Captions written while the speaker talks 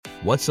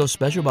What's so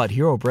special about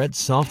Hero Bread's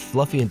soft,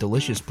 fluffy, and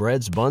delicious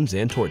breads, buns,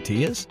 and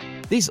tortillas?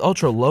 These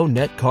ultra-low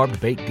net-carb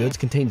baked goods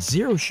contain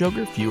zero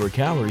sugar, fewer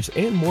calories,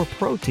 and more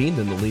protein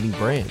than the leading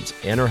brands,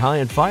 and are high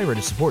in fiber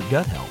to support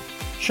gut health.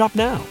 Shop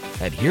now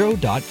at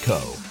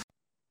Hero.co.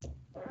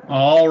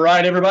 All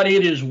right, everybody,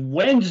 it is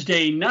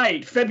Wednesday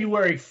night,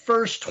 February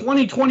 1st,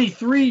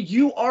 2023.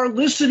 You are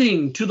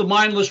listening to the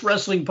Mindless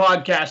Wrestling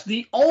Podcast,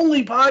 the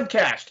only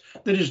podcast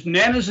that is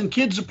Nanas and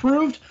Kids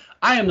approved.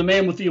 I am the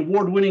man with the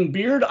award-winning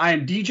beard. I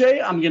am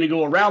DJ. I'm going to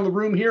go around the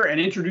room here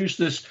and introduce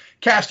this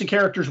cast of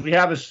characters we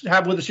have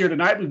with us here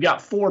tonight. We've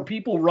got 4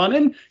 people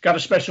running. Got a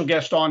special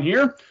guest on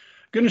here.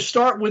 Going to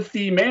start with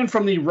the man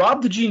from the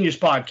Rob the Genius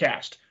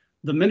podcast,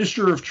 the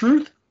Minister of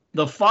Truth,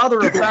 the father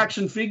of facts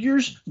and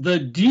figures, the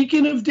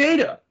Deacon of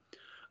Data,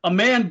 a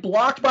man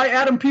blocked by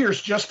Adam Pearce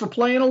just for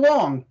playing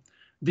along,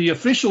 the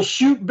official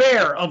shoot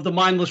bear of the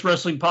Mindless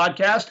Wrestling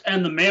Podcast,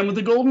 and the man with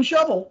the golden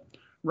shovel.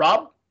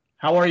 Rob,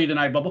 how are you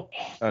tonight, Bubba?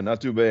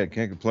 Not too bad.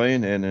 Can't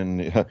complain. And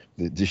then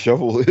the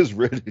shovel is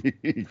ready.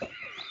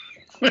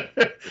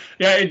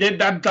 Yeah, it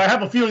did. I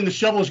have a feeling the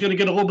shovel is going to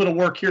get a little bit of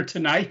work here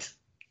tonight.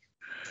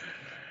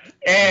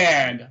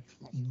 And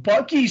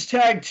Bucky's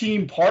tag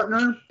team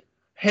partner,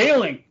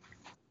 hailing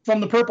from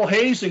the Purple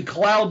Haze in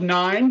Cloud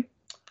 9,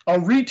 a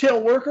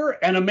retail worker,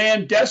 and a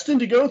man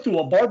destined to go through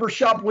a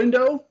barbershop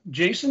window.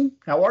 Jason,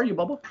 how are you,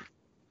 Bubba?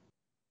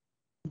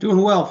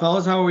 Doing well,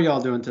 fellas. How are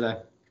y'all doing today?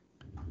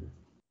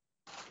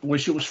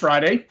 Wish it was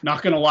Friday.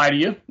 Not going to lie to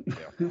you.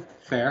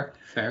 Fair.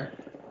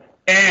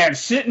 And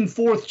sitting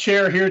fourth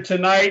chair here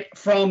tonight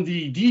from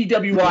the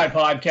DWI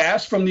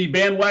podcast, from the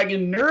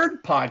Bandwagon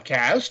Nerd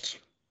podcast,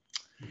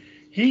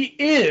 he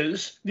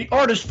is the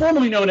artist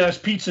formerly known as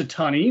Pizza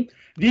Tunney,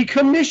 the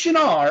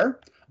commissioner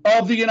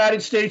of the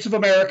United States of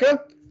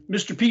America,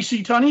 Mr.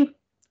 PC Tunney.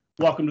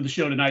 Welcome to the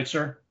show tonight,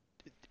 sir.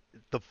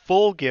 The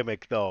full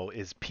gimmick, though,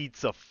 is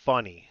Pizza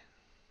Funny.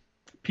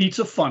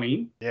 Pizza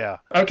Funny. Yeah.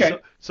 Okay.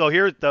 So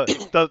here,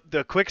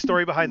 the quick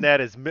story behind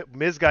that is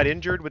Miz got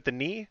injured with the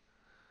knee,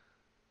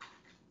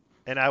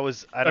 and I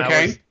was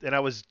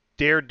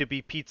dared to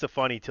be Pizza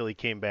Funny till he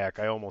came back.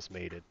 I almost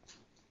made it.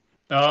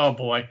 Oh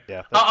boy.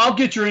 Yeah. I'll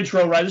get your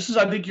intro right. This is,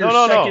 I think, your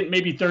second,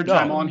 maybe third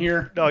time on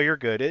here. No, you're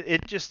good.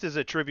 It just is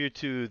a tribute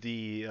to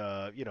the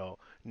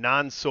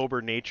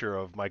non-sober nature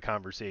of my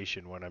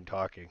conversation when I'm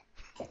talking.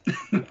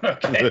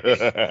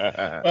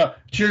 Okay.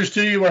 Cheers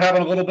to you. We're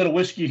having a little bit of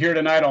whiskey here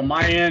tonight on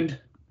my end.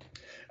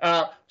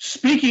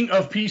 Speaking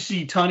of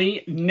PC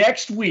Tunney,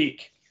 next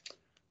week,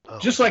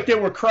 just like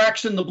there were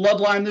cracks in the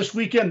bloodline this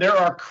weekend, there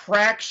are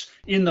cracks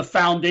in the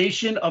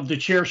foundation of the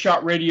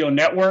Chairshot Radio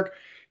Network.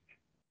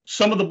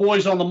 Some of the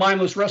boys on the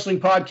Mindless Wrestling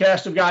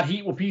Podcast have got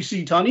heat with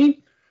PC Tunney.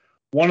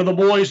 One of the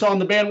boys on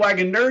the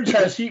Bandwagon Nerds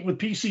has heat with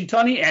PC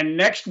Tunney. And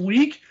next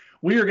week,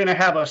 we are going to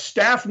have a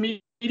staff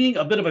meeting,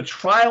 a bit of a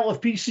trial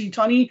of PC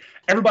Tunney.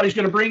 Everybody's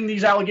going to bring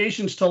these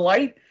allegations to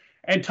light.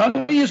 And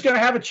Tunney is going to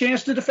have a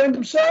chance to defend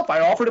himself. I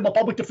offered him a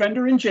public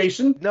defender in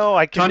Jason. No,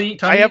 I can.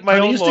 Tunney I have my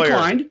own lawyer.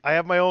 Declined. I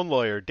have my own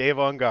lawyer, Dave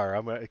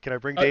Ungar. Can I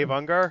bring Dave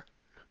Ungar?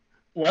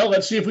 Well,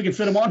 let's see if we can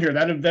fit him on here.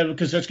 That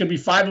because that's going to be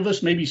 5 of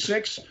us, maybe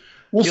 6.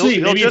 We'll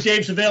see. Maybe if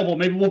Dave's available,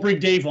 maybe we'll bring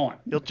Dave on.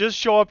 He'll just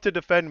show up to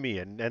defend me,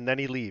 and then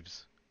he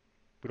leaves.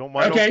 We don't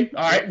mind. Okay,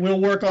 all right. We'll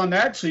work on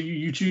that. So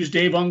you choose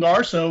Dave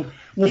Ungar. So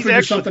we'll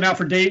figure something out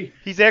for Dave.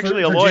 He's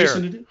actually a lawyer.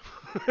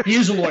 He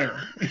is a lawyer.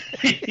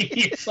 He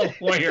is a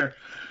lawyer.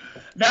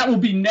 That will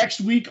be next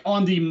week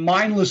on the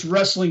Mindless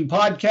Wrestling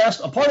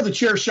Podcast, a part of the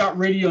Chairshot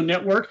Radio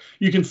Network.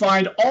 You can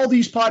find all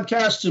these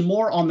podcasts and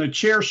more on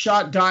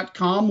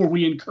thechairshot.com, where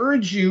we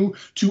encourage you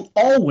to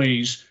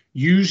always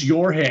use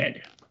your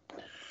head.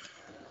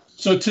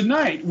 So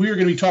tonight, we are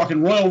going to be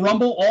talking Royal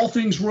Rumble, all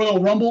things Royal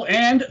Rumble,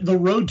 and the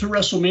road to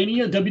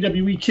WrestleMania.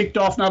 WWE kicked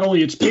off not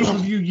only its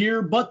pay-per-view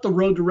year, but the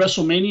road to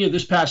WrestleMania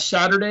this past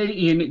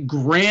Saturday in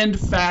grand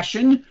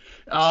fashion.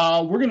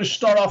 We're going to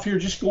start off here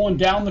just going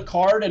down the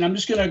card, and I'm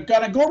just going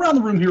to go around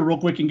the room here real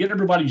quick and get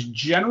everybody's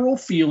general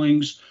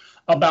feelings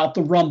about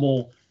the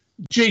Rumble.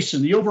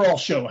 Jason, the overall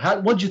show,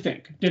 what'd you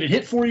think? Did it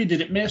hit for you?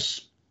 Did it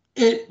miss?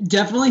 It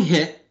definitely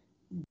hit.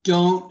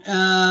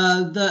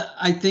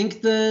 I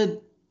think the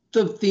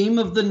theme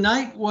of the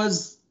night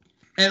was,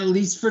 at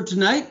least for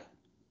tonight,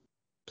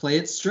 play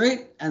it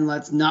straight and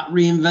let's not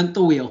reinvent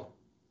the wheel.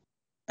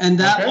 And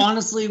that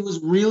honestly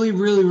was really,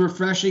 really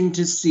refreshing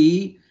to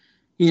see.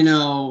 You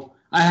know,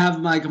 I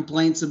have my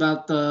complaints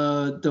about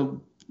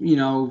the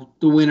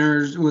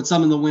winners, with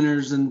some of the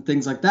winners and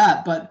things like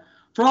that. But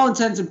for all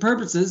intents and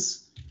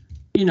purposes,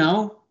 you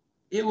know,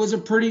 it was a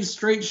pretty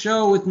straight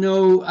show with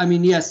no, I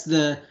mean, yes,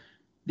 the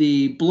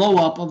blow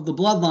up of the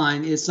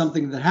bloodline is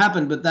something that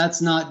happened, but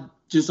that's not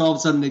just all of a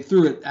sudden they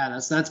threw it at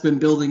us. That's been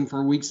building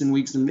for weeks and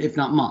weeks, and if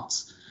not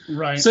months.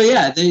 Right. So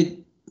yeah,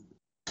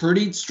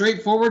 pretty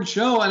straightforward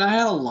show, and I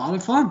had a lot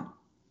of fun.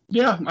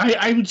 Yeah,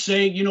 I would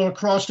say, you know,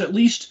 across at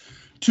least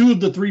 2 of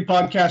the 3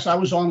 podcasts I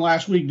was on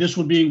last week, this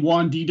one being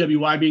one,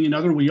 DWI being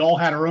another, we all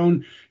had our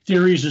own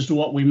theories as to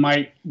what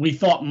we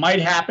thought might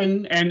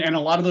happen, and a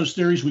lot of those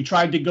theories we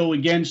tried to go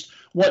against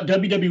what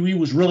WWE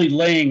was really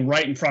laying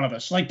right in front of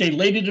us. Like they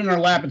laid it in our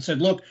lap and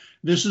said, look,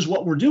 this is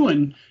what we're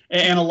doing.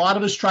 And a lot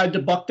of us tried to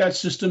buck that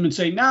system and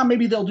say, nah,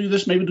 maybe they'll do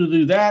this, maybe they'll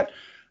do that.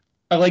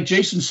 Like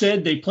Jason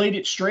said, they played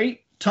it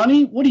straight.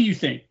 Tunney, what do you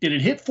think? Did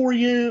it hit for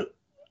you,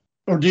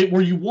 or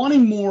were you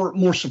wanting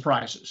more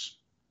surprises?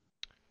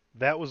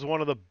 That was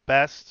one of the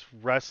best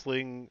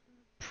wrestling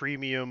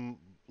premium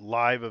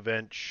live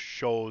event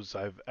shows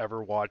I've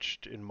ever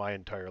watched in my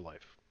entire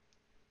life.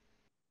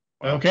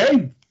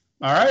 Okay.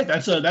 All right.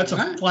 That's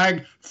a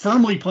flag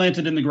firmly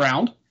planted in the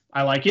ground.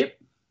 I like it.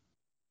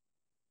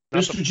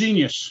 Mr.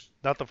 Genius.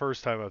 Not the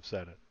first time I've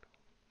said it.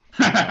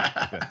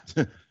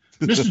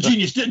 Mr.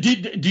 Genius,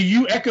 do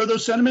you echo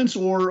those sentiments,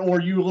 or are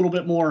you a little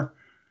bit more?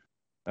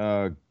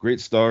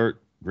 Great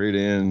start, great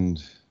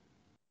end,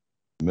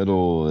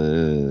 middle.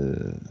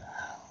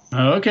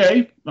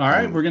 Okay. All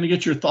right. We're going to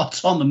get your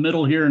thoughts on the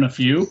middle here in a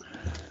few.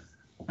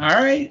 All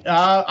right.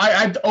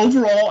 I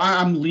overall,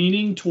 I'm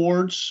leaning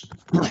towards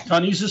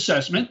Tunney's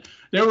assessment.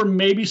 There were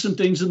maybe some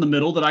things in the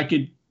middle that I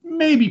could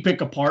maybe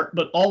pick apart,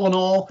 but all in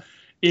all,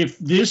 if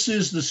this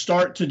is the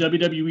start to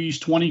WWE's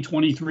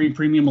 2023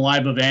 Premium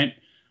Live event,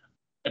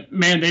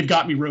 man, they've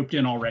got me roped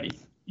in already.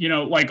 You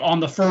know, like on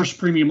the first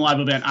Premium Live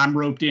event, I'm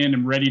roped in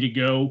and ready to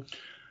go.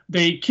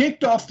 They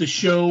kicked off the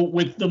show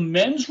with the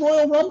Men's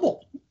Royal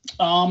Rumble.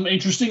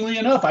 Interestingly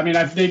enough, I mean,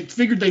 they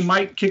figured they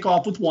might kick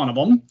off with one of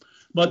them,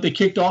 but they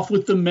kicked off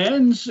with the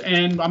men's,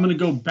 and I'm going to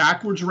go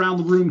backwards around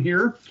the room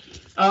here.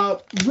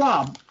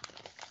 Rob,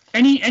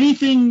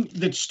 anything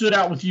that stood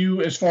out with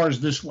you as far as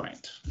this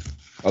went?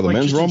 Oh, the like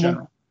Men's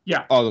Rumble?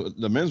 Yeah. Oh,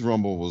 the Men's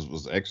Rumble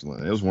was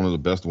excellent. It was one of the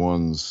best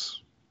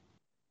ones,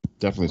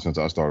 definitely since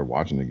I started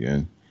watching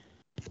again.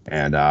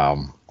 And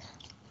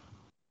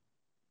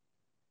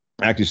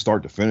actually,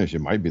 start to finish, it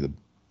might be the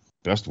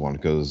best one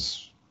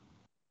because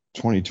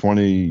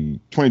 2020,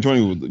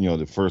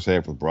 the first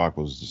half with Brock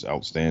was just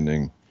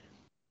outstanding,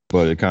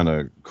 but it kind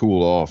of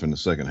cooled off in the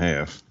second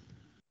half.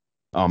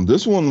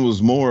 This one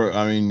was more,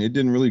 I mean, it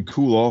didn't really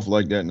cool off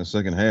like that in the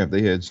second half.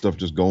 They had stuff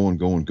just going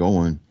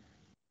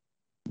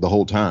the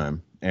whole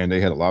time, and they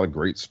had a lot of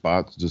great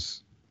spots,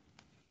 just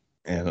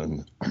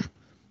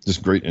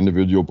great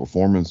individual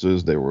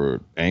performances. There were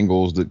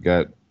angles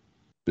that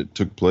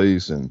took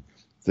place and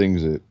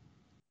things that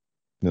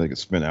they could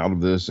spin out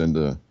of this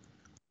into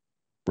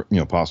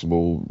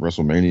possible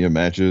WrestleMania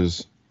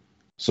matches.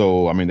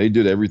 So, I mean, they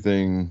did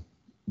everything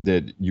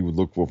that you would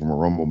look for from a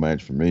Rumble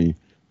match for me.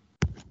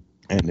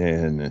 And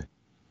then,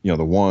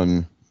 the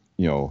one,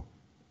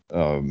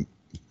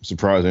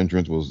 surprise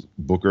entrance was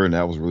Booker, and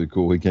that was really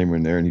cool. He came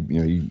in there and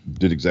he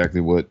did exactly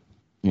what,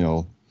 he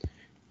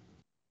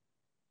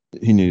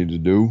needed to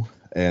do.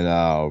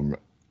 And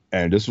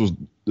this was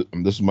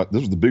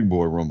the big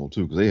boy Rumble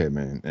too, because they had,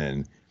 man,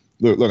 and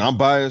look, I'm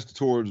biased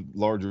towards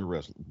bigger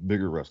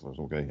wrestlers.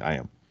 Okay, I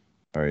am.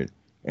 All right,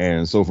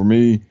 and so for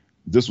me,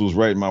 this was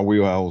right in my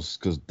wheelhouse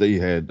because they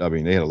had a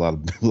lot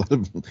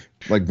of,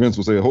 like Vince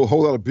would say, a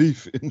whole lot of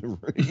beef in the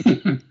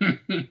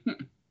ring.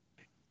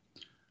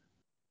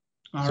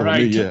 All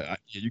right.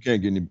 You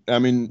can't get any. I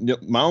mean,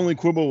 my only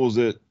quibble was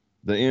that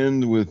the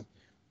end with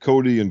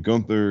Cody and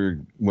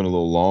Gunther went a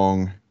little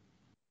long.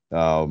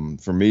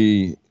 For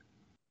me,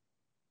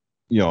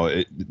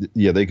 they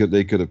could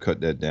have cut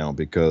that down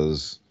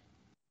because,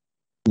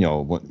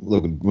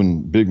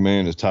 when big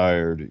man is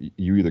tired,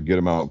 you either get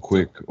him out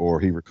quick or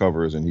he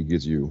recovers and he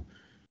gets you.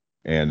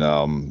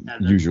 And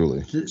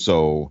usually,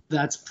 so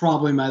that's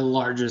probably my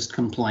largest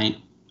complaint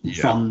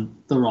from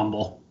the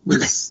Rumble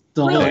was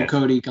the whole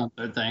Cody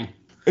Gunther thing.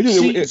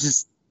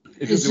 It's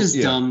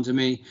just dumb to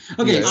me.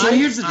 Okay, so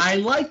here's the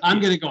thing. I'm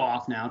gonna go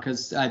off now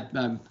because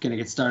I'm gonna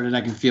get started.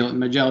 I can feel it in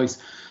my jellies.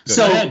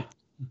 So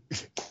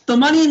the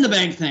Money in the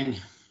Bank thing,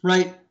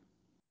 right?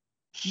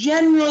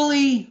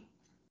 Generally,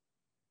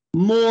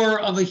 more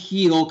of a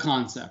heel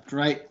concept,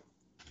 right?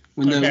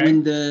 When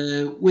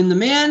the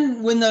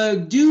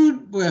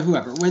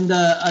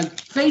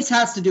face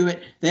has to do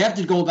it, they have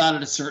to go about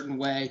it a certain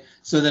way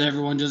so that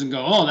everyone doesn't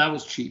go, oh, that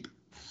was cheap.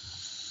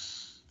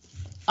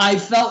 I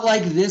felt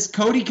like this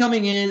Cody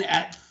coming in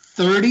at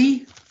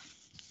 30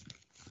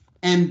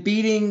 and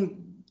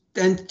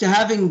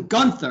having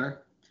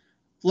Gunther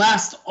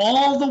last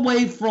all the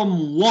way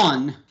from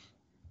 1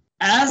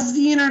 as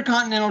the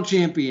Intercontinental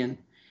Champion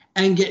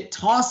and get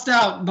tossed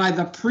out by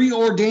the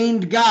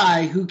preordained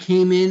guy who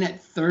came in at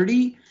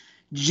 30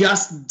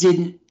 just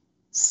didn't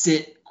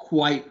sit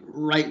quite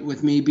right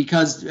with me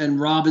because, and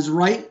Rob is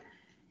right,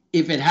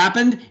 if it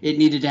happened, it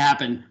needed to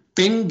happen.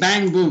 Bing,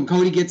 bang, boom.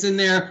 Cody gets in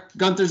there.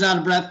 Gunther's out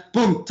of breath.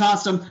 Boom,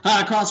 tossed him.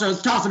 Crossroads,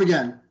 toss him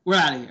again. We're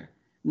out of here.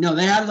 No,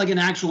 they had like an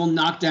actual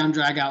knockdown,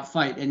 drag-out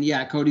fight. And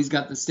yeah, Cody's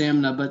got the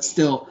stamina, but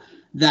still,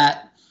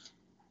 that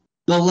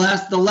the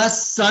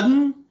less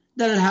sudden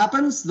that it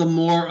happens, the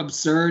more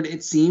absurd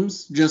it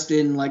seems, just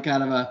in like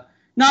kind of a,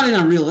 not in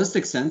a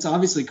realistic sense.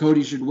 Obviously,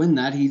 Cody should win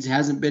that. He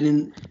hasn't been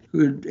in,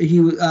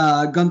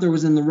 Gunther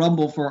was in the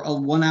Rumble for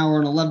 1 hour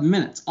and 11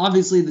 minutes.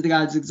 Obviously, the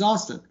guy's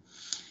exhausted.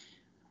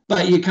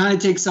 but you kind of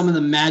take some of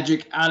the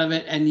magic out of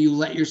it and you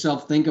let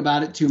yourself think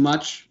about it too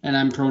much. And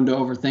I'm prone to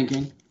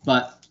overthinking.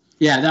 But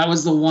yeah, that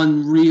was the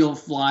one real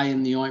fly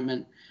in the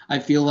ointment. I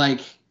feel like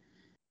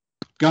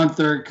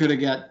Gunther could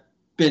have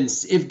been,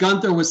 if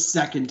Gunther was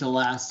second to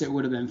last, it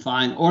would have been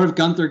fine. Or if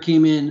Gunther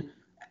came in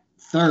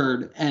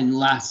third and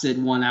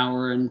lasted 1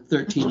 hour and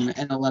 13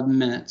 and 11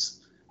 minutes,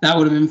 that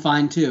would have been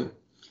fine too.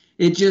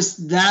 It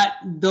just,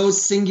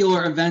 those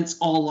singular events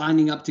all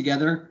lining up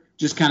together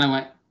just kind of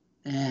went,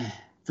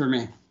 for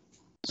me.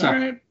 So. All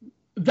right.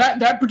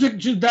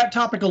 That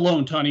topic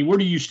alone, Tony, where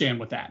do you stand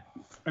with that?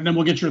 And then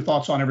we'll get your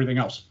thoughts on everything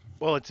else.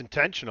 Well, it's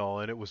intentional,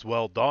 and it was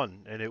well done,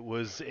 and it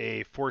was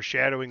a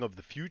foreshadowing of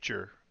the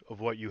future of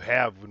what you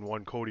have in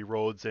one Cody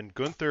Rhodes and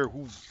Gunther,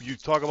 who you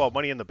talk about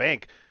Money in the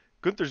Bank.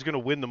 Gunther's going to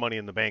win the Money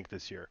in the Bank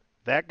this year.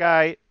 That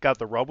guy got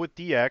the rub with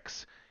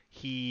DX.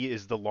 He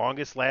is the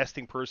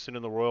longest-lasting person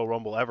in the Royal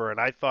Rumble ever, and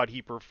I thought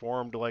he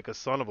performed like a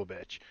son of a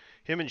bitch.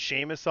 Him and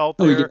Sheamus out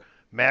there,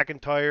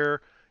 McIntyre.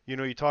 You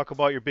know, you talk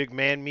about your big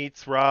man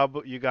meets,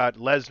 Rob. You got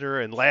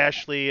Lesnar and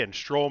Lashley and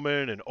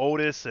Strowman and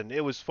Otis, and it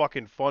was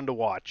fucking fun to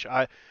watch.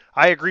 I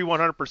agree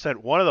 100%.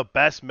 One of the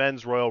best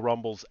men's Royal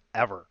Rumbles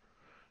ever.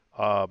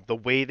 The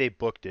way they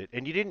booked it.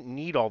 And you didn't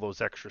need all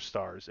those extra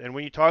stars. And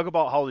when you talk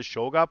about how the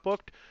show got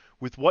booked,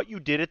 with what you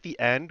did at the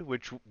end,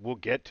 which we'll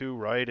get to,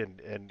 right?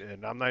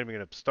 And I'm not even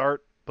going to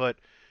start, but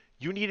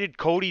you needed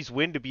Cody's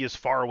win to be as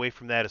far away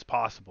from that as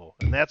possible.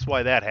 And that's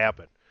why that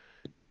happened.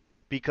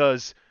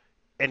 Because...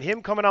 And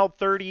him coming out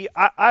 30,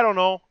 I don't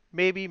know,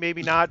 maybe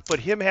not, but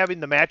him having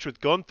the match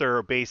with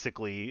Gunther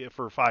basically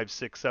for 5,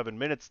 6, 7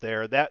 minutes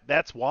there,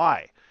 that's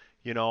why,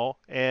 you know.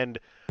 And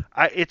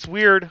it's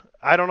weird.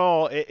 I don't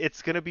know.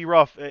 It's going to be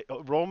rough.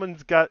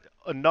 Roman's got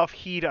enough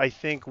heat, I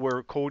think,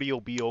 where Cody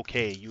will be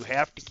okay. You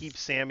have to keep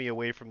Sammy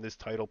away from this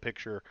title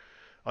picture,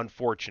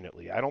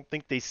 unfortunately. I don't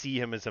think they see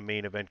him as a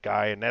main event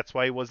guy, and that's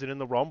why he wasn't in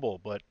the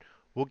Rumble. But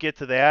we'll get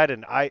to that,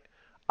 and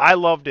I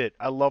loved it.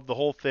 I loved the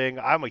whole thing.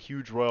 I'm a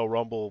huge Royal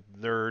Rumble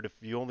nerd. If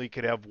you only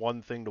could have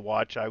one thing to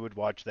watch, I would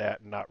watch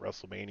that and not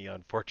WrestleMania,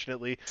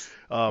 unfortunately.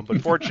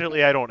 But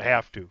fortunately, I don't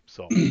have to.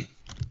 So,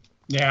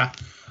 yeah,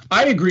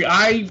 I agree.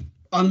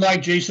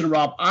 Unlike Jason and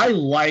Rob, I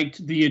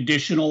liked the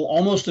additional,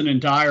 almost an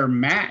entire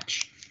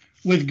match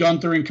with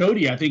Gunther and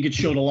Cody. I think it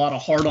showed a lot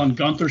of heart on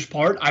Gunther's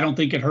part. I don't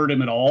think it hurt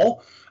him at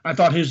all. I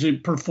thought his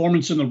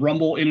performance in the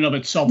Rumble in and of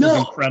itself was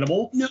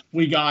incredible. No,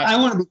 I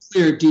want to be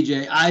clear,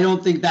 DJ. I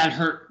don't think that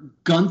hurt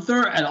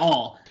Gunther at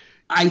all.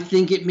 I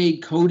think it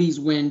made Cody's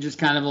win just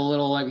kind of a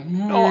little like.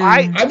 No,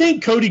 I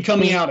think Cody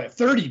coming out at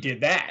 30 did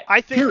that.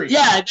 I think. Period.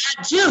 Yeah, that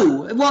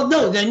too. Well,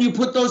 no, then you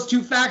put those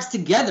two facts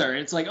together.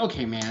 It's like,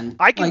 okay, man.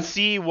 I can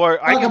see where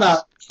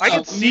I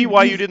can see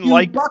why you didn't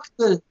like.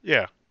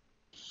 Yeah.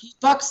 He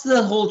bucks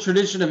the whole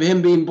tradition of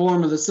him being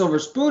born with a silver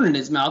spoon in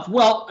his mouth.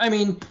 Well, I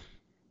mean.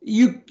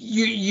 You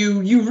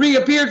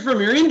reappeared from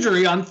your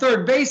injury on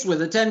third base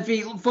with a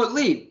 10-foot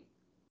lead.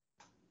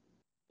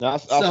 Now,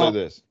 I'll say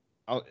this: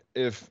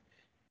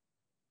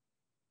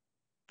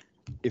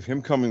 if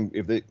him coming,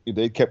 if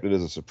they kept it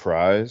as a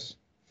surprise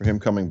for him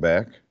coming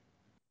back,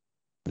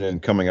 then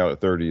coming out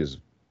at 30 is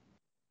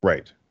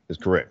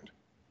correct.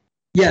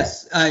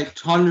 Yes, and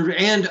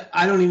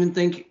I don't even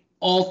think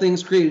all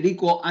things created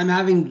equal. I'm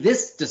having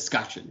this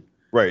discussion.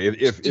 Right.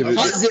 If it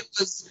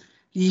was.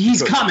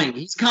 He's coming,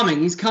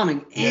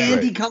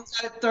 and he comes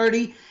out at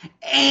 30,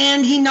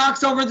 and he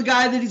knocks over the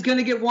guy that he's going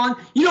to get one.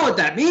 You know what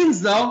that means,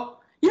 though?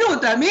 You know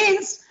what that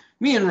means?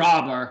 Me and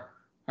Rob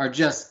are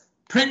just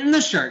printing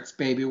the shirts,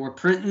 baby. We're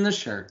printing the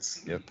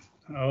shirts. Yep.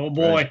 Oh,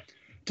 boy. Right.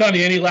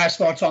 Tony, any last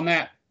thoughts on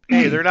that?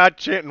 Hey, they're not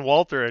chanting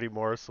Walter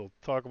anymore, so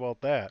talk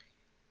about that.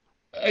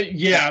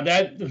 Yeah,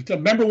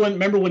 remember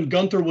when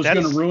Gunther was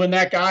going to ruin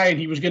that guy, and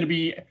he was going to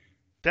be...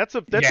 That's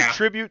a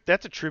tribute.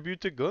 That's a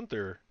tribute to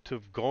Gunther,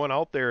 to going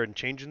out there and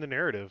changing the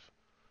narrative.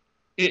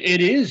 It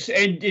is,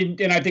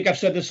 and I think I've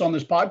said this on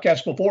this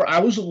podcast before. I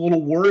was a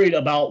little worried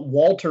about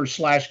Walter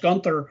 /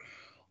 Gunther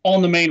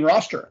on the main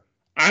roster.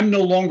 I'm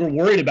no longer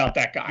worried about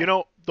that guy. You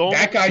know,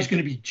 that guy's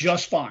going to be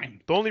just fine.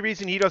 The only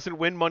reason he doesn't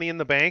win Money in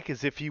the Bank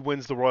is if he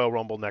wins the Royal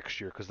Rumble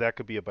next year, because that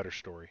could be a better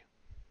story.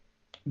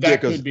 That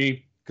could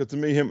be. Because to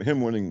me,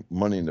 him winning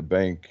Money in the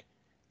Bank,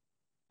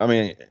 I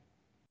mean.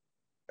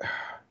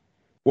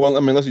 Well,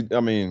 I mean,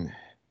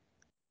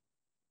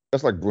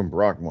 that's like when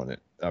Brock won it.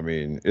 I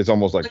mean, it's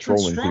almost like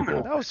trolling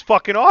people. That was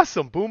fucking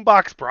awesome,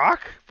 Boombox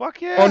Brock.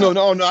 Fuck yeah. Oh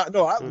no,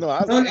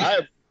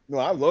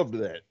 I loved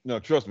that. No,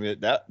 trust me,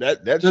 that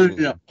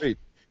great.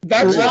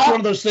 That's one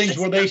of those things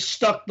where they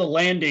stuck the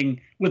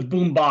landing with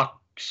Boombox.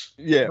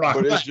 Yeah, Brock.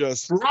 But it's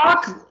just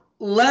Brock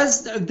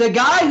Lesnar. The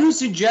guy who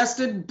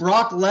suggested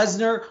Brock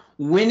Lesnar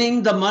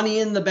winning the Money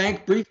in the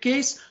Bank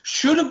briefcase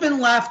should have been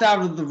laughed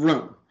out of the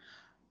room.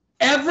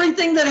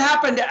 Everything that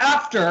happened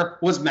after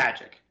was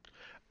magic.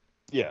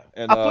 Yeah,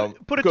 and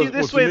put it to you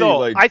this way, though.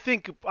 Like, I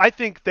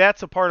think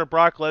that's a part of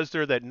Brock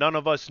Lesnar that none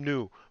of us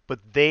knew, but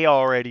they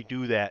already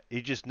do that.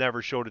 He just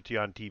never showed it to you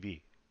on TV.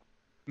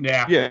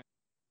 Yeah.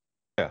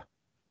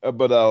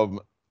 But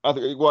I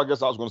think. Well, I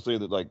guess I was going to say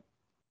that, like,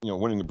 you know,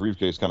 winning the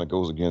briefcase kind of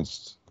goes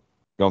against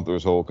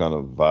Gunther's whole kind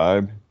of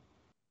vibe.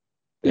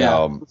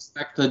 Yeah,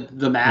 respect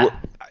the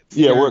mat.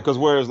 Because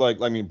whereas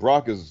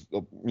Brock is,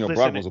 Listen,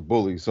 Brock was a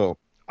bully, so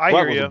I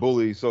Brock hear was you. a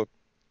bully, so.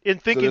 In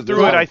thinking there's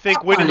through it, a- I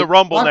think winning the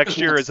Rumble next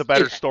year is a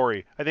better Yeah.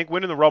 story. I think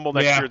winning the Rumble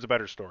next year is a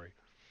better story.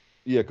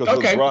 Yeah, because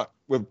Okay.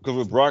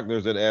 with Brock,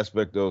 there's that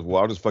aspect of,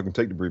 well, I'll just fucking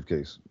take the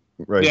briefcase,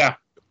 right? Yeah.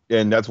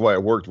 And that's why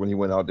it worked when he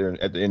went out there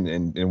at the end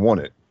and won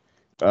it.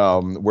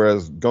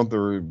 Whereas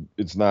Gunther,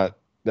 it's not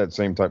that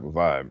same type of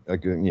vibe.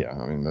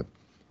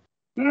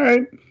 All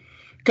right.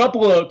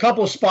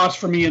 Couple of spots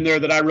for me in there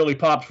that I really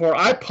popped for.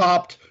 I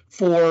popped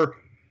for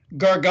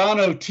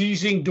Gargano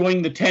teasing,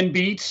 doing the 10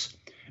 beats,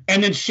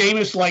 and then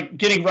Sheamus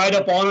getting right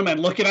up on him and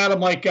looking at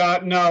him like,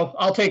 no,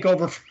 I'll take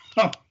over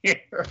from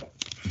here.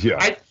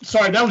 Yeah.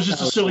 Sorry, that was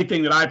just a silly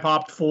thing that I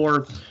popped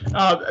for.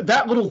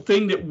 That little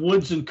thing that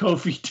Woods and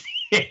Kofi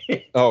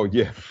did. Oh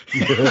yeah.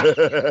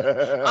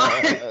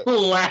 I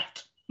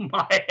laughed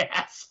my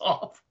ass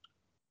off.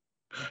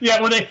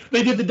 Yeah, when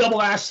they did the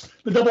double ass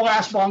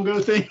bongo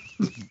thing.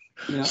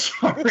 Yeah.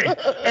 Sorry,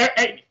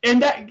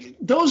 and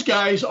those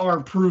guys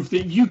are proof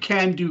that you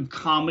can do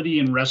comedy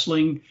and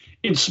wrestling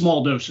in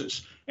small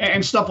doses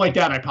and stuff like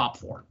that. I pop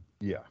for.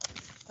 Yeah.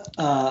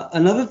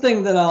 Another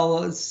thing that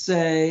I'll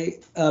say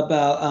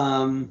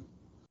about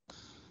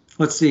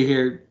let's see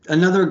here,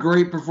 another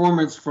great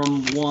performance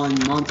from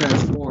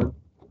Montez Ford.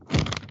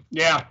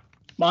 Yeah,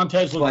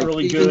 Montez looked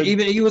really good.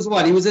 Even he was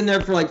he was in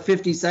there for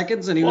 50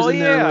 seconds, and he was in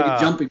there like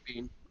a jumping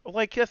bean.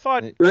 I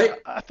thought, right?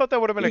 I thought that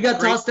would have been. He got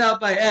tossed out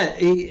by Ed.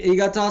 He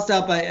got tossed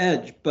out by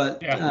Edge,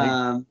 but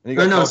by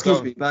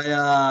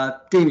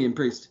Damian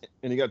Priest.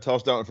 And he got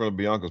tossed out in front of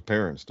Bianca's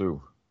parents too.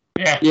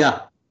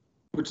 Yeah,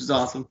 which is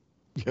awesome.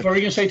 What were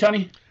you gonna say,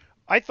 Tony?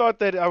 I thought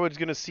that I was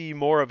going to see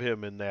more of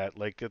him in that,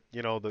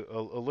 a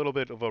little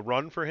bit of a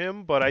run for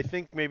him, but I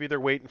think maybe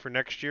they're waiting for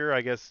next year. I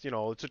guess,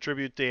 it's a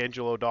tribute to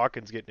Angelo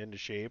Dawkins getting into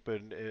shape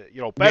and,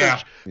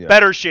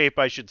 better shape,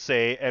 I should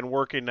say, and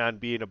working on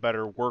being a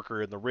better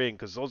worker in the ring,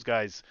 because those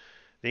guys,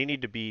 they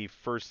need to be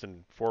first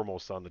and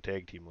foremost on the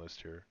tag team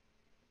list here.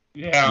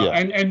 Yeah.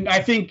 And I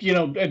think,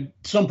 at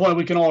some point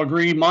we can all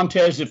agree,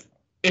 Montez,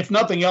 if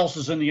nothing else,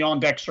 is in the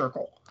on-deck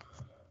circle.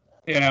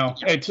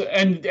 It's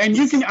and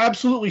you can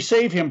absolutely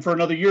save him for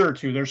another year or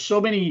two. There's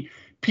so many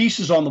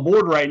pieces on the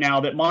board right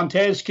now that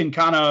Montez can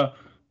kind of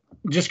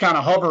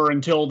hover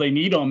until they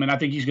need him, and I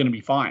think he's going to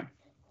be fine.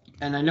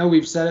 And I know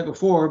we've said it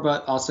before,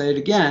 but I'll say it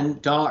again.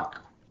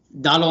 Doc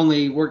not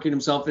only working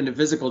himself into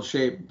physical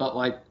shape,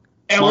 but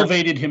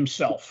elevated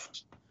himself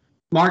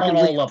on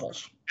all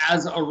levels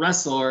as a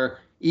wrestler.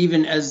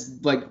 Even as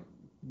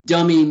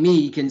dummy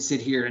me can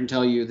sit here and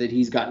tell you that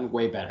he's gotten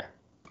way better.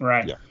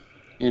 Right.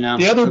 Yeah.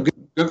 The other.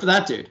 Good for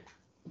that dude.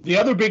 The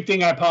other big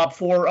thing I popped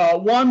for,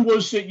 one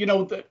was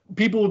that,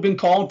 people have been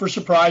calling for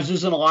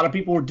surprises, and a lot of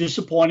people were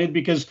disappointed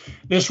because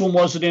this one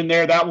wasn't in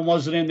there, that one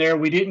wasn't in there.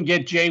 We didn't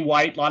get Jay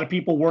White. A lot of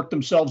people worked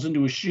themselves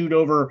into a shoot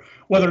over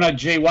whether or not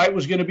Jay White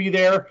was going to be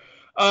there.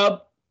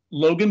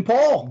 Logan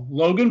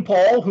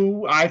Paul,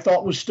 who I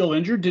thought was still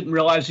injured, didn't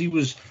realize he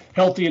was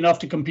healthy enough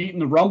to compete in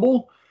the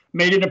Rumble,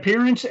 made an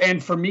appearance,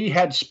 and for me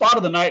had spot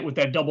of the night with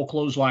that double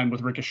clothesline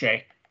with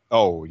Ricochet.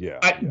 Oh yeah,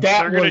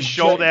 they're going to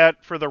show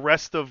that for the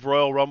rest of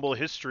Royal Rumble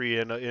history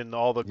in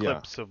all the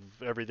clips of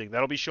everything.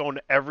 That'll be shown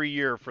every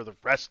year for the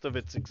rest of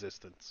its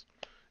existence.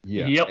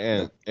 Yeah,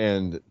 yep.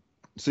 and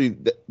see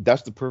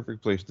that's the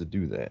perfect place to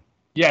do that.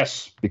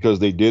 Yes, because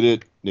they did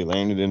it. They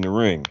landed in the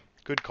ring.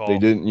 Good call. They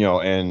didn't,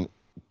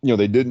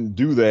 they didn't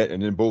do that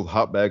and then both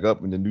hop back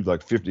up and then do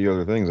 50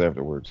 other things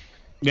afterwards.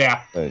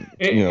 Yeah,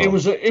 it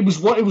was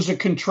a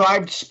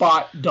contrived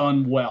spot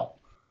done well.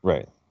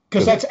 Right.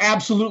 Because that's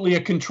absolutely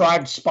a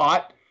contrived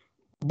spot,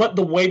 but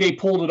the way they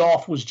pulled it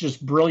off was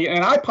just brilliant.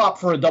 And I popped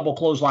for a double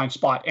clothesline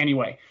spot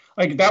anyway.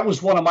 That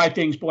was one of my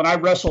things. But when I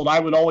wrestled, I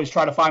would always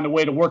try to find a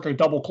way to work a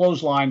double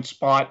clothesline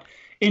spot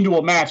into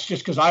a match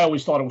just because I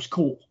always thought it was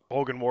cool.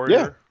 Hogan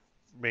Warrior,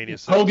 Mania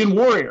 6. Hogan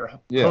Warrior,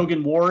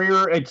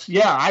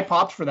 I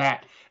popped for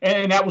that,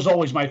 and that was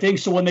always my thing.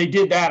 So when they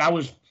did that,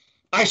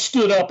 I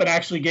stood up and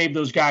actually gave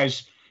those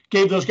guys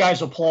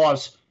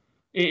applause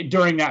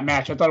during that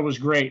match. I thought it was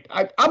great.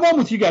 I'm on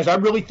with you guys. I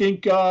really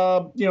think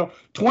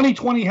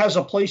 2020 has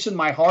a place in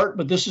my heart,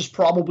 but this is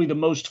probably the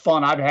most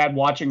fun I've had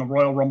watching a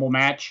Royal Rumble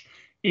match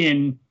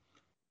in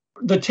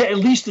at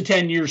least the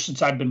 10 years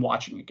since I've been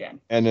watching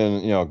again. And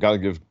then gotta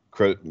give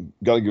credit,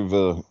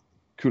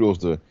 kudos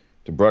to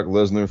Brock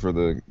Lesnar for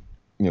the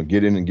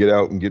get in and get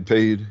out and get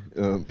paid.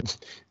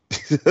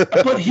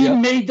 But he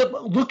made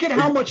look at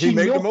how much he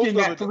milked in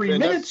that 3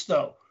 minutes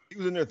though. He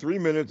was in there 3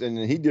 minutes, and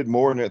he did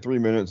more in that 3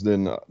 minutes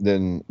than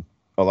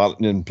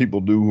people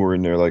do who are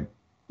in there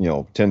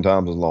 10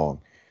 times as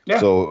long. Yeah.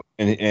 So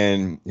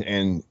and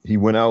he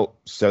went out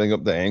setting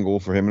up the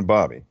angle for him and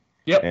Bobby.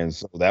 Yep. And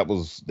so that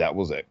was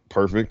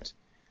perfect.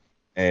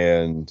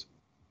 And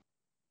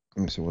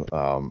let me see what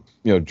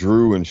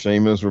Drew and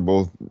Sheamus were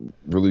both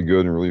really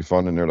good and really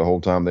fun in there the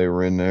whole time they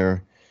were in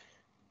there.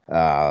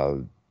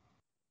 And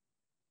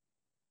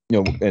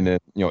then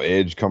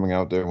Edge coming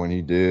out there when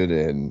he did,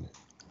 and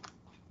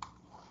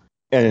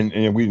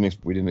And we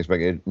didn't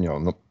expect Edge,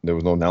 there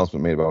was no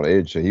announcement made about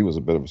Edge, so he was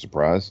a bit of a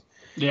surprise.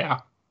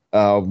 Yeah.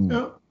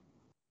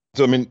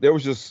 So I mean, there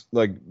was just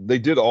like they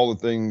did all the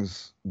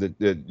things that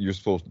you're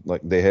supposed to,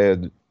 like they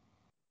had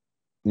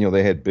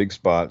big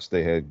spots,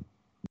 they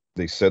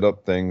set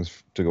up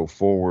things to go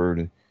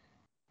forward,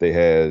 they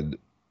had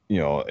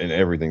and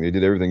everything. They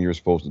did everything you're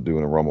supposed to do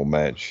in a Rumble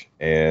match,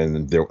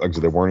 and there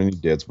weren't any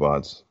dead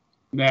spots.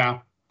 Yeah.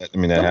 I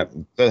mean, that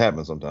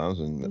happens sometimes.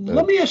 And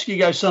let me ask you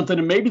guys something,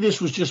 and maybe this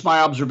was just my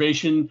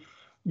observation.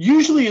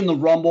 Usually in the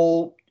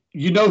Rumble,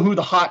 you know who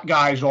the hot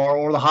guys are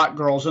or the hot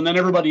girls, and then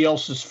everybody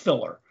else is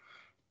filler.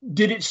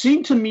 Did it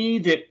seem to me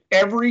that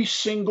every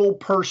single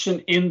person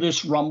in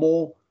this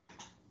Rumble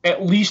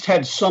at least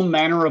had some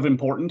manner of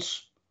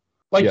importance?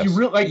 Like yes. you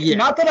really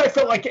not that I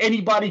felt like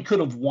anybody could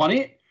have won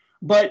it,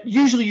 but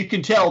usually you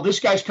can tell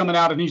this guy's coming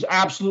out and he's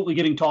absolutely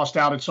getting tossed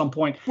out at some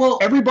point. Well,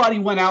 everybody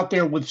went out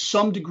there with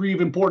some degree of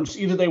importance.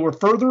 Either they were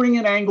furthering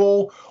an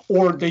angle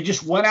or they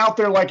just went out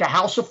there like a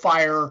house of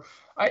fire.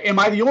 Am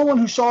I the only one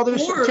who saw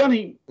this?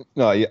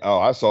 No, yeah,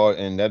 I saw it,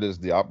 and that is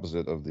the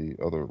opposite of the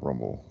other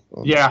Rumble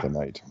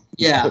tonight.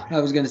 Yeah, I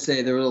was going to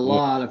say there were a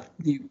lot of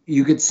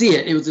you could see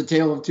it. It was a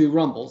tale of two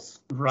Rumbles.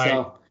 Right.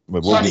 So,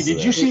 Sonny,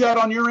 did you see that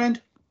on your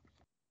end?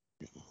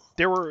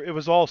 It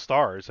was all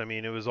stars. I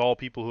mean, it was all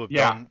people who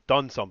have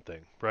done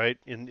something, right?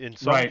 In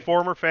some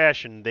form or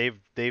fashion,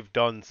 they've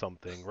done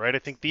something, right? I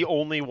think the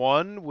only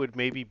one would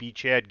maybe be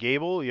Chad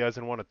Gable. He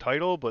hasn't won a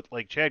title, but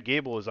like Chad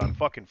Gable is on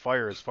fucking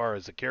fire as far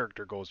as the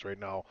character goes right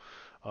now,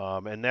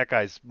 and that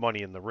guy's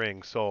Money in the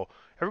Ring. So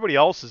everybody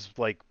else is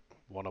like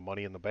won a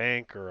Money in the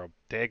Bank or a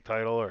tag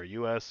title or a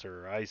US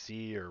or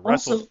IC or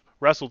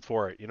wrestled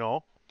for it,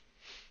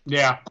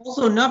 Yeah.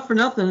 Also, not for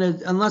nothing,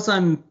 unless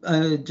I'm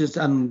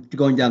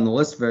going down the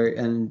list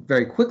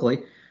very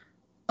quickly.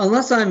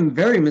 Unless I'm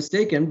very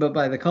mistaken, but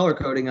by the color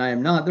coding I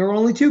am not. There were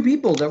only two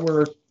people that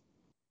were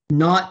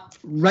not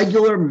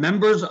regular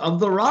members of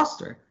the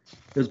roster.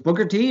 There's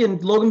Booker T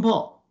and Logan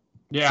Paul.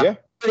 Yeah.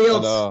 Everybody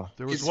else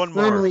there was is one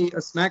more. firmly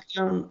a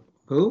SmackDown.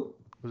 Who?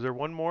 Was there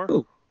one more?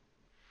 Who?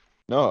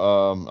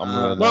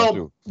 No,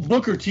 well,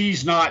 Booker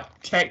T's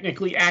not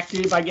technically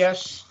active, I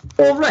guess.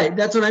 Well, right.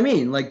 That's what I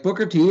mean. Like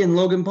Booker T and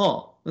Logan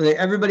Paul.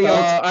 Everybody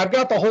else. I've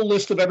got the whole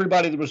list of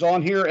everybody that was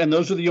on here, and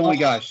those are the only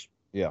guys.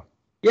 Yeah.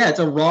 Yeah, it's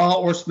a Raw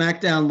or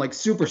SmackDown like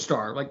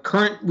superstar. Like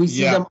we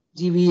see them on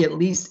TV at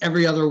least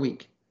every other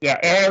week. Yeah,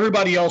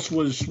 everybody else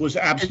was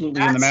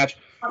absolutely in the match.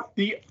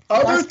 The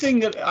other thing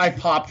that I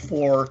popped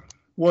for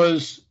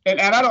was, and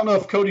I don't know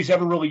if Cody's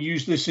ever really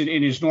used this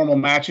in his normal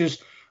matches,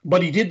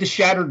 but he did the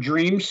Shattered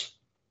Dreams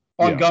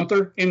on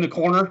Gunther in the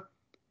corner.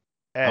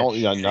 Oh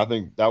yeah, I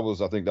think that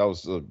was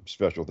a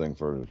special thing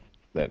for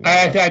that.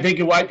 I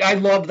think I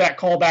loved that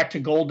callback to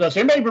Goldust.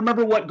 Anybody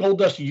remember what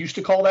Goldust used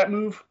to call that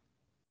move?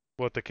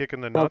 What, the kick in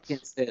the nuts?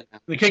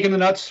 The kick in the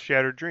nuts?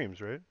 Shattered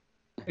Dreams, right?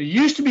 It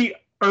used to be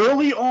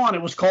early on.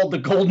 It was called the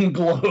Golden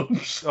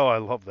Globes. Oh, I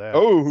love that.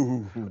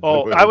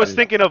 Oh,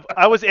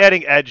 I was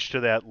adding Edge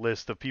to that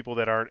list of people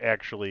that aren't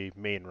actually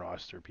main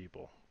roster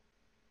people.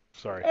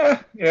 Sorry.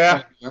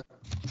 Yeah.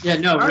 Yeah,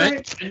 no,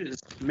 Red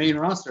is main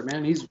roster,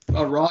 man. He's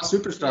a Raw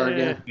superstar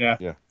again.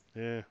 Yeah.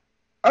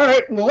 All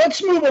right, well,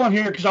 let's move on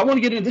here because I want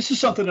to get into this. Is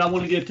something that I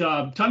want to get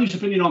Tanya's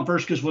opinion on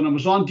first, because when I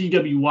was on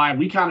DWI,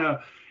 we kind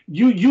of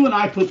you and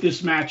I put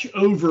this match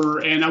over,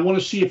 and I want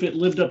to see if it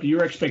lived up to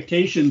your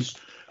expectations.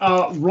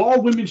 Raw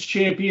Women's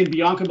Champion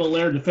Bianca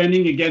Belair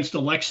defending against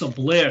Alexa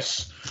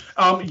Bliss.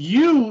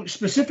 You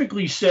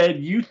specifically said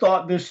you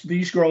thought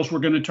these girls were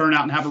going to turn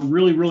out and have a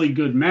really, really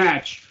good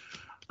match.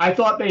 I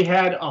thought they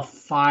had a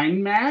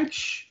fine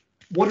match.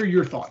 What are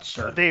your thoughts,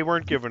 sir? They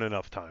weren't given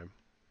enough time.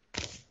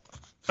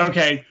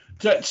 Okay.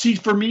 See,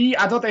 for me,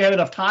 I thought they had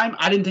enough time.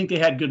 I didn't think they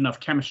had good enough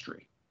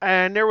chemistry.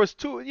 And there was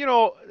two, I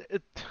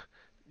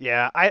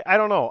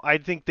don't know. I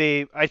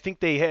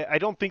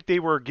don't think they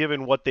were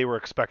given what they were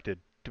expected,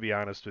 to be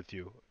honest with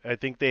you. I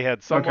think they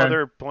had some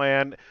other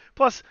plan.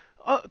 Plus,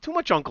 too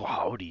much Uncle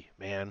Howdy,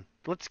 man.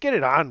 Let's get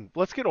it on.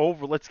 Let's get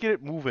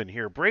it moving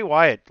here. Bray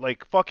Wyatt,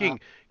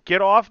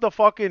 get off the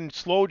fucking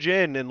slow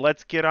gin and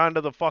let's get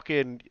onto the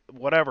fucking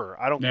whatever.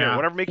 I don't care.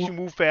 Whatever makes you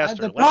move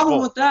faster. The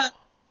problem with that,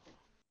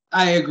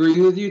 I agree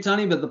with you,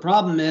 Tony, but the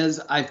problem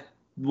is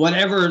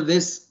whatever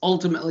this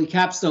ultimately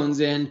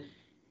capstones in,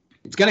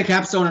 it's going to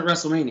capstone at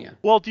WrestleMania.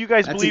 Well, do you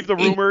guys believe the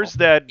rumors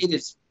that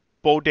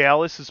Bo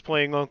Dallas is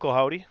playing Uncle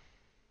Howdy?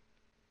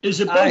 Is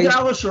it Bo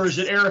Dallas or is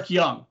it Eric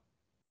Young?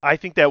 I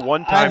think that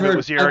one time it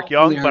was Eric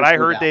Young, but I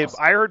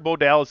heard Bo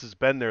Dallas has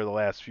been there the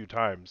last few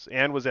times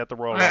and was at the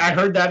Royal Rumble. I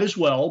heard that as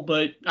well,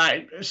 but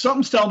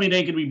something's telling me it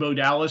ain't going to be Bo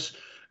Dallas.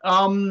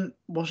 The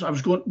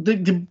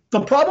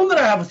problem that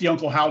I have with the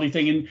Uncle Howdy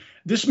thing, and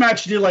this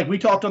match did, like we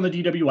talked on the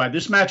DWI,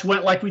 this match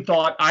went like we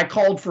thought. I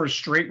called for a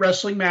straight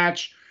wrestling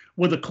match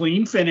with a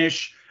clean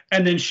finish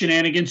and then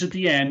shenanigans at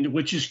the end,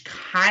 which is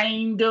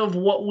kind of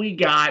what we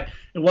got.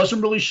 It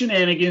wasn't really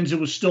shenanigans. It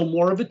was still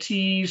more of a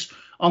tease.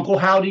 Uncle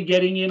Howdy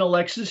getting in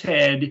Alexa's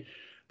head.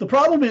 The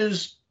problem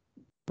is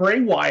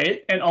Bray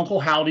Wyatt and Uncle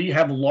Howdy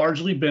have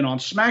largely been on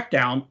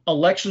SmackDown.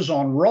 Alexa's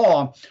on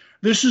Raw.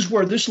 this is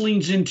where this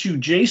leans into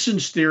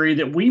Jason's theory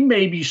that we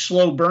may be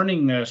slow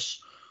burning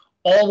this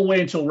all the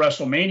way until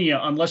WrestleMania,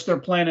 unless they're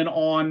planning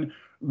on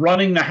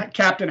running the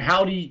Captain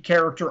Howdy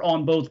character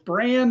on both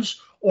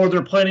brands, or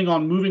they're planning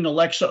on moving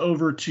Alexa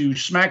over to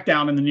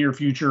SmackDown in the near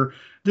future.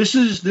 This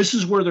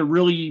is where they're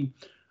really,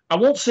 I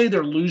won't say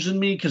they're losing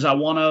me because I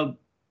want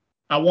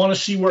to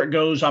see where it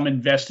goes. I'm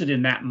invested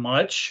in that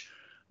much.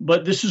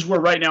 But this is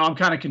where right now I'm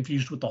kind of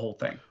confused with the whole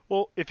thing.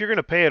 Well, if you're going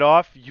to pay it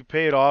off, you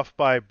pay it off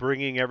by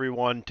bringing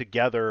everyone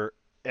together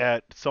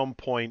at some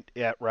point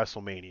at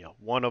WrestleMania,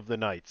 one of the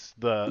nights.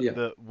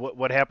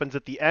 What happens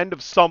at the end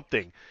of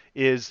something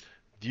is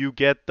you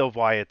get the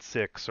Wyatt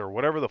Six or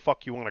whatever the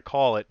fuck you want to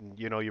call it, and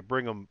you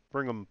bring them,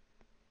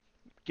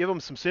 give them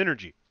some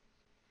synergy.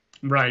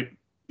 Right.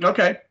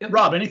 Okay.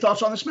 Rob, any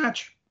thoughts on this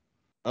match?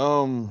 It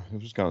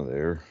was kind of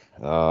there.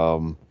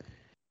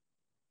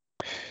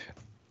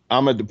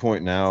 I'm at the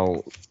point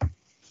now,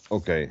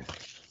 okay,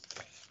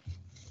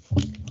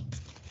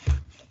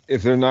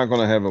 if they're not going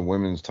to have a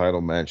women's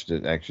title match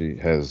that actually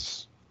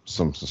has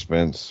some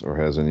suspense or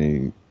has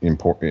any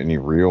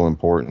real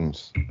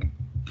importance,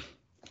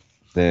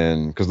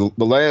 then, because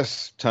the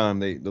last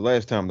time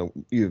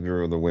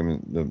either of the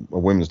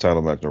women's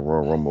title match or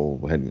Royal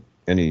Rumble had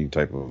any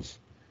type of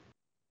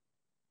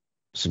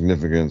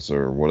significance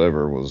or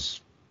whatever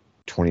was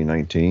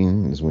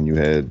 2019, is when you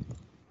had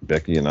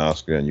Becky and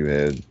Asuka and you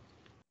had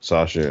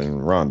Sasha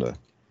and Ronda.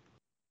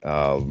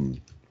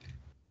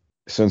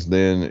 Since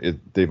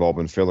then, they've all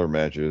been filler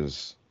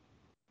matches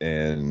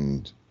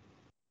and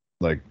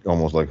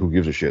almost like who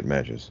gives a shit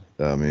matches.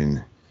 I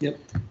mean, yep.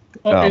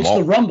 It's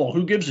the Rumble.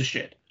 Who gives a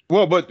shit?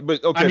 Well, but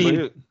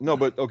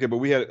okay, but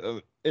we had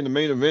in the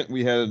main event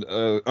we had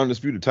an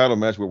undisputed title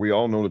match where we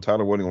all know the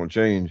title wasn't going to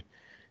change,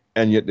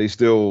 and yet they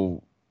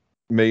still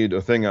made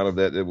a thing out of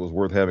that was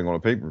worth having on a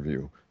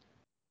pay-per-view.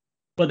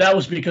 But that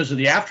was because of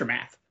the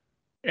aftermath.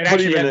 It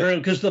actually had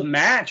because the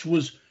match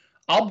was,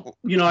 we're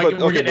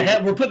getting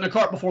ahead. We're putting the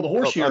cart before the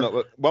horse here.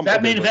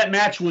 That main event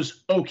match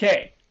was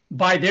okay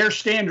by their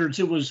standards.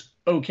 It was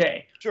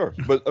okay. Sure,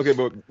 but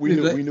we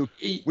knew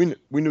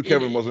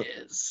Kevin wasn't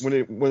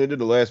when they did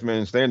the last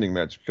man standing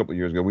match a couple of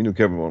years ago. We knew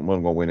Kevin wasn't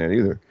going to win that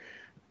either.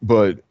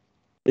 But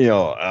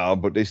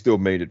but they still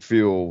made it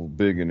feel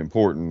big and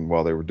important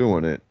while they were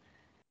doing it.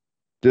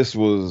 This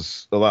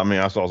was a lot. I mean,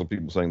 I saw some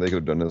people saying they could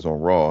have done this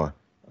on Raw.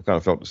 I kind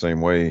of felt the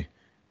same way.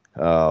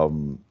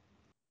 The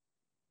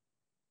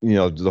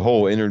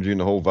whole energy and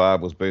the whole vibe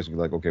was basically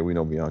like, okay, we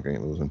know Bianca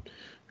ain't losing.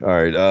 All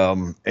right.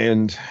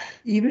 And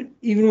even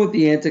with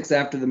the antics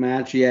after the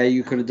match, yeah,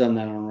 you could have done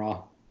that on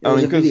Raw. It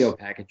was a video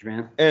package,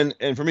 man. And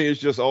for me, it's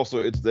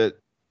that,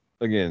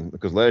 again,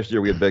 because last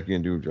year we had Becky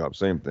and Doudrop,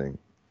 same thing.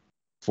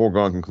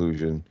 Foregone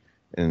conclusion.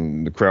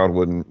 And the crowd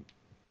wasn't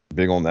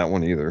big on that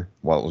one either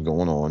while it was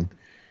going on.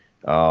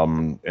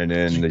 And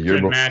then the year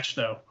before. Match,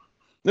 though.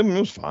 It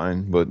was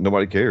fine, but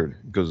nobody cared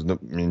because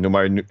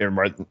nobody knew.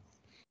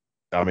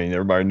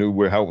 Everybody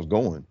knew how it was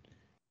going.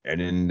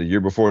 And then the year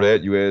before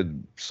that, you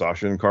had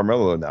Sasha and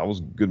Carmella, and that was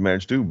a good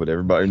match too. But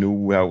everybody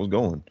knew how it was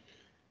going.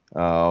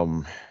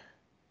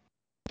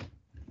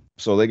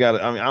 So they got.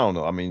 I don't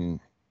know. I mean,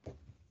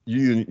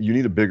 you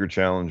need a bigger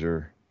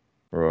challenger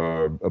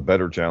or a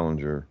better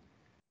challenger,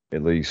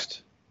 at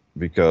least,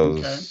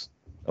 because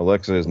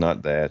Alexa is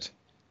not that.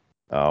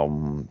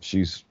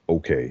 She's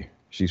okay.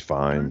 She's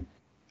fine.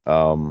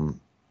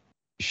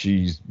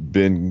 She's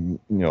been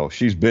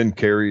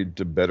carried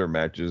to better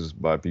matches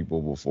by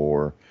people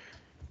before.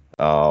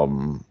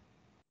 But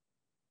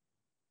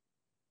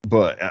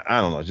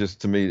I don't know.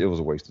 Just to me, it was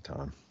a waste of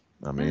time.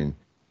 I mean,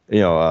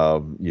 it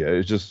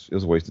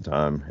was a waste of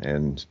time.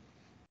 And,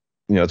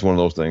 it's one of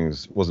those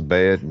things. Was it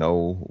bad?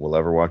 No. Will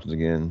ever watch it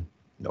again?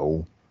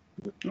 No.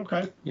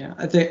 Okay. Yeah,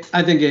 I think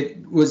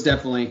it was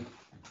definitely.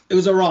 It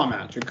was a Raw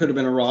match. It could have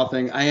been a Raw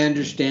thing. I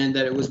understand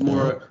that it was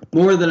more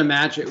than a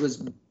match. It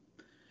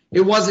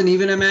wasn't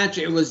even a match.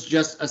 It was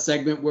just a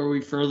segment where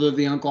we further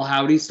the Uncle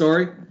Howdy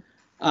story.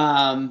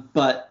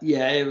 But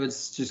yeah, it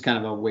was just kind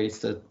of a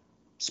waste of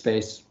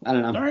space. I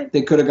don't know. All right.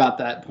 They could have got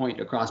that point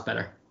across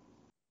better.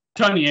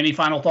 Tony, any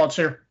final thoughts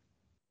here?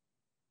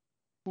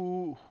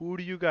 Who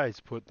do you guys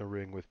put in the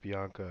ring with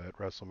Bianca at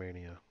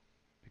WrestleMania?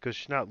 Because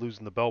she's not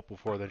losing the belt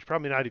before then. She's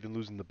probably not even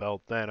losing the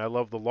belt then. I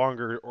love the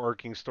longer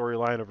arcing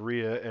storyline of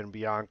Rhea and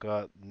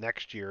Bianca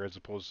next year as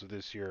opposed to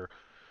this year,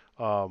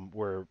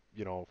 where,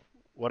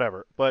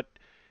 whatever. But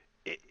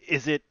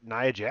is it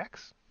Nia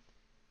Jax?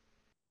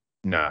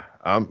 Nah,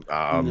 I'm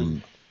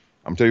telling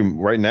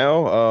you right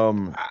now.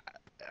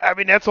 I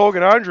mean, that's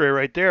Hogan Andre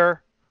right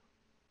there.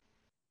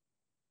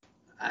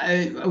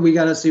 We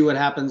got to see what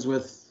happens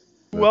with.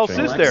 Who else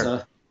Alexa. is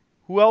there?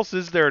 Who else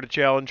is there to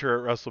challenge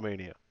her at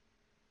WrestleMania?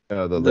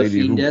 The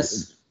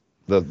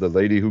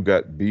lady who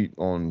got beat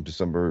on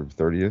December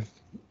 30th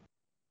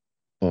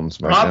on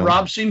SmackDown.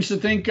 Rob seems to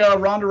think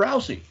Ronda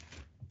Rousey.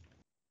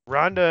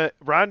 Ronda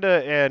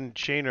and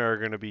Shayna are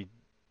going to be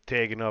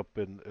tagging up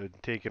and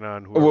taking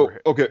on whoever. Well,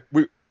 okay,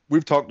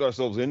 we've talked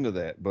ourselves into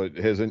that, but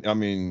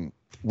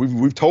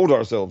we've told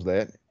ourselves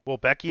that, Well,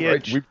 Becky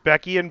Right,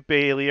 Becky and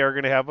Bailey are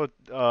going to have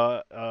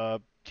a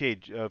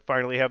cage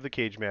finally have the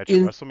cage match at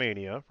In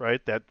WrestleMania,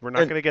 right? That we're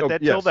not going to get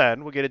that till yes,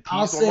 then. We'll get it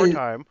I'll teased one more say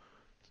time.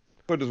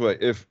 put it this way: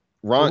 if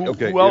So Ron,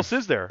 okay, who else if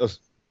is there?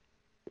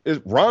 is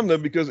Ronda,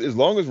 because as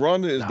long as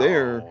Ronda is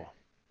there,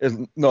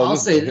 I'll listen,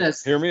 say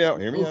this. Hear me out.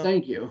 Hear me Oh, out.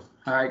 thank you.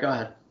 All right, go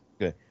ahead.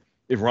 Okay,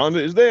 if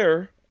Ronda is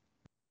there,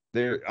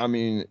 I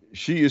mean,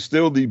 she is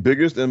still the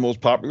biggest and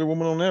most popular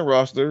woman on that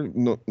roster.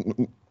 No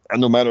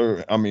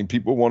matter, I mean,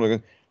 people want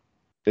to,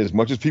 as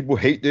much as people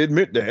hate to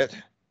admit that,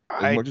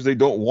 as much as they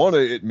don't want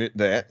to admit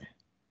that,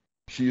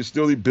 she is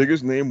still the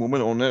biggest name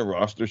woman on that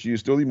roster. She is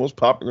still the most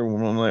popular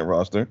woman on that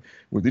roster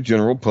with the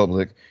general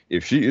public.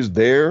 If she is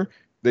there,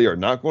 they are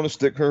not going to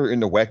stick her in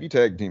the wacky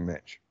tag team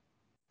match.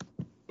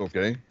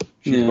 Okay,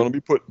 she's going to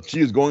be put. She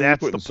is going to be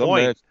put in some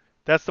match.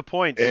 That's the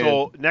point. And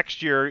so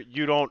next year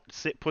you don't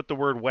put the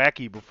word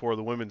wacky before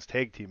the women's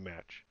tag team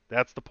match.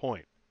 That's the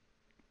point.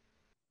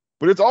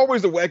 But it's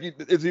always the wacky.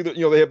 It's either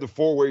they have the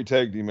 4-way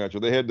tag team match, or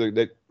they had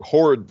that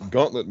horrid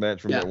gauntlet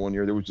match from that one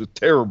year that was just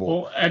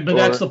terrible. Well, but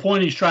that's the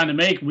point he's trying to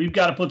make. We've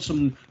got to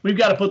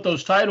put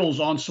those titles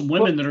on some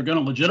women that are going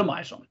to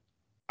legitimize them.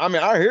 I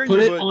mean, I hear you.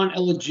 Put it on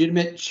a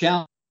legitimate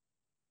challenge.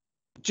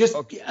 Just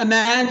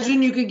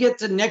imagine you could get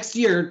to next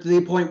year to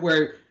the point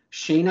where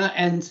Shayna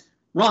and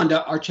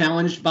Ronda are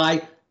challenged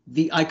by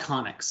the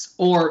Iconics,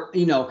 or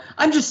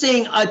I'm just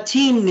saying a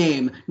team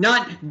name,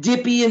 not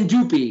Dippy and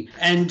Doopy,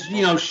 and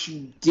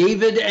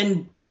David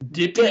and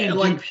Dippy and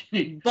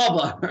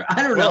Bubba.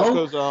 I don't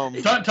know.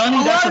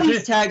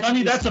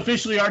 Tony, that's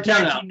officially our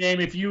tag team name.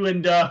 If you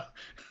and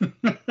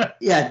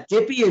yeah,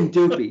 Dippy and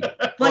Doopy.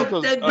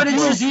 But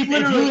it's just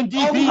literally and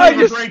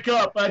DP break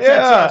up.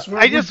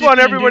 I just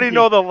want everybody to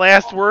know the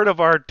last word of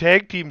our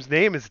tag team's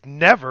name is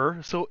never,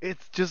 so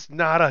it's just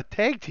not a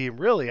tag team,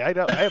 really. I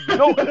have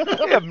no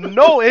interest.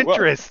 No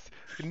interest.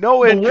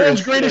 The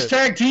world's greatest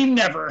tag team,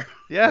 never.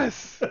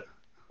 Yes.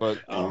 But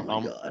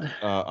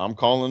I'm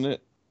calling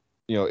it.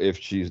 If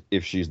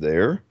she's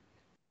there,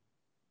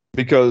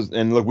 because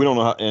look, we don't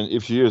know how, and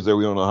if she is there,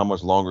 we don't know how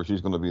much longer she's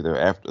going to be there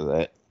after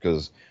that,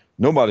 because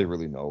nobody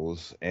really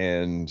knows.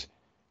 And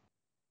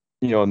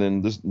and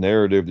then this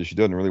narrative that she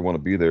doesn't really want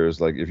to be there is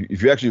like,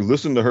 if you actually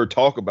listen to her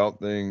talk about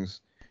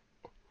things,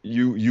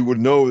 you would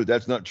know that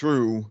that's not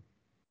true,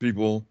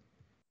 people.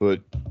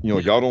 But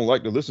y'all don't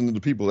like to listen to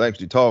the people that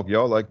actually talk.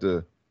 Y'all like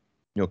to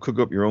cook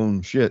up your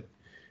own shit.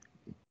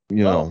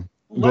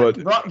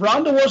 But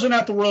Ronda wasn't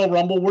at the Royal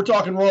Rumble. We're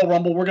talking Royal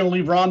Rumble. We're going to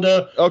leave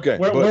Ronda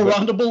where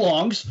Ronda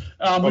belongs.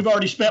 We've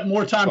already spent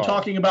more time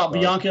talking about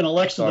Bianca and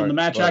Alexa than the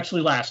match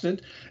actually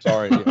lasted.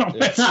 Sorry.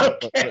 That's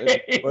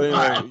okay. But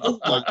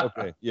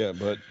anyway,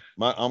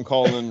 but I'm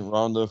calling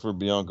Ronda for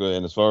Bianca.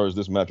 And as far as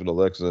this match with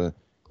Alexa,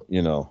 I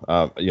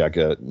never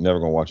going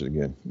to watch it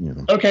again.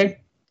 Okay.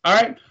 All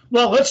right.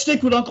 Well, let's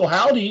stick with Uncle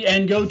Howdy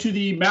and go to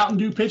the Mountain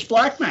Dew Pitch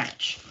Black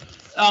match.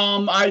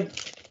 I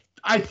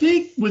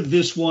think with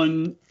this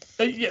one,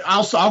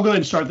 I'll go ahead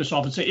and start this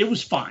off and say it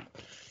was fine.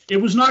 It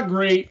was not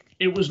great.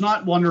 It was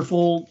not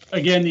wonderful.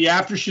 Again, the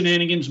after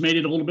shenanigans made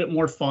it a little bit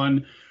more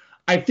fun.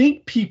 I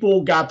think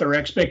people got their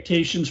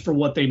expectations for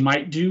what they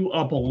might do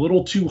up a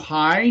little too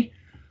high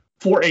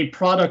for a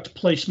product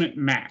placement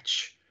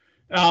match.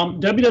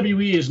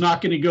 WWE is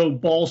not going to go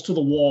balls to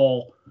the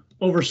wall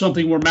over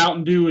something where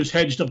Mountain Dew has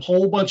hedged a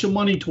whole bunch of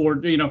money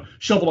toward,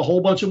 shoveled a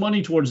whole bunch of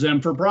money towards them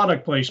for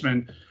product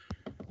placement.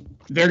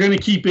 They're going to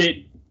keep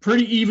it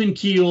pretty even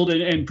keeled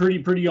and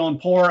pretty on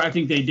par. I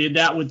think they did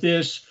that with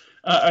this.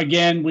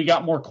 Again, we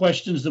got more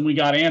questions than we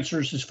got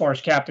answers as far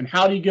as Captain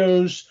Howdy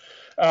goes.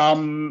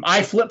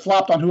 I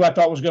flip-flopped on who I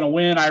thought was going to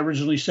win. I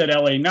originally said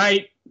LA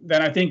Knight.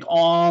 Then I think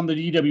on the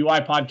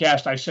DWI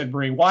podcast, I said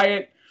Bray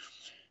Wyatt.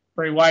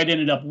 Bray Wyatt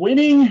ended up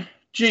winning.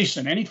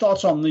 Jason, any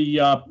thoughts on the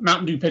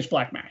Mountain Dew Pitch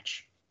Black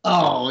match?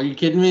 Oh, are you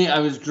kidding me? I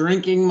was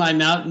drinking my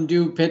Mountain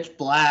Dew Pitch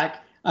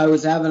Black. I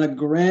was having a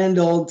grand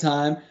old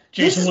time.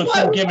 Jason went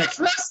full gimmick.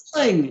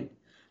 Wrestling.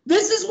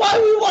 This is why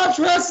we watch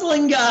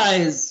wrestling,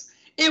 guys.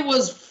 It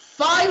was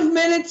 5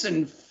 minutes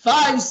and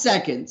 5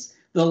 seconds.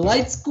 The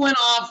lights went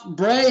off.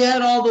 Bray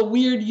had all the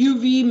weird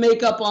UV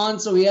makeup on,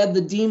 so he had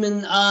the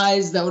demon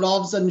eyes that would all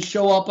of a sudden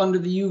show up under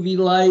the UV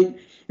light.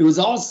 It was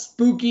all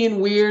spooky and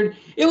weird.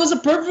 It was a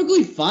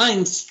perfectly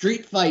fine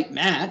street fight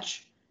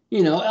match.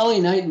 LA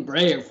Knight and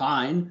Bray are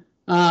fine.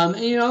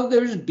 They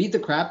just beat the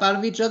crap out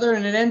of each other,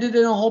 and it ended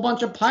in a whole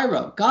bunch of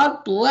pyro.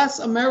 God bless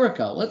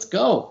America. Let's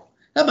go.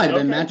 That might have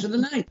been match of the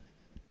night.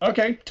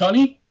 Okay,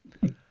 Tony?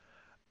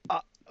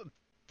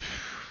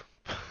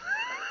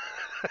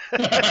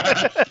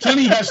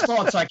 Tony has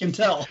thoughts, I can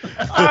tell.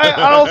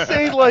 I'll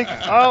say,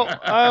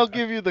 I'll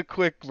give you the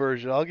quick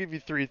version. I'll give you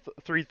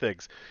three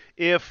things.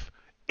 If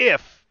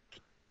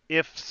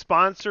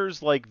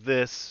sponsors like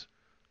this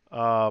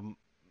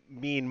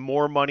mean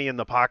more money in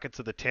the pockets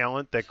of the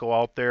talent that go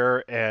out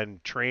there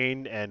and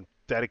train and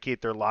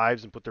dedicate their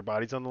lives and put their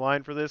bodies on the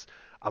line for this,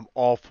 I'm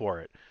all for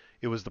it.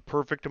 It was the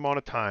perfect amount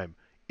of time.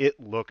 It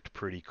looked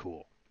pretty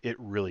cool. It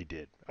really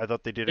did. I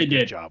thought they did a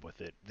good job with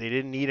it. They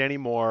didn't need any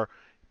more.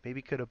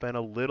 maybe could have been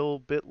a little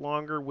bit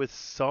longer with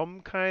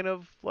some kind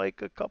of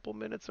like a couple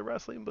minutes of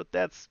wrestling, but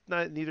that's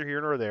neither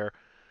here nor there.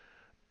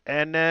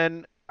 And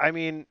then, I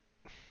mean,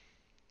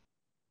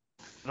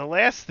 the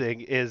last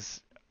thing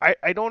is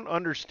I don't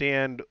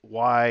understand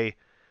why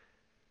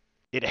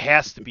it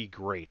has to be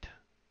great.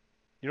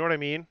 You know what I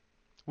mean?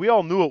 We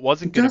all knew it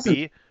wasn't going to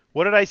be.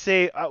 What did I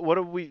say?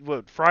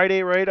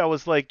 Friday, right? I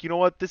was like, you know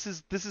what? This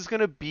is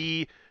going to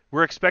be.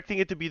 We're expecting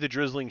it to be the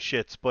drizzling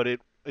shits, but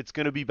it's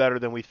going to be better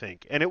than we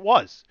think, and it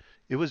was.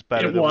 It was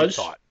better than we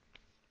thought.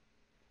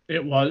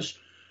 It was.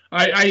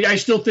 I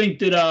still think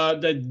that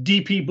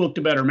DP booked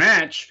a better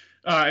match.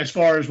 As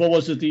far as what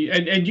was it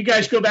and you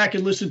guys go back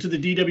and listen to the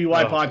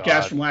DWI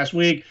podcast from last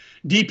week.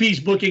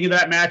 DP's booking of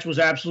that match was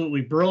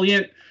absolutely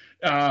brilliant.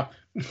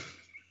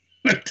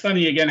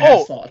 Tony again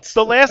has thoughts.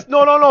 The last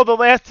the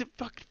last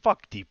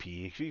fuck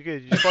DP.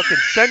 You fucking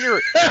send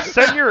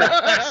your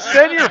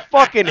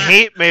fucking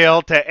hate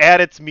mail to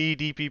 @itsme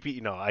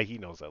DPP. No, he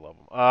knows I love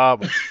him.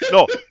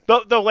 No,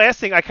 the last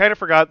thing I kind of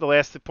forgot the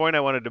last point I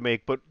wanted to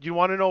make, but you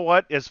want to know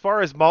what? As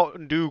far as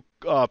Mountain Dew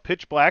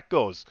Pitch Black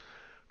goes,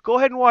 go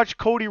ahead and watch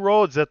Cody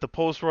Rhodes at the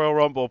post Royal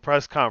Rumble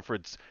press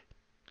conference.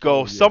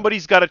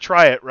 Somebody's got to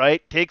try it,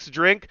 right? Takes a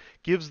drink,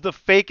 gives the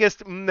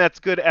fakest that's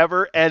good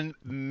ever, and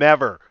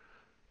never,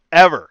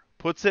 ever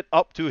puts it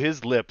up to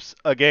his lips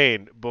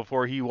again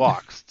before he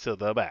walks to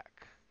the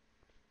back.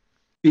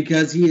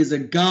 Because he is the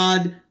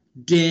goddamn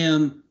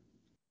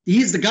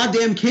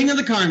king of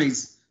the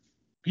carnies.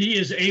 He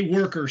is a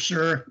worker,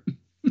 sir.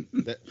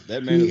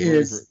 That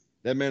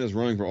man is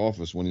running for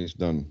office when he's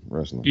done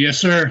wrestling. Yes,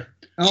 sir.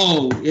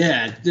 Oh,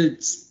 yeah.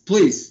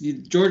 Please,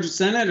 Georgia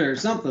Senate or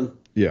something.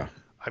 Yeah.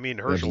 I mean,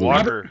 Herschel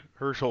Walker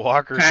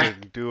can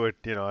do it,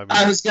 you know. I mean,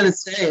 I was going to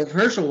say, if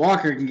Herschel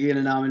Walker can get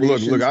a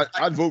nomination. Look,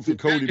 I'd vote for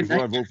Cody before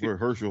I vote for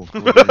Herschel.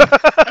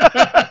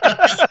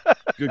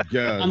 Good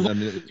God.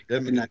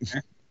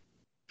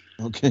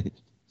 Okay.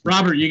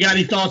 Robert, you got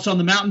any thoughts on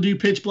the Mountain Dew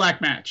Pitch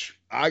Black match?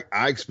 I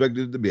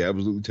expected it to be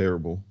absolutely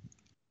terrible.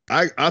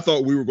 I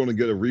thought we were going to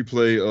get a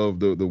replay of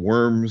the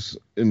worms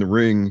in the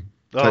ring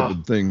type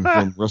of thing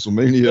from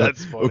WrestleMania.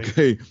 That's funny.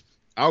 Okay.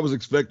 I was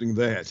expecting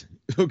that.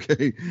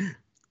 Okay.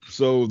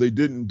 So they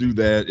didn't do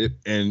that.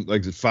 And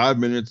like I said, 5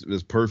 minutes, it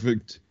was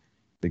perfect.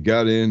 They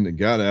got in, they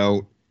got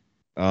out.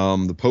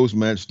 The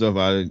post-match stuff,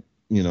 I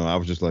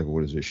was just like,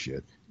 what is this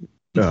shit?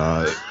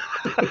 I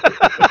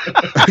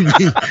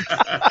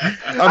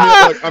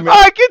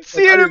can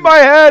see it in my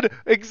head.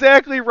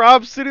 Exactly.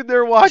 Rob's sitting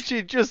there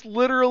watching just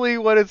literally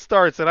when it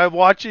starts, and I'm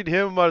watching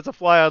him as a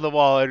fly on the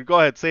wall. And go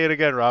ahead, say it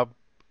again, Rob.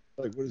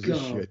 Like, what is this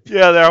shit?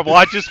 Yeah, there.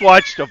 I just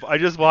watched him. I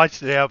just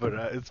watched it happen.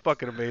 It's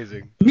fucking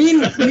amazing.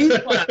 Meanwhile, have you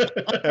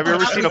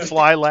ever seen a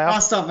fly laugh?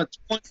 Tossed off a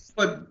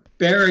 20-foot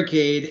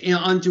barricade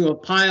onto a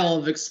pile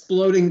of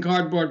exploding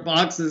cardboard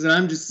boxes, and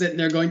I'm just sitting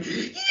there going,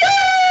 "Yay!"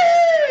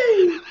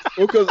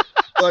 Because,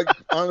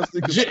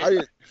 honestly,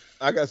 I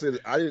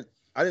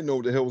didn't know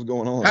what the hell was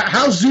going on.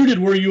 How zooted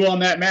were you on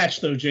that match,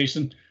 though,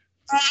 Jason?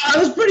 I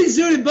was pretty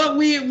zooted, but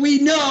we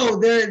know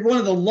that one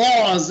of the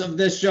laws of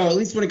this show, at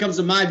least when it comes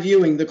to my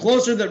viewing, the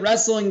closer that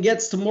wrestling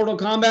gets to Mortal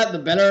Kombat, the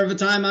better of a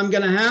time I'm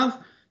going to have.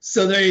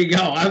 So there you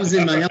go. I was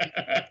in my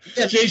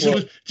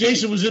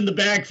Jason was in the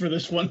bag for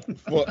this one.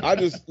 Well, I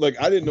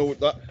didn't know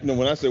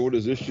when I say what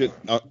is this shit,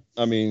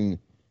 I mean,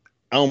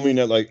 I don't mean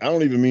that I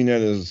don't even mean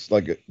that as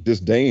like a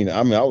disdain.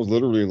 I mean, I was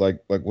literally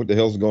like what the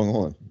hell's going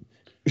on?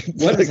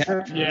 What is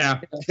happening? Yeah.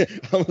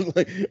 I was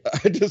like,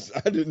 I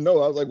didn't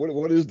know. I was like,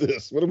 what is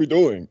this? What are we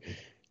doing?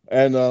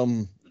 And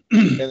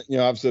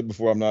I've said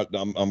before, I'm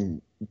the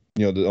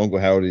Uncle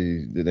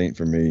Howdy, it ain't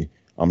for me.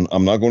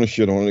 I'm not going to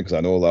shit on it because I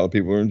know a lot of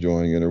people are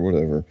enjoying it or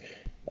whatever.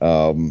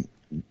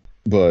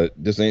 But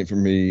this ain't for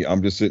me.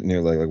 I'm just sitting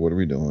there like what are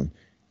we doing?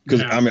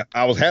 Because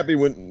I was happy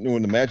when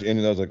the match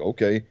ended. I was like,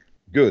 okay,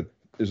 good.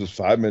 This was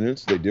 5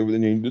 minutes. They did what they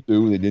needed to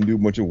do. They didn't do a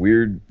bunch of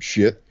weird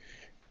shit.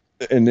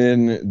 And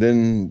then I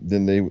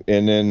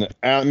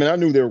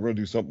knew they were going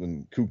to do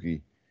something kooky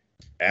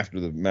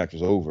after the match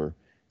was over,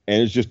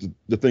 and it's just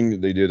the thing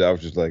that they did. I was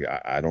just like,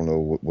 I don't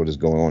know what is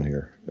going on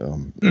here.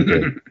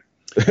 Okay.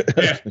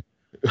 Yeah.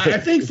 I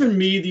think for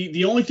me,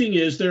 the only thing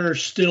is there are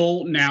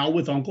still now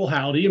with Uncle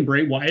Howdy and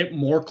Bray Wyatt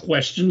more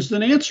questions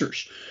than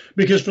answers,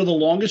 because for the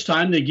longest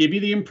time they give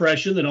you the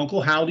impression that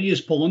Uncle Howdy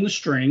is pulling the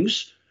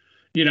strings.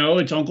 You know,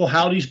 it's Uncle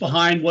Howdy's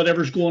behind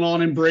whatever's going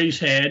on in Bray's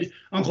head.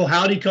 Uncle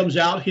Howdy comes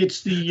out,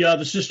 hits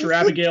the Sister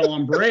Abigail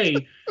on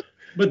Bray.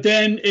 But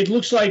then it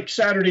looks like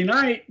Saturday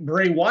night,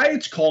 Bray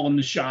Wyatt's calling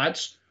the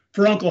shots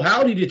for Uncle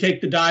Howdy to take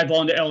the dive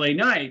onto LA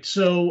Knight.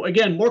 So,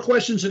 again, more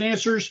questions than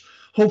answers.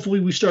 Hopefully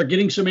we start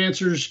getting some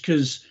answers,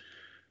 because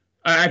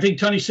I think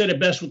Tony said it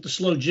best with the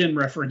slow gin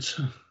reference.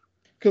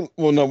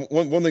 Well, no,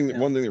 one thing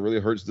that really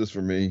hurts this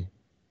for me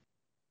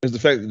is the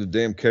fact that the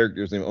damn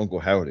character is named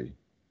Uncle Howdy.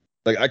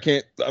 Like, I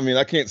can't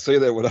say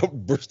that without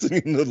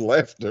bursting into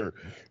laughter.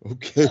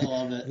 Okay. I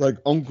love it. Like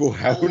Uncle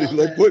Howdy.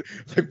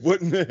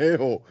 What in the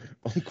hell?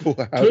 Uncle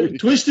Howdy.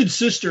 Twisted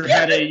Sister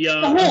had a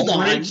hold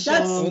on.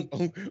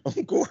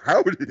 Uncle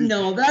Howdy.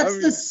 No,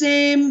 that's the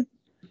same.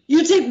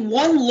 You take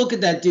one look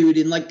at that dude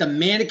in like the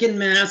mannequin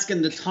mask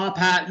and the top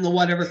hat and the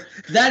whatever.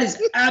 That is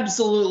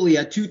absolutely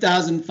a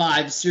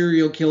 2005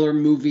 serial killer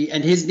movie,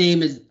 and his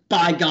name is,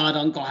 by God,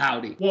 Uncle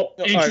Howdy. Well,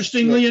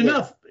 interestingly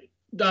enough,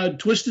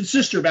 Twisted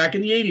Sister back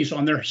in the 80s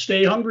on their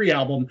Stay Hungry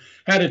album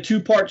had a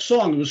 2-part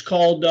song. It was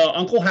called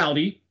Uncle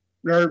Howdy,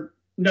 or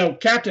no,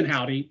 Captain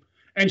Howdy,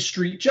 and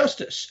Street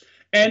Justice.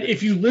 And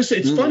if you listen,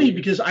 it's funny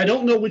because I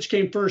don't know which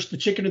came first, the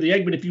chicken or the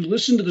egg, but if you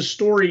listen to the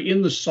story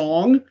in the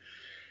song,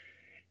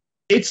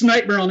 it's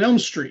Nightmare on Elm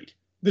Street.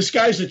 This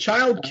guy's a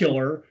child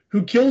killer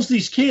who kills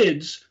these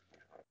kids.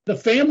 The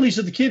families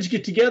of the kids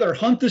get together,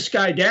 hunt this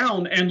guy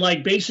down, and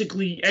like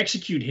basically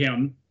execute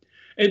him.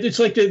 And it's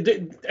like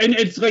and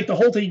it's like the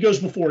whole thing. He goes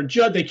before a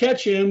judge. They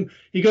catch him.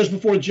 He goes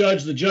before a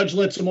judge. The judge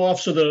lets him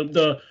off. So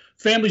the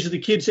families of the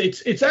kids.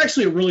 It's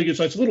actually a really good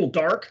song. It's a little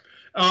dark.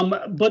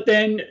 But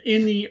then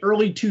in the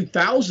early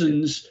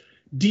 2000s,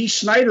 Dee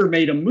Snider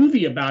made a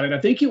movie about it.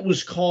 I think it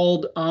was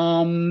called.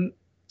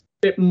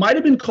 It might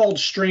have been called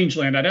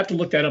Strangeland. I'd have to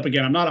look that up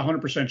again. I'm not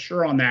 100%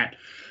 sure on that.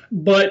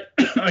 But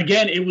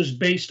again, it was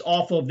based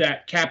off of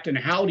that Captain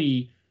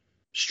Howdy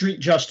Street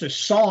Justice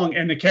song,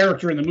 and the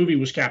character in the movie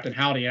was Captain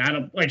Howdy. And I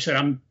don't, like I said,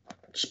 I'm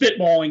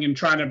spitballing and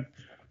trying to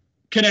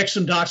connect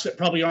some dots that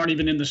probably aren't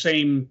even in the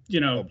same,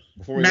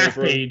 math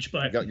page.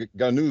 But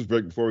got a news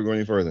break before we go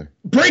any further.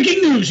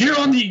 Breaking news here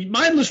on the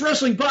Mindless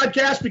Wrestling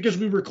Podcast, because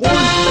we record when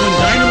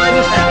Dynamite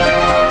is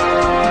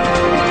happening.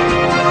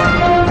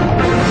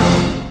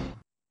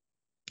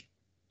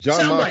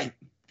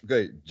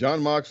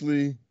 Jon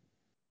Moxley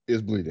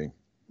is bleeding.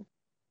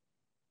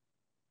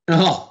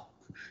 Oh,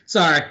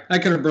 sorry. I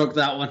could have broke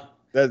that one.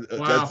 That's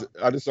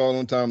I just saw it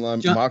on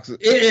timeline. Moxley.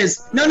 It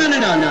is. No. Well, you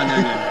have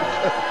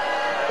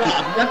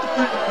to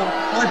put it in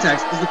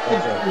context.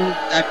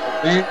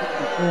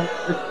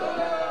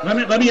 Let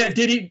me.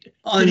 Did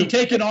he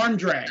take an arm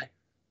drag?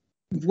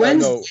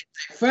 Wednesday,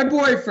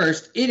 February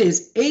 1st. It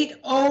is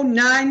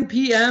 8:09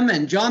 p.m.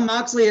 and Jon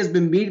Moxley has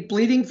been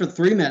bleeding for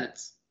 3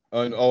 minutes.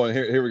 And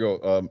here we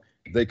go.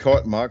 They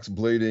caught Mox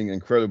bleeding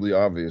incredibly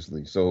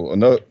obviously. So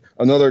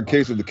another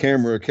case of the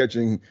camera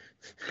catching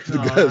the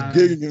guys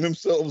gigging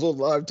themselves on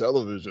live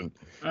television.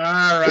 All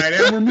right,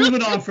 and we're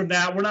moving on from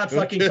that. We're not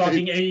fucking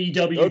talking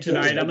AEW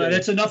tonight.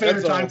 That's enough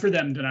airtime for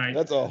them tonight.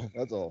 That's all.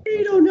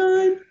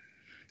 8:09.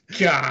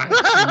 God,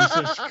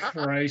 Jesus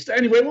Christ.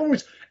 Anyway,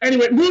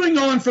 moving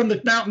on from the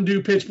Mountain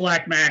Dew Pitch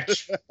Black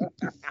match.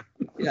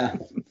 Yeah.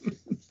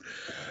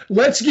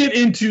 Let's get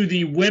into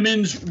the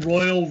Women's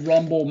Royal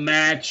Rumble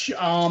match.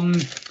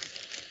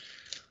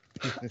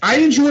 I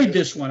enjoyed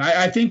this one.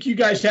 I think you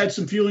guys had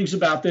some feelings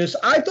about this.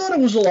 I thought it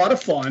was a lot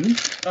of fun.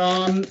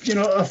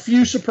 A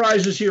few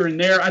surprises here and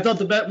there. I thought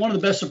one of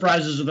the best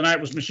surprises of the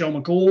night was Michelle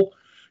McCool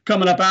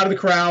coming up out of the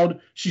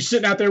crowd. She's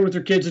sitting out there with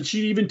her kids, and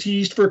she even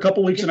teased for a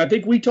couple weeks. And I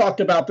think we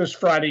talked about this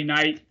Friday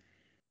night,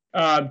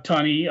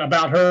 Tunney,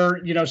 about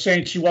her,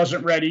 saying she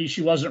wasn't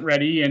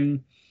ready.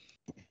 And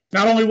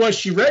not only was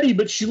she ready,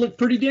 but she looked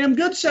pretty damn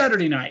good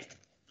Saturday night.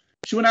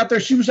 She went out there.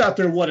 She was out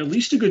there, at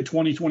least a good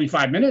 20,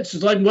 25 minutes.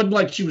 It wasn't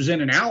like she was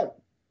in and out.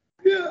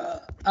 Yeah.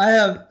 I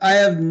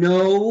have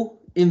no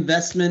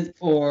investment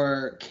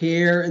or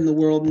care in the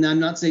world, and I'm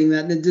not saying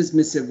that in a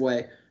dismissive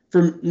way,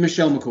 for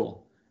Michelle McCool.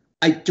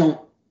 I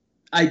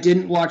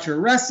didn't watch her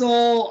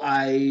wrestle.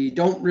 I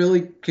don't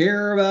really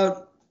care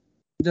about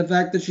the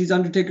fact that she's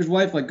Undertaker's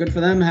wife. Like, good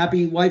for them.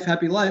 Happy wife,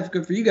 happy life.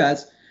 Good for you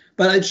guys.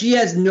 But she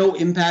has no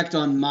impact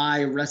on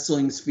my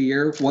wrestling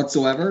sphere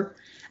whatsoever.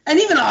 And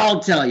even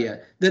I'll tell you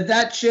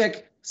that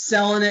chick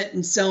selling it.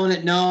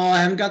 No, I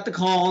haven't got the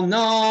call.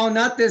 No,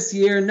 not this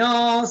year.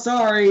 No,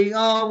 sorry.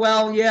 Oh,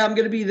 well, yeah, I'm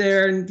going to be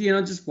there and,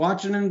 just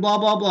watching and blah,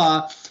 blah,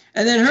 blah.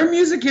 And then her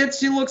music hits.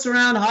 She looks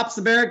around, hops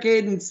the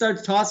barricade, and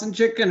starts tossing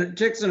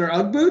chicks in her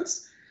Ugg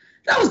boots.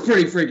 That was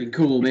pretty freaking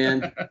cool,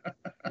 man.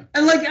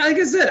 And like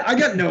I said, I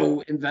got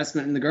no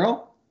investment in the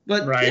girl.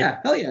 But, yeah,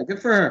 hell yeah,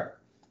 good for her.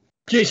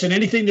 Jason,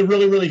 anything that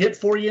really, really hit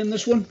for you in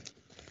this one?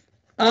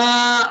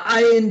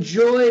 I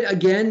enjoyed,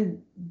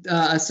 again,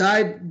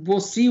 aside, we'll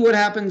see what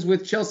happens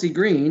with Chelsea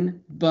Green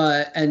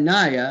and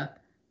Nia.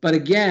 But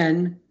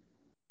again,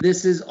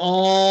 this is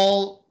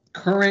all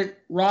current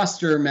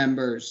roster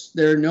members.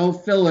 There are no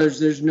fillers.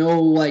 There's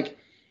no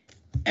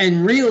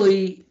and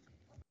really,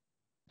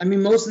 I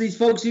mean, most of these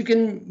folks you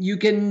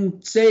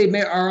can say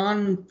are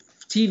on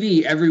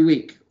TV every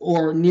week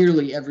or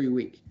nearly every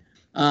week.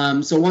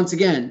 So once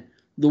again,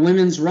 the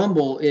Women's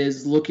Rumble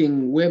is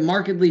looking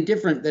markedly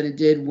different than it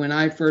did when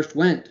I first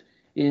went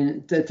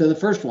to the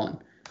first one,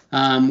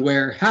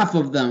 where half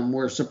of them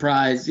were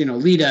surprised,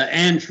 Lita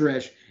and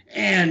Trish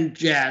and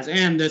Jazz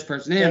and this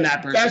person and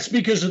that person. That's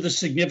because of the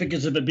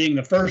significance of it being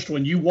the first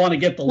one. You want to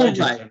get the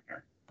legends in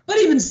there. But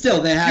even still,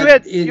 they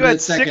had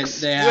six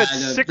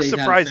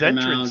surprise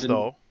entrants,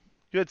 though.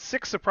 You had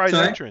six surprise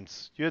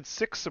entrants. You had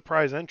six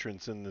surprise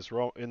entrants in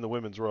the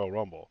Women's Royal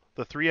Rumble.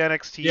 The 3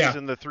 NXTs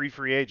and the 3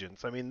 free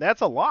agents. I mean,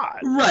 that's a lot.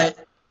 Right.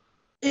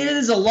 It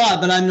is a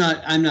lot, but I'm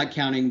not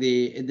counting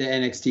the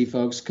NXT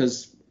folks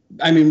because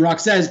I mean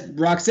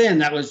Roxanne,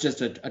 that was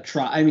just a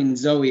try. I mean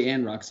Zoe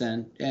and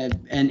Roxanne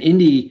and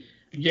Indy.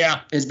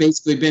 Yeah. Has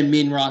basically been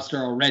main roster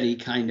already,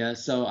 kind of.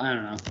 So I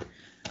don't know.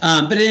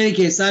 But in any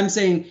case, I'm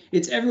saying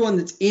it's everyone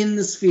that's in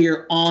the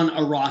sphere on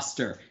a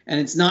roster. And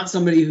it's not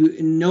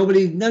somebody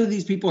none of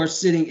these people are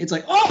sitting. It's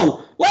like,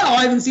 oh, wow,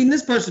 I haven't seen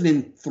this person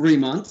in 3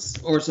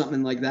 months or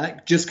something like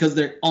that, just because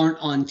they aren't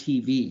on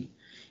TV.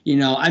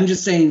 I'm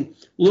just saying,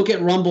 look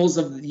at Rumbles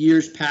of the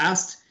years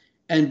past,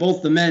 and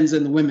both the men's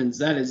and the women's.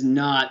 That is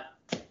not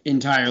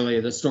entirely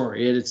the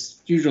story.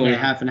 It's usually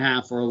half and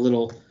half or a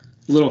little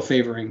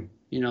favoring,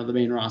 the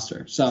main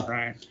roster. So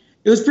right.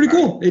 It was pretty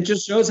cool. It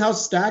just shows how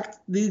stacked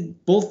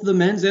both the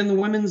men's and the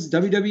women's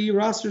WWE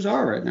rosters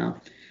are right now.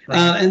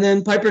 Right. And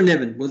then Piper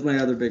Niven was my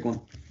other big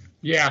one.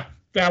 Yeah,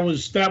 that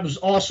was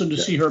awesome to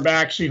see her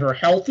back, see her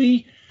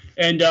healthy,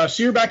 and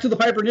see her back to the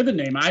Piper Niven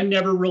name. I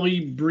never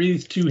really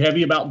breathed too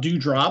heavy about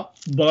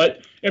Doudrop,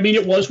 but I mean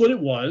it was what it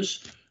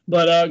was.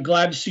 But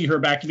glad to see her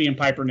back to being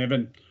Piper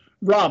Niven.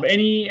 Rob,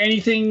 any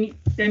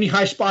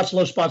high spots,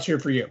 low spots here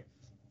for you?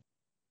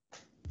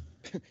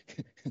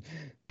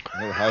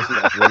 No high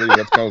spots, really.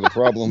 That's kind of the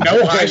problem.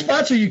 No high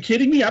spots? Are you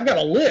kidding me? I've got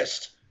a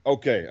list.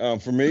 Okay,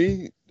 for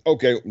me,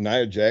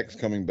 Nia Jax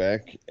coming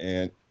back,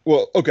 and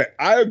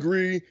I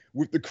agree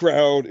with the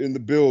crowd in the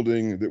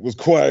building that was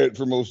quiet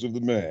for most of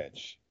the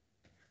match.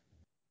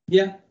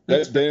 Yeah,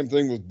 that damn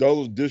thing was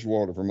dull as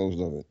dishwater for most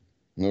of it.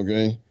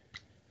 Okay.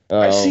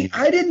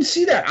 I didn't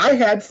see that. I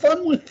had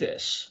fun with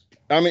this.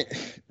 I mean,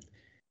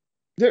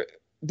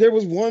 there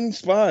was one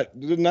spot,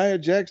 the Nia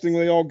Jax thing,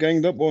 they all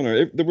ganged up on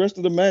her. The rest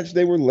of the match,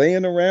 they were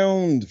laying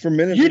around for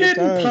minutes. You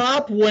didn't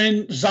pop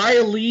when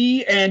Xia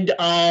Li and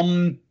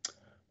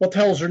what the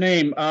hell's her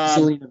name?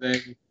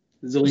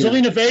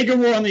 Zelina Vega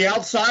were on the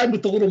outside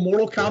with the little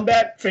Mortal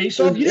Kombat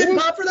face off. You didn't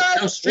pop for that?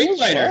 No, Street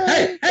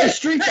Fighter. Hey,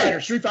 Street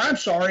Fighter. I'm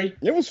sorry.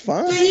 It was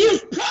fine. They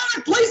used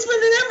product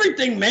placement and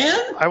everything, man.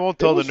 I won't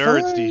tell the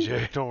nerds, fine.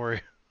 DJ. Don't worry.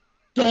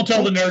 Don't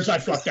tell the nerds I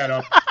fucked that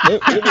up.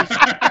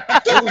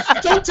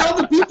 Don't tell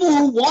the people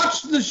who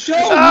watched the show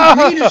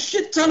who paid a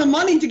shit ton of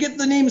money to get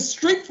the name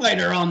Street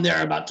Fighter on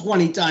there about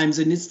 20 times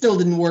and it still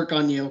didn't work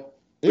on you.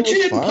 But you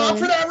didn't pop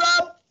for that,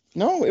 Rob?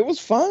 No, it was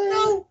fine.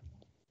 No.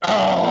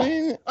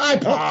 Oh, I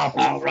popped.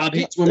 Oh, Rob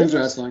hates women's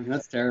wrestling.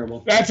 That's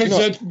terrible. That's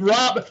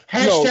Rob.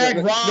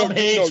 Hashtag Rob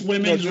hates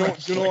women's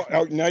wrestling.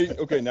 Now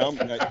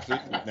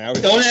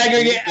don't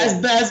aggregate,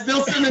 as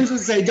Bill Simmons would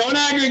say. Don't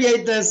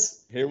aggregate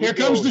this. Here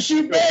comes the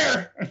shoot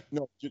bear.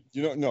 No,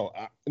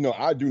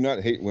 I do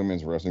not hate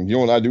women's wrestling. You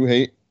know what I do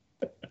hate?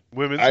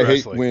 Women's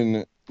wrestling.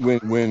 I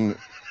hate when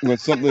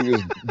something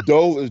is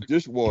dull as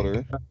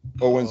dishwater,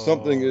 or when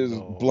something is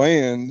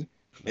bland.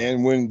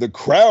 And when the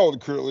crowd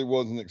clearly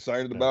wasn't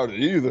excited about it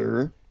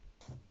either.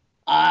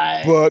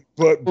 But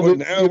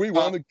now we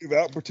want to give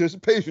out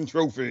participation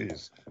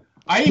trophies.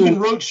 I even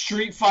wrote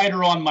Street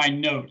Fighter on my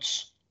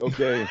notes.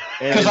 Okay.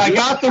 Because I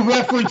got the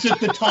reference at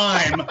the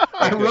time.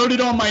 I wrote it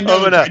on my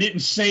notes. I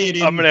didn't say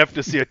it. I'm going to have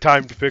to see a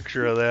timed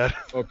picture of that.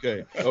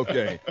 Okay.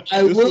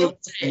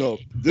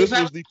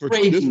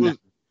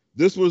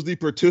 This was the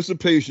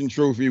participation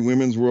trophy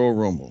Women's Royal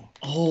Rumble.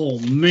 Oh,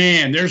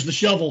 man. There's the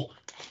shovel.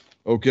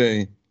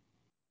 Okay.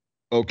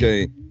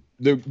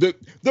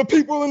 The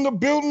people in the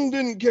building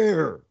didn't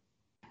care.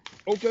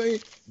 Okay,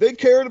 they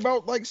cared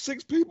about like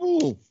 6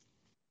 people.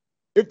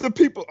 If the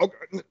people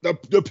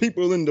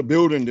in the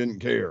building didn't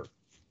care,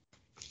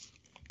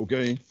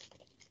 okay,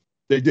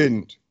 they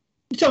didn't.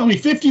 You're telling me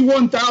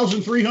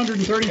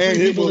 51,333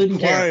 people didn't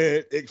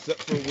care?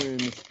 Except for when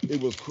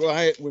it was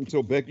quiet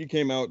until Becky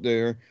came out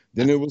there.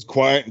 Then it was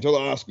quiet until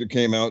Asuka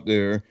came out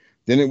there.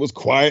 Then it was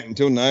quiet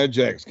until Nia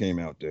Jax came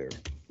out there.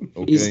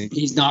 Okay.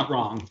 He's not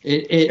wrong.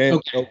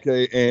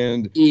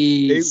 And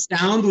the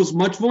sound was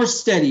much more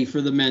steady for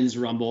the men's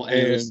rumble, and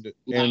it was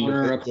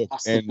louder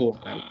across the board.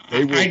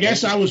 I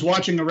guess I was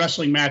watching a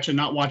wrestling match and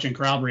not watching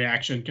crowd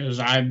reaction because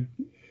I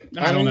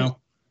don't know.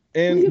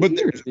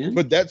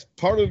 But that's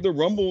part of the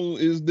rumble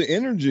is the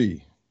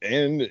energy,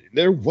 and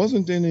there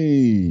wasn't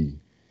any.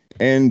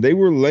 And they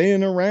were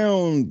laying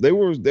around. There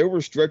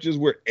were stretches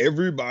where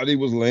everybody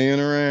was laying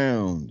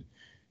around,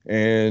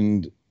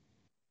 and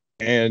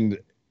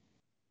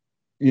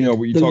you know,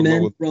 we talk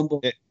about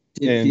rumble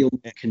and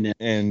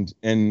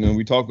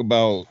we talk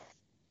about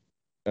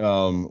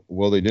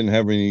they didn't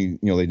have any,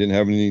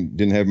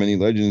 didn't have many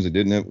legends.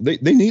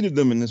 They needed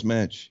them in this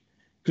match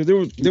because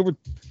there were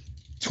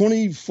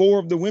 24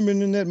 of the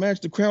women in that match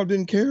the crowd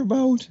didn't care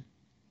about.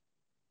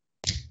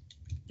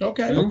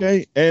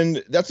 Okay,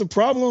 and that's a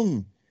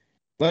problem.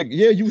 Like,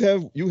 yeah, you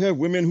have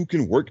women who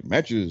can work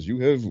matches. You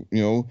have,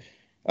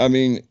 I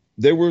mean,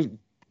 there were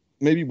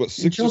maybe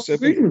 6 or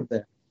 7.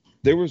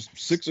 There was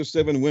 6 or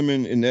 7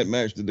 women in that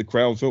match that the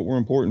crowd felt were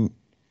important.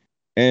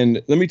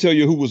 And let me tell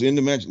you who was in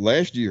the match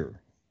last year,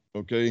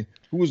 okay?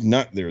 Who was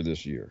not there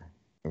this year,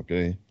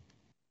 okay?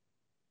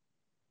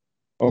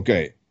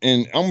 Okay,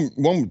 and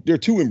there are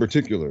 2 in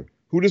particular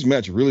who this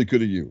match really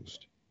could have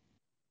used.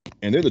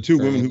 And they're the 2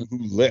 women who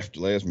left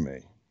last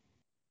May.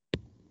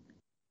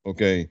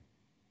 Okay?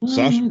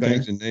 Sasha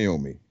Banks and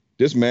Naomi.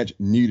 This match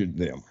needed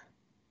them,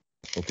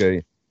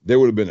 okay? There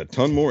would have been a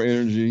ton more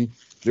energy.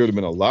 There would have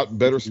been a lot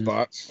better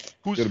spots.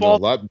 Whose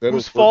fault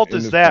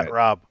is that, match.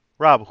 Rob?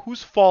 Rob,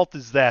 whose fault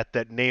is that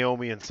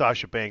Naomi and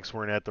Sasha Banks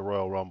weren't at the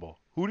Royal Rumble?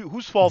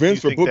 Whose fault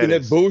Vince do you for booking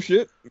think that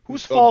bullshit?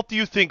 Whose fault do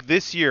you think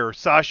this year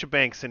Sasha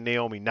Banks and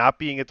Naomi not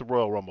being at the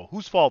Royal Rumble?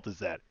 Whose fault is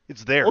that?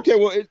 It's theirs. Okay,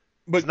 well,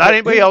 but it's not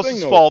anybody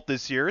else's fault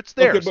this year. It's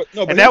theirs.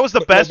 Okay, and that was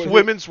the best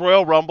women's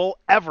Royal Rumble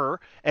ever,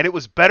 and it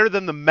was better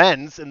than the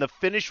men's, and the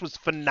finish was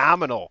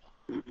phenomenal.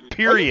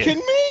 Period.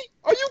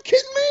 Are you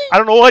kidding me? I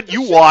don't know what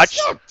you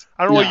watched.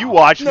 I don't know what you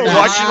watched. No,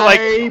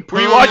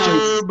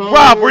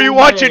 were you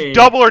watching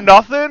Double or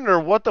Nothing or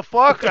what the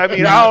fuck? I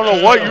mean, I don't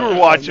know what you were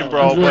watching,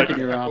 bro, but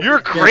you're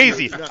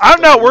crazy.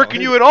 I'm not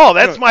working you at all.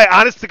 That's my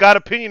honest to God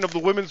opinion of the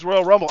Women's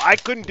Royal Rumble. I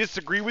couldn't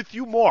disagree with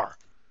you more.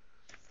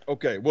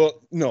 Okay,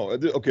 well, no,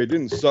 okay, it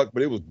didn't suck,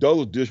 but it was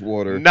dull as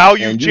dishwater. Now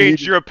you've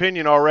changed your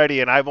opinion already,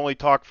 and I've only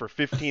talked for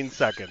 15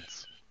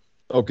 seconds.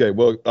 Okay,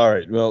 well, all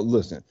right, well,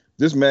 listen.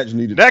 This match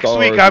needed next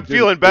stars. Week, I'm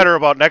feeling better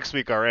about next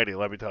week already,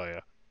 let me tell you.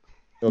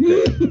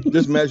 Okay,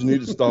 this match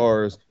needed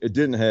stars. It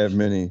didn't have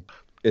many.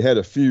 It had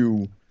a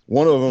few.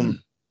 One of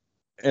them,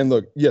 and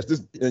look, yes,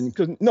 this, and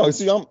because no,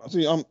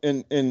 I'm,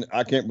 and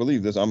I can't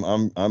believe this.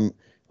 I'm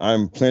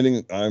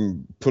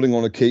putting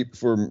on a cape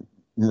for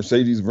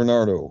Mercedes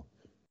Bernardo,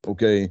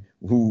 okay,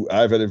 who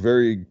I've had a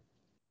very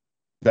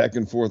back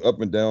and forth,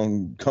 up and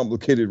down,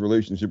 complicated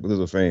relationship with as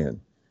a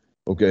fan,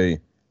 okay,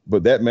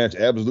 but that match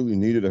absolutely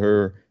needed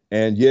her.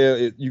 And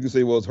yeah, you can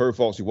say, well, it's her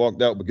fault. She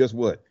walked out. But guess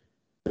what?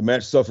 The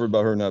match suffered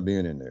by her not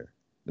being in there.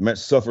 The match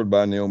suffered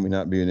by Naomi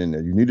not being in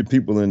there. You needed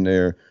people in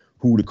there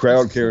who the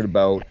crowd cared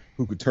about,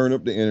 who could turn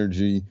up the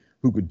energy,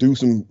 who could do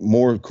some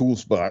more cool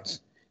spots.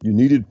 You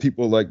needed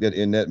people like that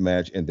in that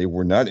match, and they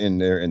were not in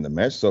there, and the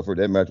match suffered.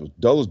 That match was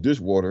dull as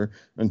dishwater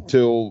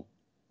until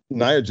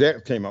Nia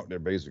Jax came out there,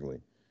 basically.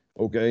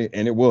 Okay?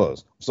 And it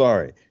was.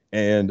 Sorry.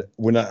 And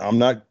I'm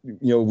not,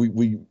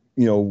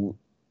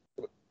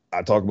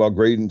 I talk about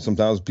grading.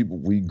 Sometimes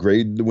we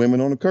grade the women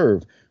on a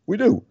curve. We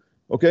do.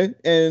 Okay.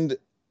 And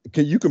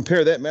can you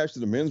compare that match to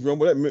the men's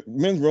rumble? That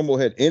men's rumble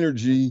had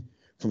energy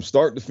from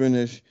start to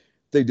finish.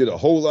 They did a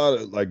whole lot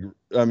of like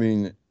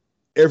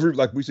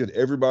we said,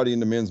 everybody in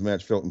the men's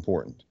match felt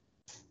important.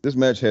 This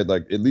match had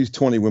like at least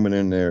 20 women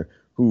in there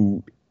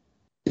who,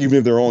 even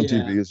if they're on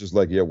TV, it's just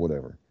like, yeah,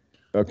 whatever.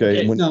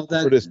 Okay.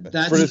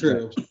 That's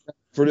true.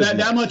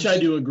 That much I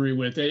do agree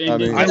with. And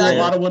there were a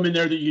lot of women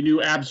there that you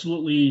knew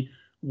absolutely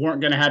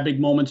weren't going to have big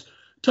moments.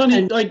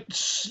 Tony,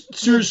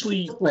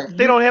 seriously,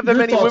 they don't have that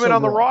many women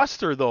on the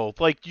roster, though.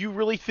 Like, do you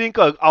really think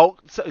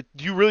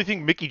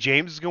Mickie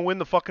James is going to win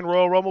the fucking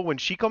Royal Rumble when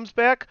she comes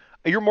back?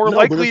 You're more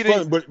likely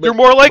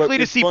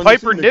to see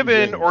Piper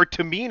Niven or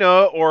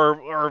Tamina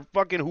or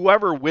fucking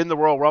whoever win the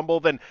Royal Rumble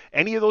than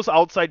any of those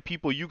outside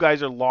people you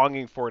guys are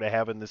longing for to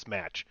have in this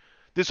match.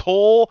 This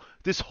whole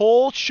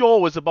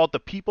show is about the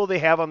people they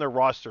have on their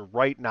roster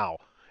right now.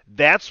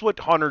 That's what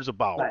Hunter's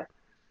about. Right.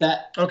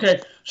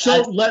 Okay,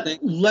 so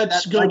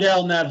let's go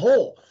down that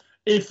hole.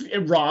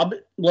 Rob,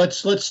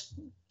 let's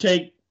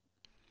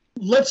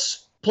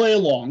play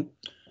along.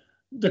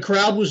 The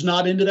crowd was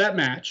not into that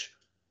match.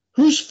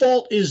 Whose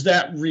fault is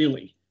that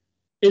really?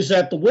 Is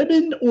that the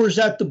women, or is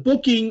that the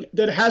booking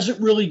that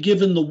hasn't really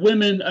given the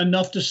women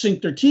enough to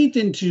sink their teeth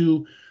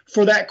into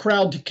for that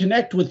crowd to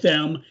connect with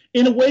them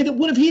in a way that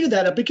would have heated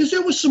that up? Because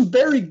there was some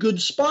very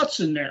good spots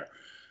in there.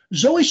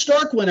 Zoe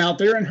Stark went out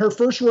there in her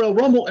first Royal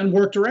Rumble and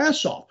worked her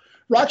ass off.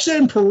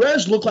 Roxanne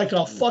Perez looked like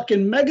a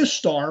fucking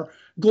megastar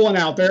going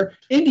out there.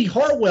 Indy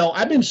Hartwell,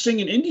 I've been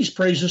singing Indy's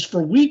praises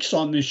for weeks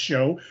on this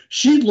show.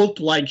 She looked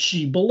like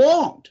she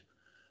belonged.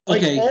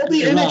 Like all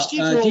the NXT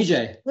girls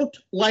DJ, looked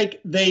like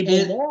they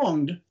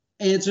belonged.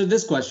 Answer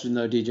this question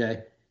though,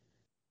 DJ.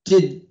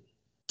 Do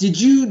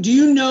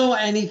you know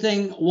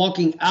anything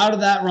walking out of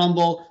that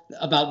Rumble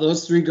about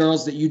those three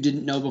girls that you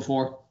didn't know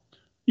before?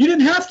 You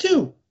didn't have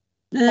to.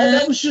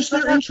 That was just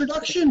their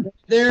introduction.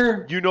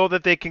 You know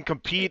that they can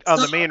compete on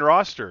the main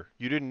roster.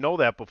 You didn't know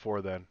that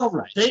before then. All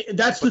right.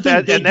 That's the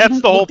thing. And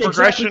that's the whole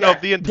progression of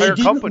the entire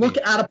company. They didn't look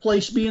out of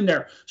place being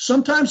there.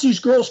 Sometimes these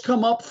girls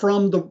come up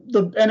from the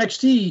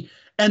NXT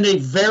and they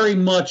very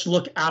much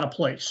look out of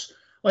place.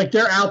 Like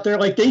they're out there.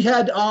 Like they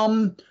had,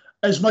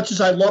 as much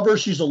as I love her,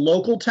 she's a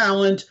local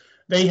talent.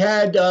 They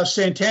had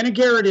Santana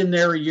Garrett in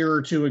there a year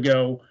or two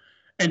ago.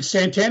 And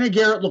Santana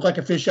Garrett looked like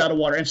a fish out of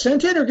water. And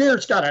Santana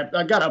Garrett's got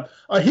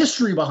a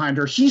history behind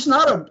her. She's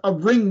not a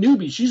ring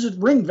newbie. She's a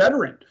ring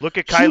veteran. Look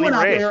at Kylie Ray. She went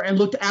out there and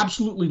looked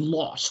absolutely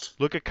lost.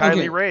 Look at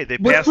Kylie Ray. They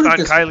passed on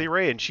Kylie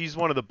Ray, and she's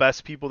one of the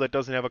best people that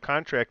doesn't have a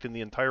contract in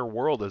the entire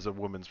world as a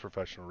women's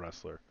professional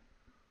wrestler.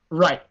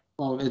 Right.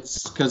 Well,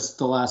 it's because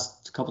the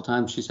last couple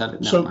times she's had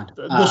it.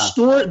 The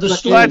story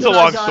that I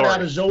got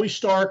out of Zoe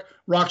Stark,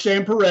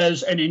 Roxanne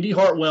Perez, and Indy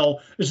Hartwell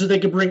is that they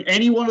could bring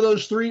any one of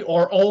those three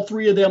or all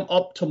three of them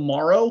up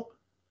tomorrow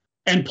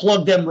and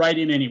plug them right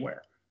in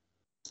anywhere.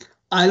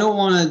 I don't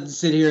want to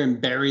sit here and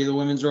bury the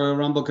Women's Royal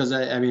Rumble because,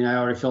 I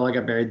already feel like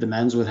I buried the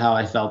men's with how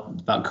I felt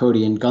about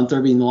Cody and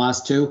Gunther being the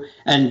last two.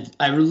 And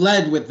I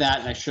led with that,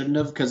 and I shouldn't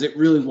have, because it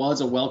really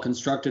was a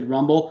well-constructed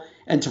Rumble.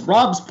 And to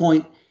Rob's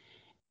point,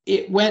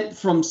 it went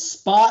from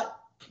spot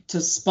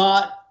to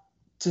spot,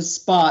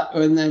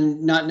 and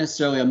then not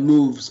necessarily a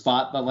move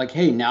spot, but like,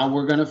 hey, now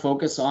we're going to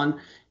focus on,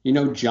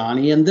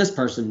 Johnny and this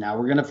person. Now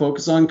we're going to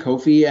focus on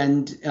Kofi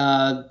and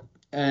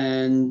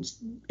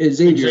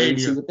Xavier and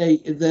see what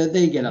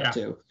they get up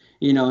to.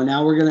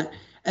 Now we're going to,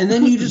 and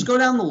then you just go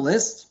down the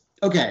list.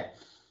 Okay.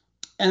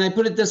 And I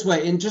put it this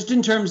way, and just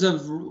in terms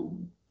of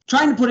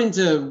trying to put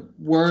into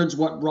words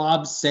what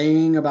Rob's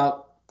saying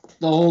about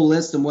the whole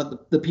list and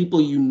what the people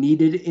you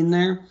needed in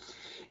there.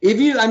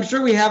 I'm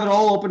sure we have it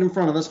all open in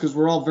front of us because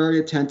we're all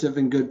very attentive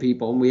and good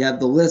people. And we have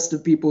the list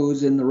of people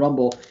who's in the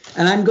Rumble.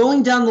 And I'm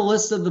going down the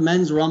list of the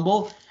men's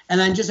Rumble,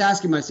 and I'm just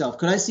asking myself,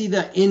 could I see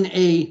that in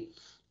a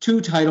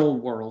 2-title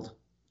world?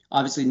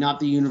 Obviously not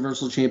the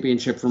Universal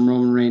Championship from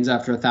Roman Reigns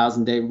after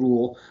 1,000-day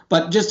rule,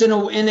 but just in a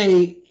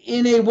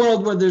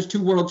world where there's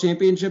 2 world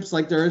championships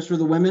like there is for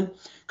the women,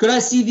 could I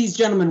see these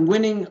gentlemen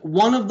winning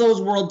one of those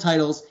world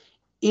titles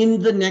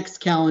in the next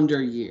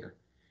calendar year?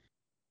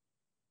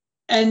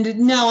 And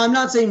now I'm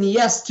not saying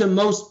yes to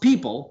most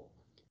people,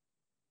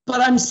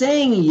 but I'm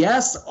saying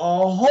yes a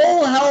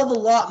whole hell of a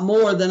lot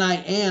more than I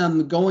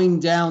am going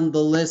down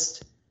the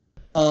list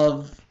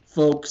of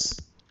folks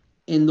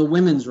in the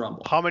women's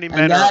Rumble. How many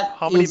men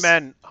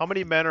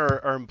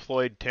are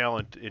employed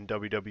talent in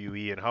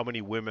WWE, and how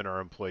many women are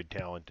employed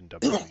talent in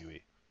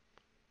WWE?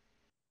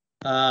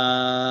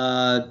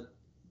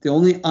 The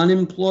only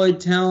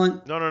unemployed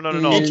talent. No.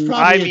 It's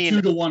probably a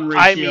 2-to-1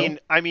 ratio.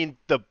 I mean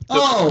the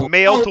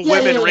male to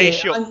women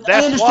ratio.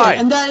 That's why.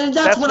 And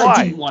that's what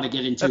I didn't want to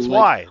get into. That's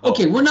why.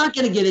 Okay, we're not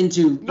going to get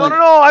into.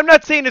 No. I'm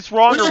not saying it's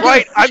wrong or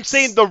right. I'm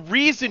saying the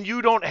reason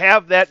you don't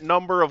have that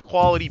number of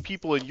quality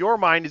people in your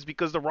mind is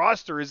because the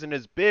roster isn't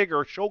as big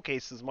or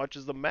showcased as much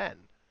as the men.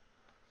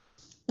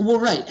 Well,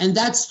 right, and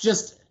that's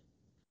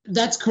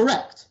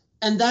correct.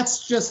 And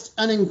that's just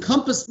an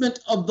encompassment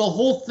of the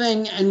whole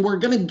thing, and we're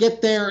going to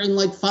get there in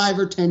like 5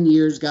 or 10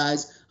 years,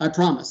 guys. I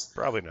promise.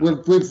 Probably not. I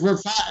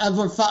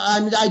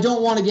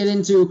don't want to get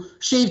into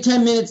shave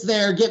 10 minutes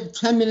there, get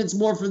 10 minutes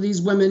more for these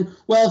women.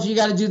 Well, if you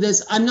got to do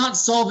this, I'm not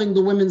solving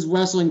the women's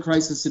wrestling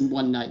crisis in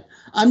one night.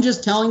 I'm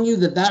just telling you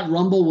that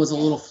Rumble was a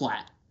little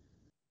flat.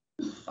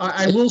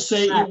 I will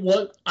say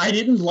I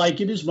didn't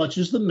like it as much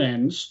as the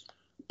men's,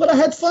 but I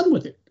had fun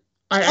with it.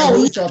 I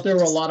really thought there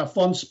were a lot of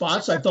fun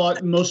spots. I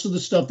thought most of the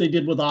stuff they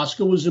did with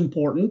Asuka was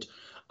important.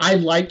 I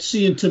liked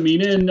seeing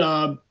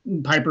Tamina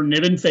and Piper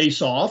Niven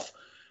face off.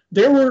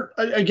 There were,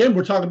 again,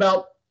 we're talking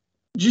about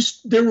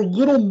there were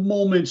little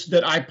moments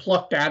that I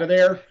plucked out of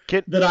there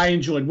that I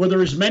enjoyed. Were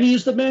there as many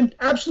as the men?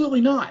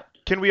 Absolutely not.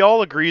 Can we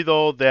all agree,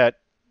 though, that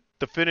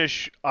the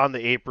finish on the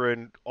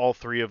apron, all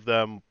 3 of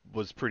them,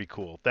 was pretty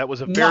cool? That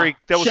was one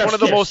of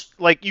the most,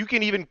 like, you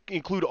can even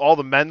include all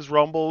the men's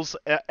Rumbles.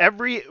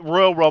 Every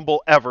Royal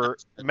Rumble ever,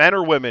 men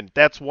or women,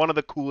 that's one of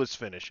the coolest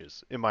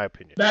finishes, in my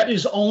opinion. That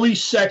is only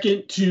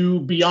second to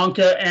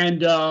Bianca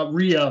and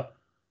Rhea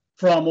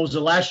from, what was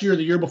it, last year or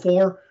the year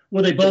before,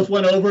 where they both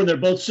went over and they're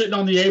both sitting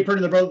on the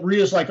apron and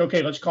Rhea's like,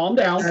 okay, let's calm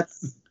down.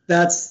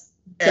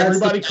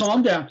 Everybody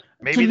calm down.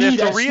 Maybe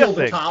that's a Rhea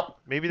thing.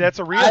 Maybe that's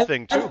a Rhea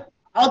thing, too.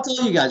 I'll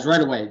tell you guys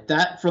right away,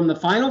 that from the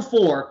Final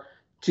 4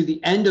 to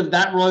the end of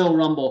that Royal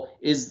Rumble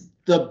is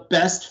the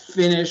best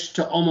finish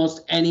to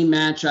almost any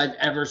match I've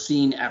ever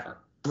seen ever.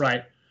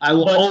 Right. I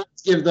will always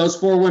give those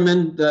 4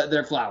 women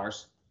their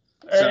flowers.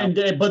 So.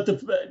 But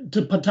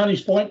to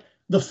Patani's point,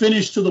 the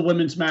finish to the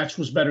women's match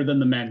was better than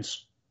the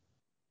men's.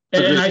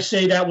 And I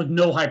say that with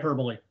no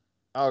hyperbole.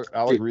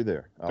 I'll agree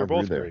there. They're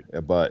both great.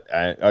 But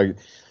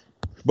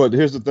but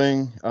here's the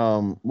thing.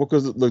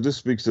 Because look, this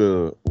speaks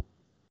to.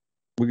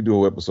 We could do a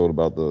whole episode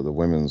about the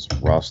women's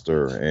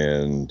roster,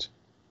 and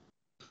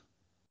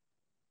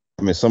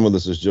I mean, some of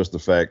this is just the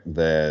fact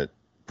that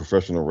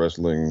professional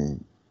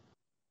wrestling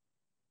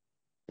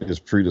is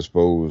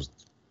predisposed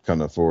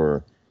kind of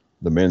for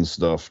the men's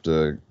stuff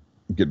to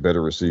get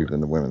better received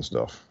than the women's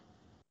stuff.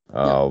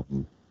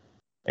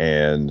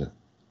 And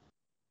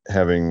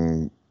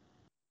having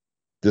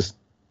the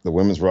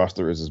women's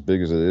roster is as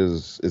big as it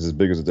is as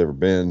big as it's ever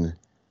been.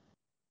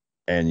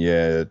 And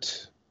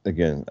yet,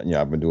 again,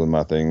 I've been doing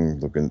my thing,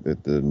 looking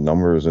at the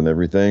numbers and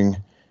everything.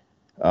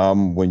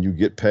 When you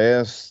get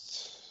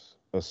past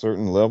a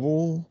certain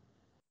level,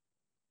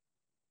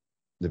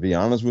 to be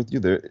honest with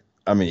you,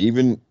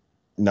 even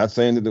not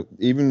saying that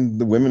even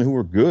the women who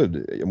are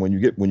good, when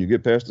you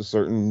get past a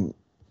certain,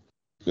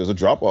 there's a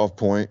drop off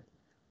point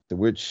to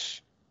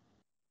which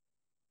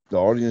the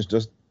audience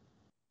just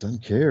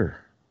doesn't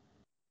care.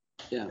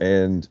 Yeah.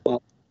 And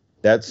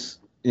that's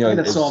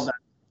solve that.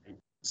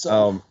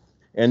 So.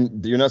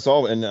 And you're not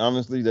solving. And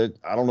honestly, that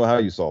I don't know how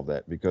you solve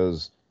that,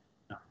 because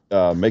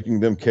making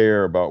them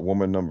care about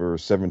woman number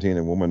 17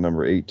 and woman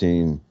number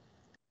 18,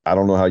 I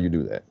don't know how you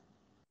do that.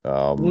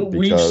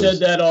 We've said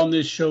that on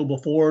this show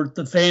before.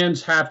 The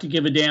fans have to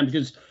give a damn,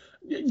 because,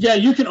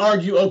 you can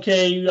argue,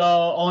 okay,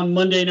 on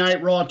Monday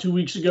Night Raw 2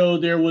 weeks ago,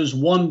 there was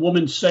one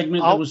woman's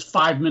segment that was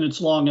 5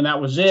 minutes long, and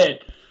that was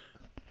it.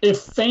 If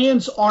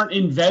fans aren't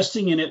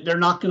investing in it, they're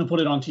not going to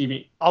put it on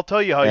TV. I'll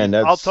tell you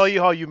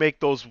how you make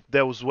those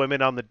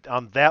women on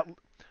that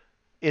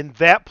in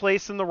that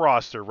place in the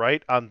roster,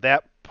 right, on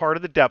that part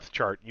of the depth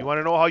chart, you want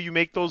to know how you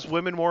make those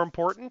women more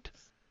important?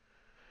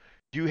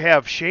 You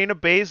have Shayna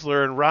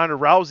Baszler and Ronda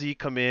Rousey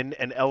come in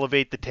and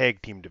elevate the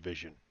tag team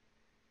division.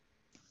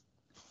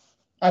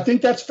 I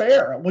think that's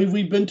fair.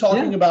 We've been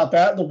talking about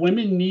that. The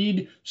women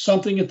need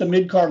something at the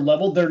mid-card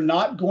level. They're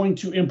not going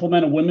to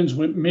implement a women's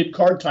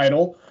mid-card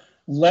title.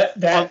 Let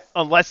that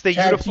unless they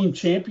tag team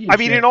championship. I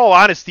mean, in all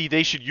honesty,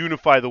 they should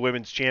unify the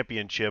women's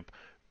championship,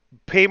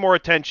 pay more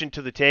attention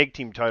to the tag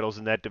team titles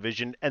in that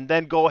division, and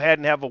then go ahead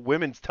and have a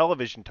women's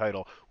television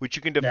title, which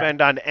you can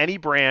defend on any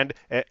brand.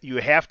 You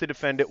have to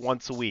defend it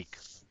once a week.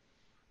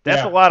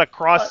 That's a lot of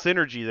cross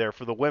synergy there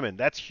for the women.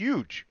 That's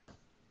huge.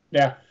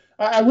 Yeah.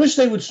 I wish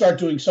they would start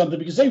doing something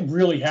because they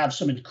really have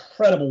some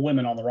incredible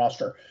women on the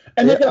roster.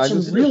 And they've got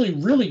some really,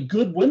 really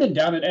good women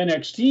down at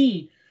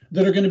NXT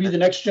that are going to be the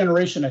next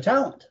generation of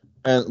talent.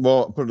 And,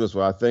 well, put it this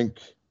way. I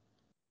think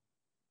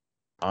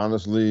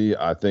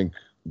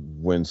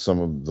when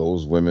some of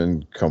those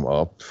women come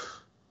up,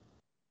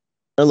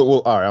 and look,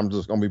 well, all right, I'm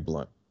just going to be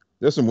blunt.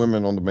 There's some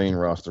women on the main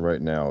roster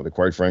right now that,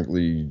 quite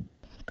frankly,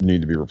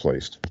 need to be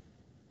replaced.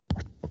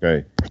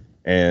 Okay?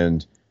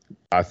 And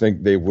I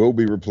think they will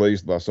be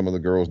replaced by some of the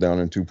girls down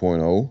in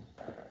 2.0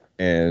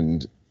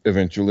 and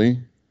eventually.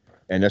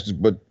 And that's just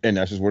what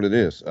it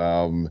is.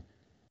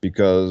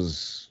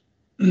 Because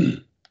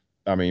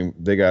I mean,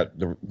 they got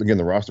the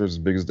roster is as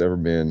big as it's ever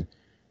been,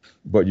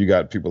 but you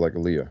got people like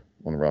Aaliyah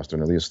on the roster,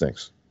 and Aaliyah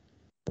stinks.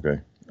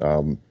 Okay.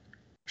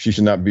 She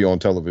should not be on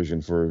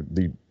television for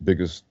the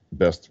biggest,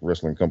 best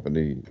wrestling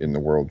company in the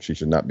world. She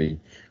should not be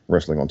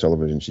wrestling on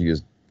television.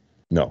 She's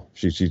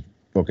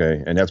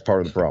okay. And that's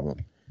part of the problem.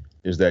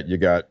 Is that you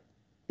got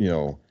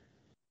people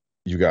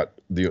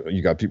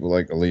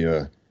like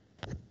Aaliyah,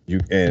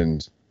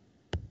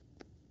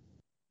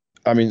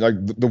 I mean, like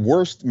the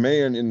worst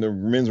man in the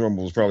men's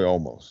rumble was probably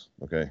Almost,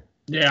 okay?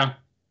 Yeah.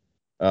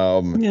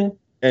 But you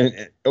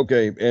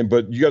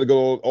got to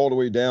go all the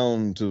way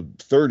down to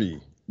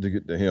 30 to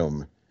get to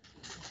him.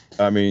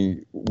 I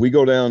mean, we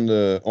go down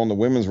on the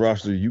women's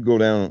roster, you go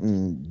down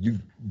and you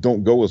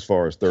don't go as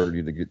far as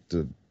 30 to get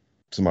to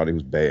somebody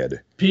who's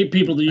bad.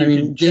 People that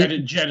you can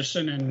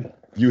jettison and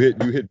you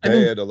hit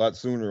bad a lot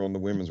sooner on the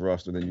women's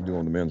roster than you do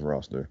on the men's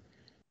roster.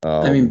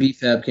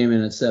 BFAB came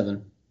in at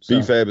 7. So.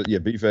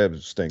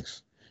 BFAB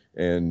stinks,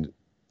 and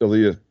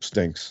Aaliyah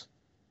stinks.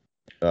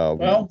 We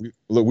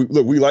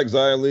like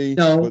Xia Li.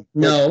 No,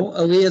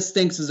 Aaliyah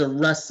stinks as a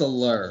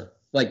wrestler,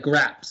 like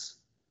Graps.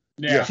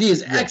 Yeah, she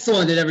is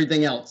excellent at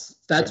everything else.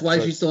 That's why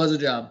she still has a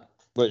job.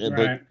 But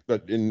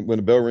when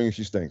the bell rings,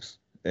 she stinks.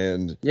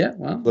 And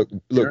look,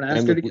 don't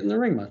ask her to get in the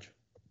ring much.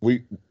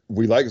 We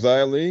like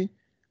Xia Li.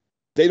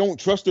 They don't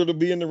trust her to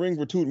be in the ring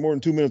for more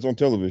than 2 minutes on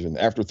television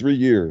after 3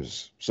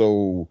 years.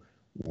 So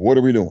what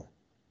are we doing?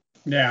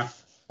 Yeah.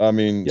 I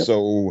mean,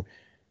 some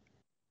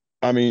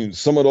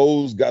of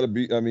those got to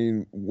be. I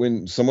mean,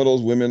 when some of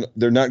those women,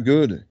 they're not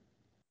good,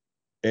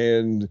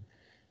 and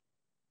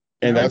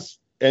they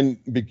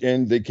can't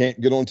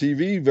get on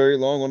TV very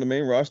long on the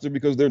main roster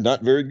because they're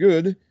not very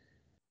good,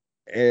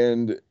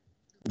 and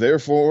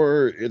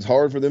therefore it's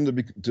hard for them to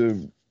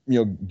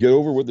get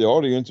over with the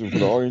audience or for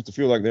the audience to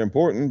feel like they're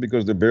important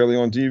because they're barely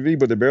on TV,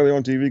 but they're barely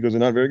on TV because they're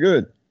not very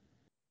good.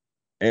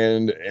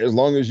 And as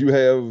long as you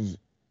have,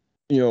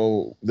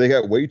 they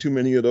got way too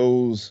many of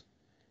those.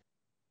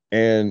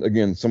 And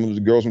again, some of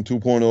the girls from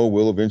 2.0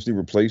 will eventually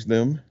replace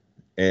them.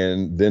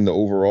 And then the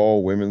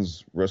overall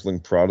women's wrestling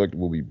product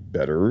will be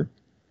better.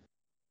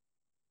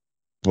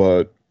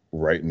 But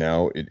right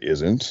now it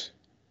isn't.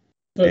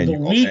 The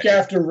week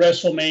after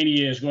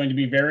WrestleMania is going to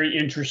be very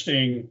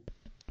interesting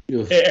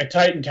at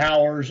Titan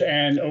Towers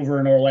and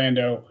over in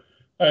Orlando,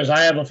 as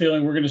I have a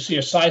feeling we're going to see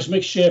a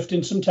seismic shift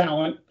in some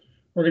talent.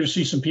 We're going to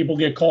see some people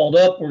get called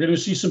up. We're going to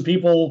see some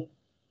people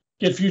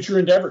get future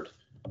endeavored.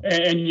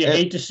 And you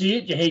hate to see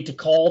it. You hate to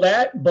call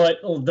that. But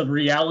the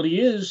reality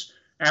is,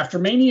 after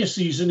Mania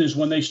season is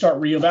when they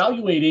start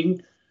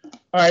reevaluating,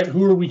 all right,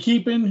 who are we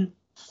keeping?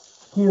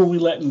 Who are we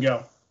letting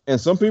go? And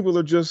some people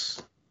are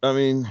just,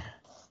 look,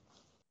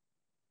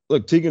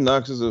 Tegan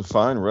Knox is a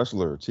fine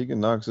wrestler. Tegan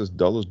Knox is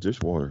dull as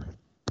dishwater.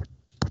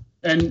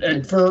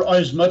 And for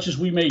as much as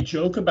we may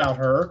joke about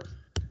her,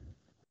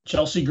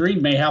 Chelsea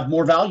Green may have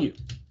more value.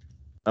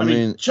 I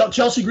mean,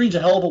 Chelsea Green's a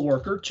hell of a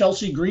worker.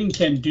 Chelsea Green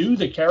can do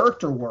the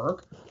character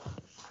work.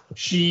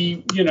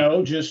 She,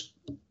 just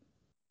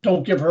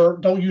don't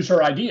use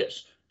her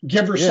ideas.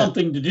 Give her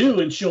something to do,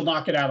 and she'll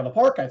knock it out of the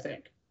park, I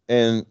think.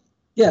 And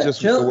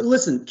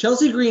listen,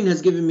 Chelsea Green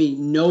has given me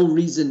no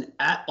reason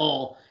at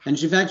all, and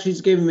in fact,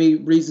 she's given me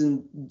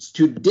reason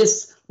to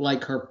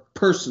dislike her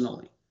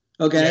personally.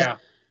 Okay. Yeah.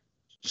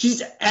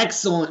 She's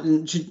excellent,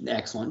 and she's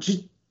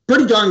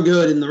pretty darn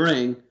good in the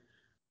ring.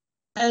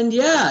 And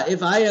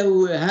if I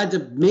had to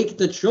make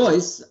the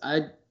choice,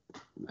 I'd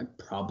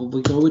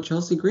probably go with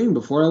Chelsea Green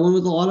before I went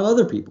with a lot of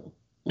other people.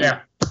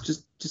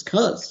 Just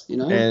cause,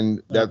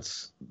 And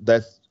that's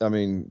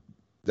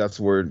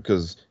where,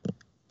 because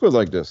put it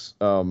like this,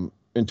 in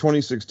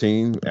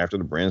 2016, after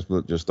the brand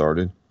split just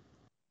started,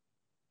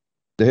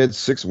 they had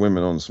 6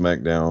 women on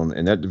SmackDown,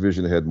 and that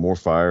division had more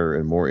fire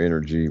and more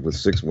energy with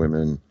 6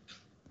 women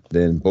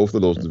than both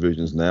of those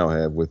divisions now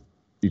have, with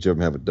each of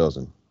them have a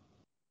dozen.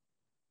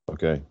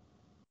 Okay.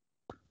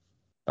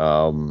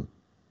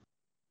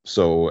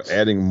 So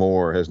adding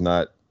more has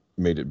not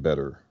made it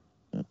better.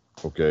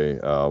 Okay.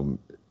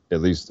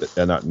 At least,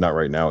 and not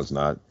right now. It's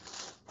not.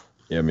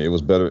 I mean, it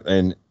was better.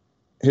 And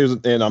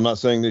and I'm not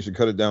saying they should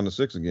cut it down to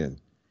 6 again,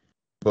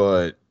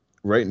 but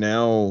right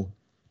now,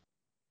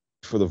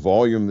 for the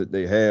volume that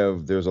they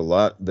have, there's a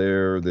lot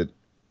there that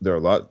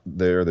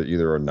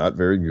either are not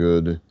very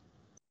good,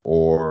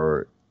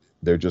 or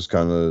they're just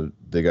kind of,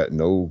 they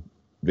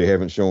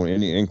haven't shown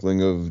any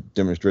inkling of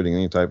demonstrating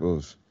any type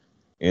of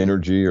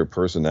energy or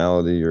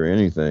personality or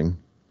anything.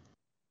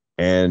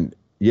 And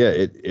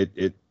yeah,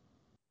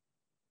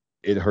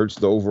 it hurts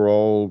the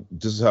overall.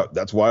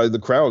 That's why the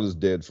crowd is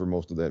dead for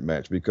most of that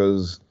match,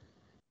 because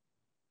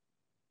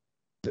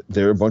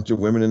there are a bunch of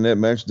women in that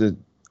match that,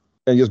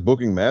 and yes,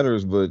 booking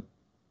matters, but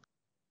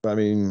I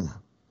mean,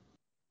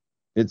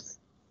 there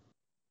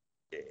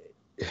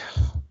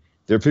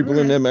are people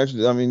in that match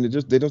that, I mean, they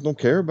just don't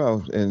care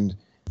about. And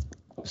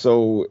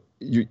so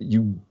to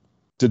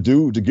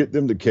get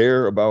them to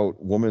care about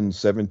women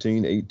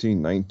 17,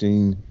 18,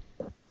 19,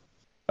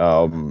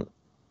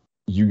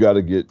 you got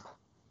to get,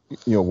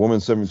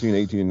 women 17,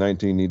 18, and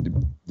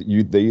 19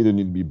 they either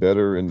need to be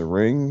better in the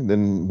ring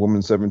than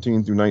women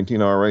 17 through 19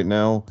 are right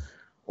now,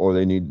 or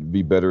they need to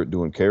be better at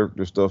doing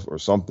character stuff or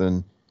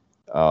something.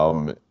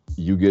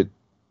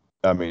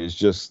 It's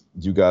just,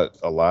 you got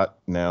a lot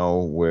now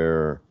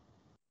where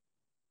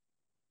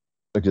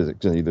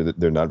either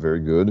they're not very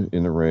good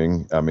in the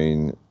ring. I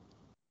mean,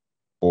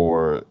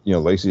 or,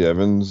 Lacey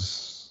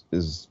Evans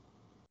is,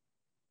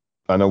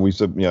 I know we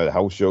said,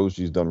 house shows,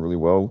 she's done really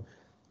well.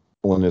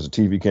 When there's a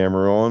TV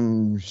camera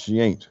on, she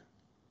ain't.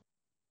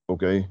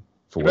 Okay?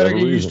 You better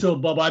get used to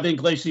it, Bubba. I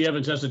think Lacey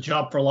Evans has a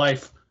job for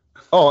life.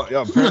 Oh,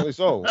 yeah, apparently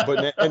so.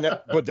 But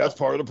that's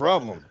part of the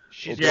problem.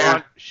 She's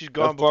gone. That's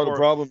part of the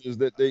problem, is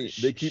that they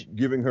keep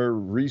giving her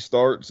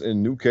restarts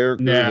and new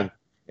characters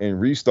and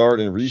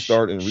restart. She needs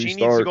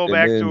to go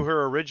back to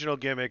her original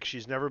gimmick.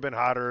 She's never been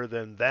hotter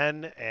than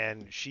then,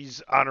 and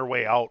she's on her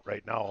way out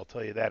right now. I'll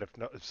tell you that if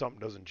something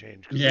doesn't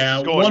change.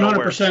 Yeah,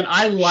 100%.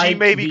 I like. She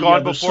may be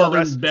gone before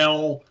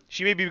Bell.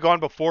 She may be gone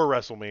before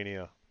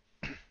WrestleMania.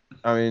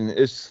 I mean,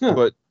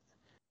 but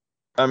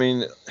I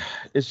mean,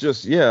 it's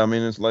just, I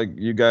mean, it's like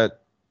you got,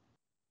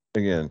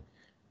 again,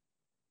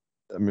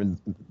 I mean,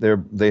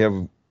 they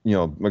have,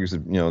 like I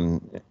said,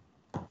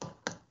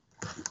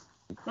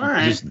 all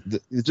right.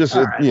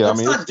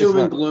 Let's not doom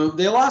and gloom.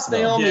 They lost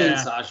Naomi and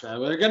Sasha.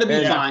 They're going to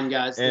be fine,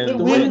 guys.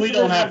 We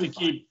don't have to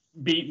keep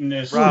beating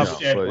this. Rob, it's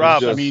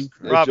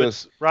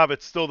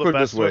still the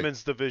best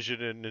women's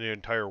division in the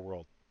entire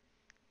world.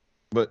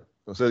 But,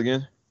 say it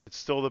again? It's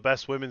still the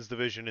best women's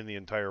division in the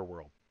entire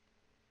world.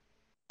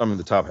 I mean,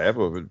 the top half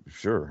of it,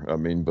 sure. I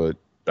mean, what?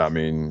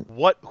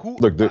 Who?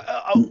 Look, what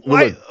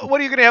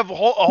are you going to have?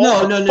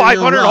 500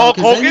 no, Hulk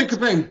Hogan's?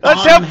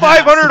 Let's have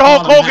 500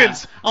 Hulk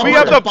Hogan's. We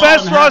have the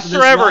best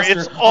roster ever.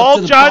 It's all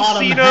John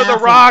Cena, The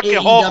Rock, and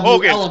Hulk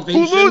Hogan.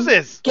 Who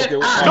loses?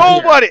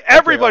 Nobody.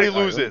 Everybody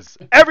loses.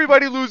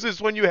 Everybody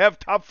loses when you have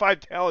top 5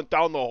 talent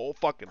down the whole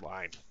fucking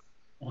line.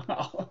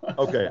 Wow.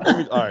 Okay.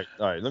 All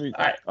right.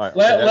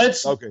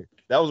 Let's. Okay.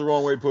 That was the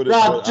wrong way to put it.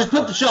 Rob, just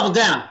put the shovel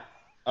down.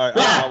 All right,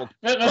 Rob,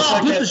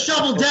 put the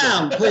shovel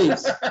down,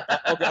 please.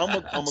 Okay, I'm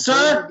gonna close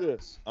with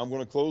this. I'm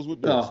going to close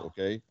with this.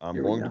 Okay,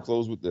 I'm going to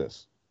close with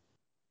this.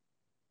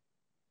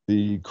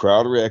 The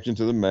crowd reaction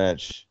to the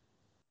match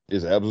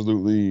is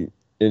absolutely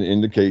an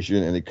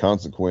indication and a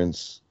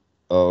consequence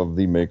of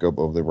the makeup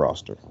of the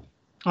roster.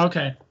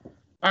 Okay.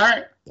 All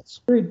right.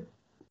 That's agreed.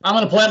 I'm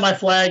going to plant my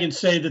flag and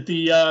say that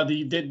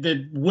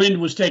the wind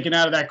was taken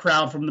out of that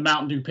crowd from the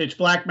Mountain Dew Pitch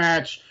Black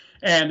match,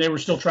 and they were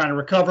still trying to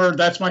recover.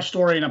 That's my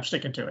story, and I'm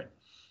sticking to it.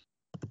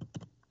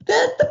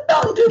 The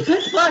Mountain Dew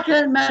Pitch Black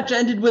match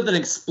ended with an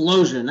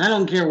explosion. I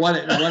don't care what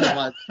it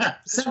was.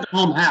 Send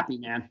home happy,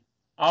 man.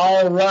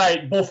 All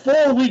right.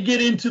 Before we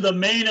get into the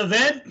main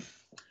event,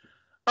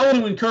 I want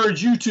to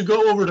encourage you to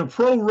go over to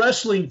Pro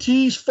Wrestling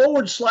Tees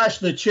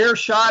 /The Chair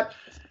Shot.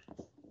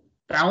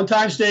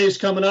 Valentine's Day is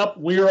coming up.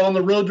 We are on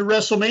the road to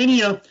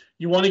WrestleMania.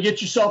 You want to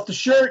get yourself the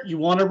shirt. You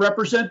want to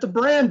represent the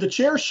brand, The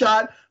Chair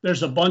Shot.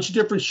 There's a bunch of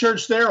different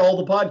shirts there. All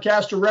the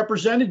podcasts are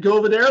represented. Go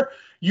over there.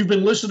 You've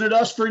been listening to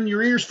us in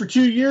your ears for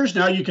 2 years.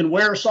 Now you can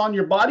wear us on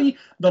your body.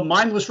 The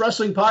Mindless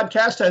Wrestling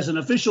Podcast has an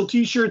official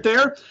T-shirt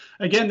there.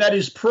 Again, that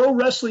is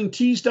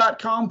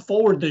ProWrestlingTees.com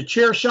 /The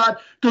Chair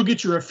Shot. Go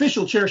get your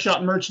official Chair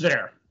Shot merch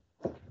there.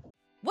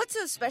 What's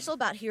so special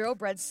about Hero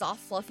Bread's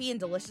soft, fluffy, and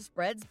delicious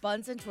breads,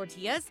 buns, and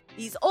tortillas?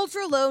 These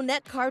ultra-low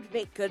net-carb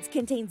baked goods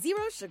contain 0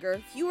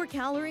 sugar, fewer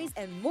calories,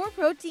 and more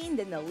protein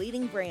than the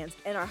leading brands,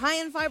 and are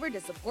high in fiber to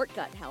support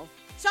gut health.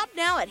 Shop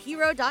now at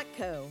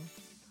Hero.co.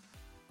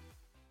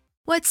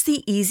 What's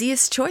the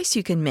easiest choice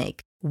you can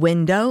make?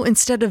 Window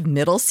instead of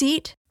middle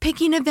seat?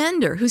 Picking a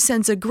vendor who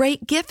sends a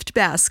great gift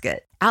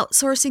basket?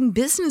 Outsourcing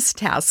business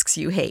tasks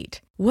you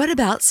hate? What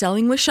about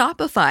selling with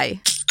Shopify?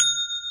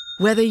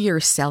 Whether you're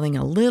selling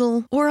a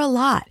little or a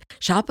lot,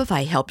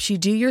 Shopify helps you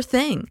do your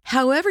thing,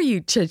 however you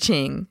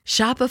cha-ching.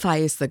 Shopify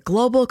is the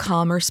global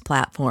commerce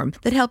platform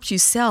that helps you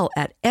sell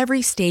at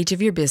every stage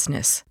of your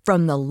business.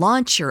 From the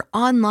launch your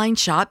online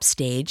shop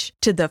stage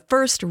to the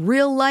first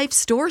real-life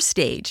store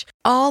stage,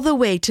 all the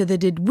way to the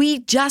did we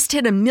just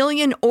hit a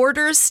million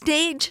orders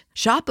stage.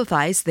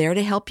 Shopify's there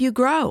to help you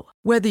grow.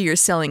 Whether you're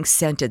selling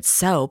scented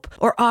soap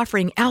or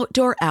offering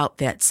outdoor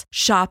outfits,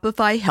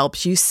 Shopify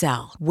helps you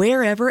sell.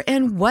 Wherever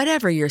and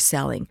whatever you're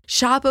selling,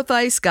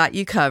 Shopify's got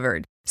you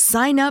covered.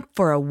 Sign up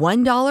for a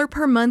 $1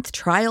 per month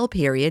trial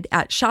period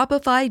at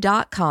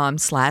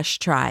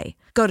shopify.com/try.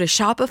 Go to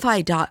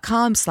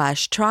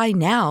shopify.com/try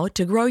now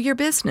to grow your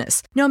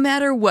business, no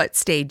matter what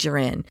stage you're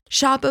in.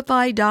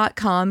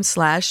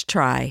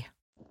 Shopify.com/try.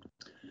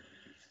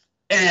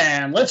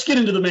 And let's get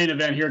into the main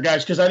event here,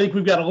 guys, because I think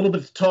we've got a little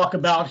bit to talk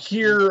about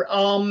here.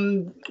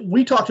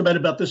 We talked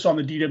about this on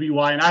the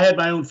DWI, and I had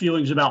my own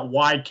feelings about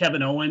why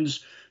Kevin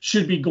Owens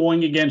should be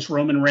going against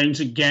Roman Reigns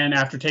again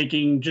after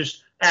taking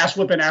just ass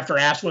whipping after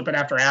ass whipping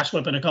after ass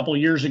whipping a couple of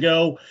years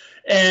ago.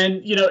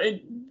 And,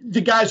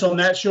 the guys on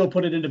that show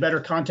put it into better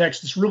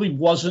context. This really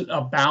wasn't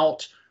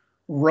about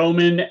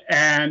Roman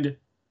and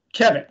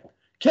Kevin.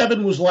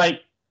 Kevin was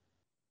like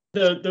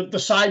the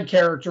side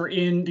character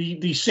in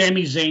the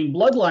Sami Zayn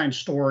bloodline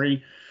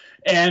story.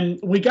 And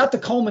we got the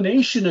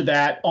culmination of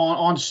that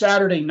on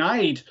Saturday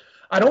night.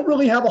 I don't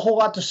really have a whole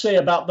lot to say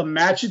about the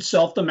match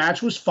itself. The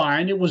match was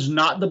fine. It was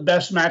not the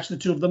best match the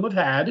two of them have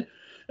had.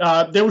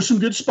 There were some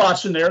good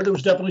spots in there. There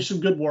was definitely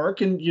some good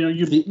work. And,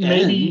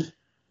 the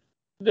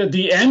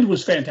end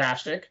was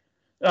fantastic.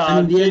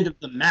 The end of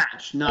the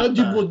match, not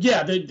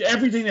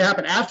everything that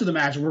happened after the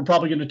match, we're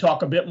probably going to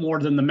talk a bit more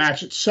than the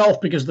match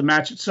itself, because the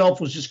match itself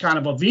was just kind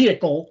of a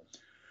vehicle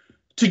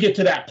to get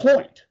to that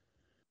point.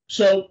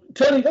 So,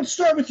 Tony, let's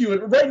start with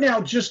you. Right now,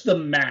 just the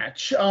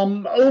match.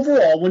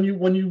 Overall, when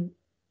you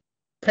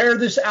pair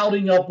this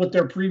outing up with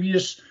their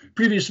previous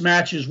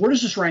matches, where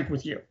does this rank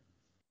with you?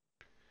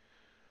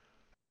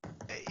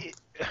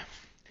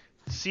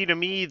 See, to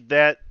me,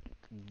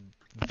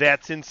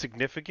 that's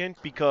insignificant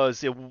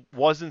because it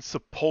wasn't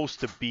supposed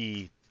to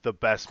be the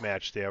best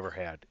match they ever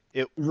had.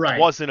 It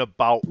wasn't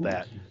about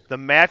that. The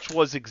match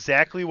was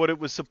exactly what it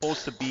was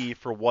supposed to be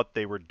for what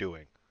they were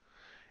doing.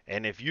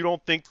 And if you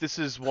don't think this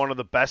is one of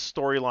the best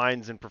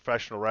storylines in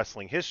professional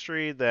wrestling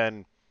history,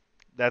 then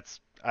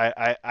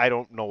I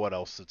don't know what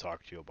else to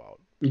talk to you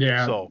about.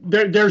 Yeah, so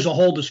there's a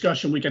whole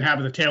discussion we can have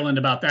at the tail end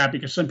about that,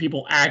 because some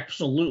people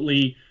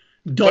absolutely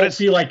don't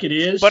feel like it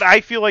is. But I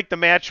feel like the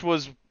match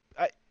was...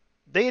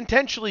 They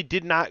intentionally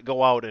did not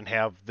go out and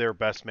have their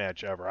best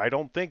match ever. I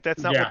don't think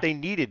that's not what they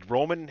needed.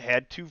 Roman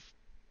had to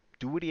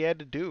do what he had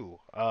to do.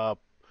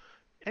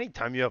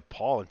 Anytime you have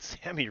Paul and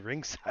Sammy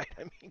ringside,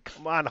 I mean,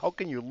 come on, how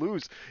can you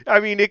lose? I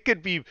mean, it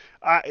could be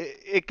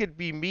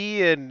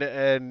me and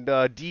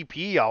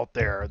DP out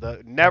there,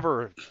 the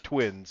Never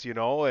twins,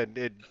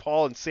 and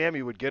Paul and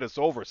Sammy would get us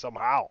over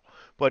somehow.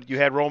 But you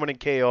had Roman and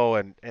KO,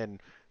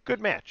 and good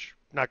match,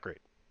 not great.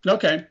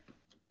 Okay,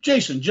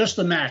 Jason, just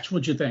the match.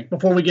 What'd you think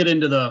before we get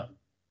into the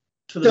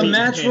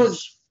match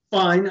was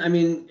fine. I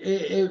mean,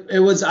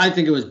 it was. I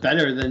think it was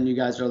better than you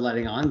guys are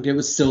letting on. It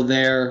was still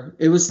there.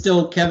 It was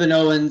still Kevin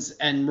Owens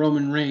and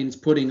Roman Reigns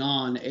putting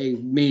on a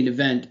main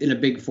event in a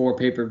Big Four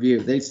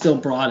pay-per-view. They still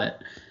brought it.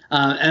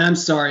 And I'm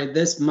sorry,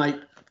 this might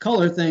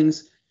color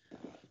things,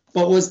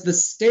 but was the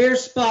stair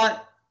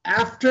spot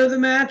after the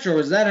match, or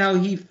was that how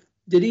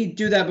did he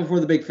do that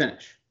before the big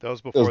finish? That was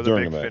before the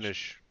big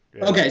finish.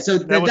 Yeah. Okay, so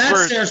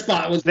that stair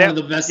spot was one of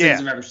the best things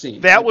I've ever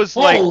seen. That was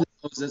Holy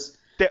Moses.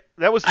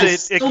 That was the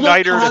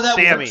igniter to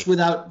Sammy. Works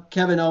without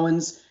Kevin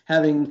Owens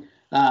having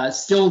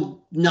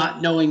still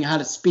not knowing how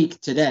to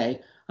speak today.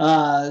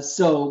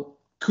 So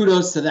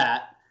kudos to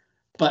that.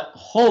 But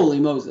holy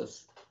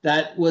Moses,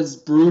 that was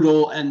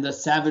brutal, and the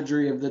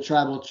savagery of the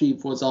tribal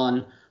chief was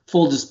on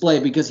full display,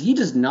 because he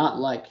does not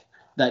like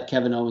that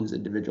Kevin Owens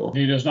individual.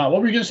 He does not.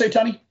 What were you going to say,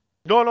 Tony?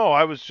 No,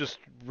 I was just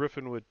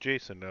riffing with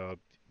Jason.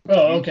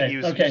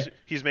 Okay.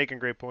 He's making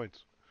great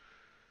points.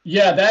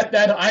 Yeah,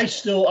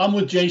 I'm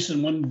with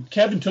Jason. When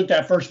Kevin took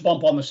that first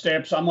bump on the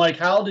steps, I'm like,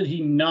 how did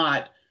he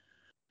not?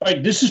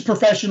 Like, this is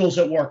professionals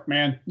at work,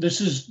 man.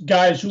 This is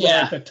guys who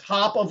are at the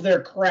top of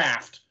their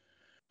craft,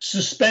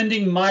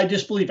 suspending my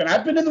disbelief. And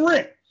I've been in the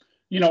ring.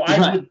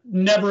 I would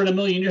never in a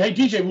million years, hey,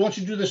 DJ, we want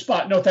you to do this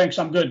spot. No, thanks,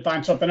 I'm good.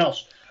 Find something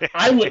else.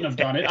 I wouldn't have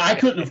done it. I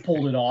couldn't have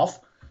pulled it off.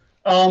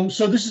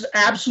 So this is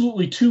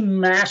absolutely two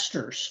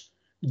masters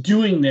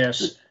doing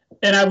this.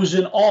 And I was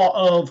in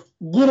awe of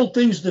little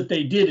things that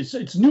they did.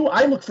 It's new.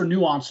 I look for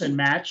nuance in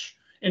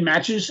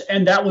matches,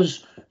 and that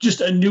was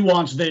just a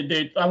nuance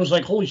that I was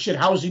like, holy shit,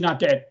 how is he not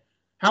dead?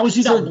 How is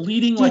he not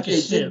bleeding like a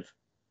sieve?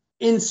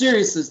 In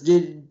seriousness,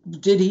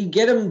 did he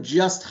get him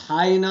just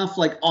high enough,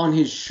 like on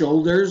his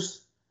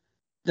shoulders,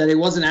 that it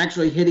wasn't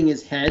actually hitting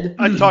his head?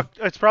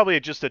 It's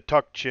probably just a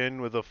tucked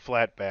chin with a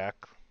flat back.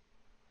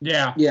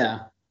 Yeah.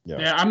 Yeah.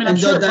 Yeah, I mean, I'm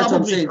sure that's what I'm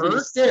probably saying. hurt.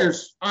 The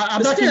stairs.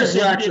 I'm the not going to stairs say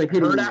were he actually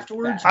didn't hurt hitting me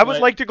afterwards. bad. I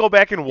would like to go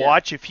back and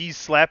watch if he's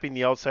slapping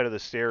the outside of the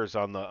stairs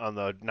on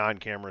the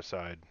non-camera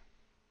side.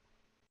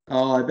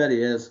 Oh, I bet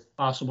he is.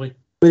 Possibly.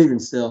 But even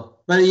still.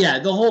 But yeah,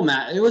 the whole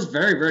match, it was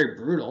very, very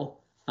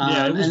brutal.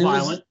 Yeah, it was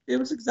violent. It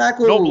was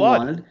exactly No what we blood.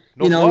 wanted.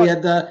 No blood. We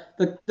had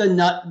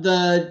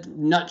the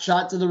nut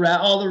shot to the ref.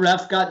 All the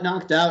ref got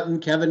knocked out,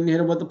 and Kevin hit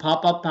him with the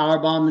pop-up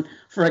powerbomb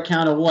for a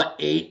count of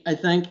 8, I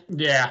think.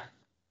 Yeah.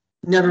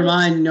 Never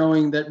mind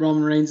knowing that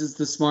Roman Reigns is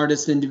the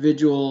smartest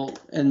individual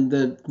and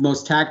the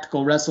most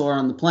tactical wrestler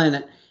on the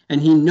planet,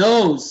 and he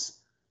knows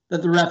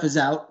that the ref is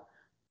out.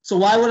 So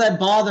why would I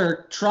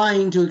bother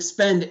trying to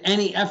expend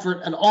any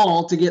effort at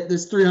all to get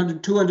this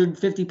 300,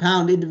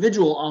 250-pound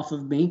individual off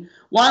of me?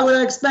 Why would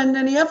I expend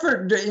any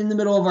effort in the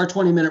middle of our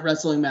 20-minute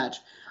wrestling match?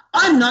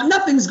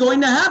 Nothing's going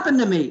to happen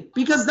to me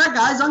because that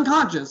guy's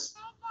unconscious.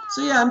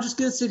 So yeah, I'm just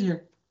going to sit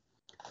here.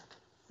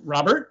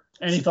 Robert,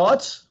 any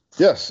thoughts?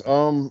 Yes.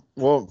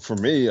 Well, for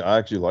me, I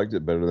actually liked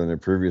it better than the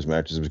previous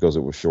matches because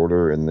it was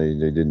shorter and they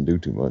didn't do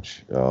too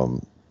much.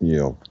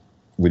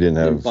 We didn't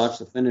have. Didn't botch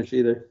the finish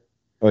either.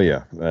 Oh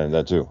yeah, and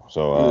that too.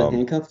 So the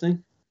handcuff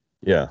thing.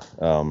 Yeah.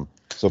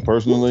 So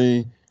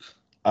personally,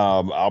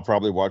 I'll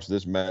probably watch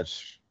this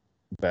match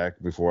back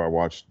before I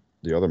watch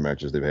the other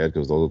matches they've had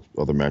because those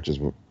other matches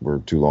were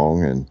too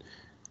long and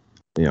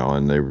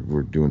and they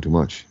were doing too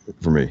much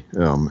for me.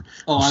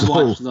 I've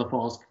watched the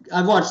Falls.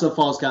 I've watched the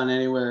Falls Count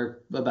Anywhere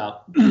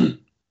about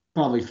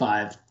probably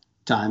 5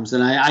 times,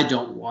 and I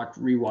don't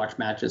rewatch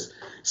matches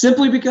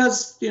simply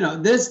because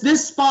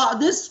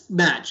this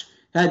match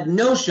had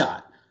no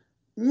shot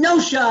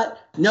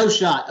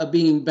of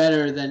being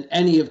better than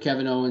any of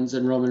Kevin Owens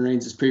and Roman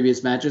Reigns'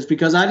 previous matches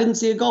because I didn't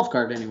see a golf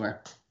cart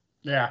anywhere.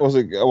 Yeah. Was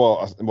it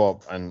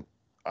well? And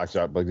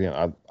actually, but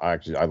again,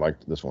 I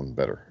liked this one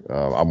better.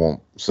 I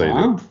won't say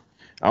that.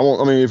 I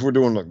won't. I mean, if we're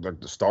doing like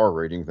the star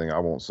rating thing, I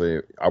won't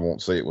say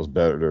it was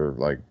better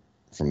like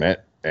from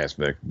that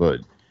aspect.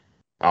 But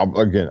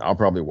I'll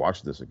probably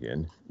watch this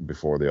again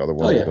before the other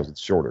one because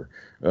it's shorter.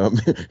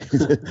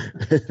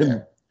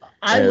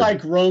 I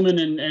like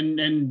Roman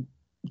and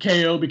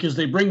KO because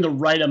they bring the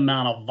right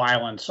amount of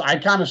violence. I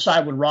kind of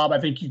side with Rob. I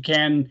think you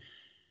can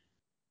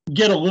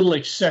get a little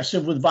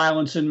excessive with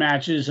violence in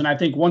matches, and I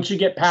think once you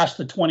get past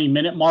the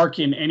 20-minute mark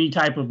in any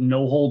type of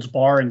no holds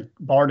barred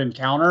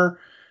encounter,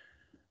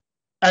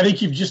 I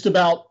think you've just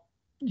about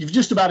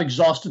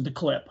exhausted the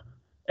clip.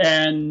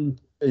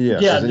 And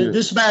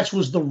this match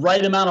was the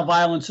right amount of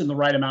violence in the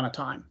right amount of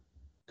time.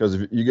 Because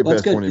if you get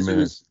past 20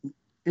 minutes.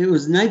 It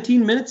was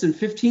 19 minutes and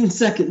 15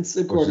 seconds,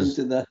 according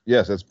to that.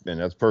 Yes,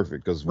 that's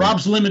perfect. Because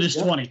Rob's limit is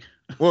 20.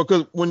 Well,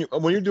 because when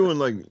you're doing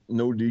like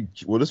no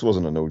DQ, well, this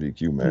wasn't a no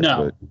DQ match,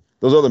 no. But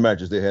those other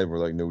matches they had were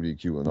like no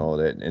DQ and all of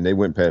that, and they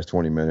went past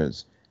 20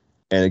 minutes,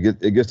 and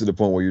it gets to the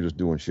point where you're just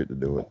doing shit to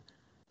do it.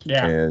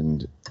 Yeah.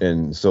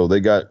 And so they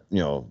got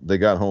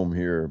home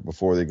here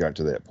before they got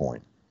to that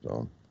point.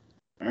 So.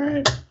 All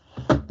right.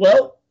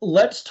 Well,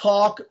 let's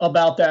talk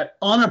about that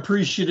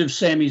unappreciative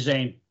Sami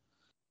Zayn.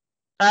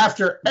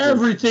 After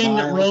everything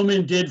that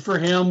Roman did for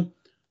him,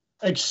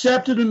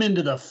 accepted him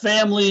into the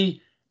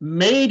family,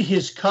 made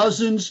his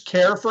cousins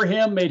care for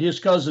him, made his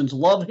cousins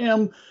love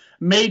him,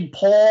 made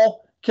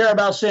Paul care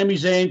about Sami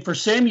Zayn, for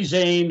Sami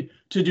Zayn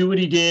to do what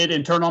he did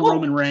and turn on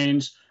Roman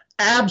Reigns.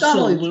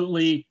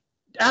 Absolutely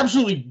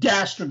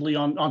dastardly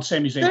on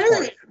Sami Zayn's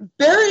part.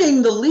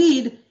 Burying the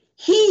lead,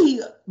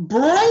 he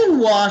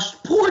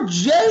brainwashed poor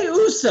Jey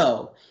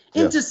Uso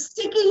into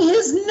sticking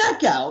his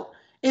neck out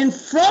in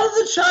front of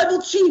the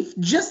tribal chief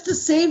just to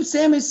save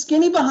Sammy's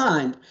skinny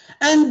behind.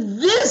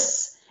 And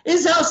this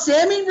is how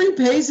Sami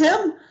repays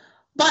him?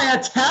 By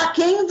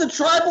attacking the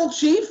tribal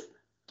chief?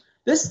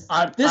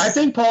 I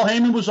think Paul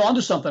Heyman was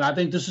onto something. I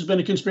think this has been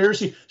a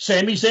conspiracy.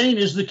 Sami Zayn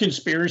is the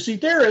conspiracy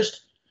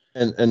theorist.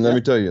 And let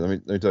me tell you.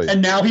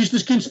 And now he's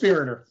this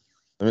conspirator.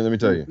 Let me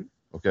tell you.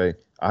 Okay,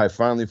 I have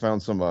finally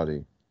found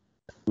somebody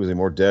who is a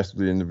more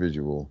dastardly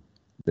individual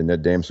than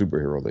that damn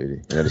superhero lady,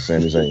 and that is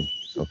Sami Zayn.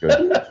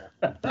 Okay.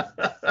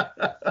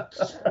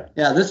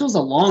 Yeah, this was a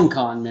long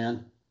con,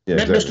 man. Yeah,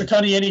 exactly. Mr.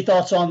 Tunney, any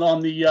thoughts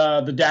on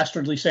the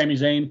dastardly Sami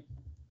Zayn?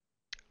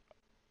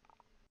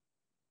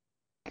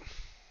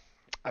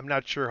 I'm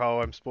not sure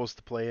how I'm supposed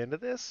to play into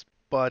this,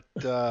 but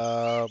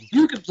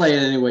you can play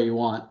it any way you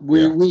want.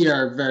 We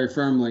are very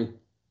firmly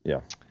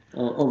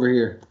over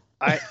here.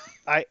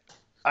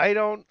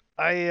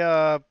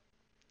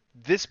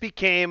 This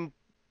became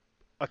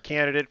a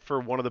candidate for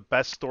one of the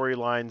best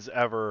storylines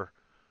ever,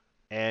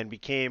 and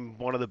became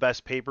one of the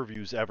best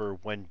pay-per-views ever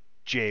when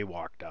Jey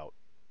walked out.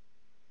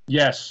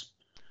 Yes.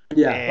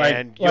 Yeah.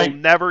 And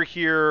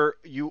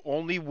you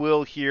only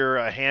will hear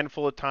a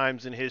handful of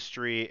times in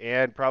history,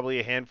 and probably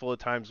a handful of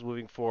times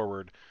moving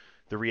forward,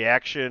 the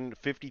reaction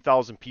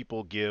 50,000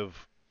 people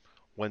give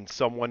when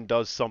someone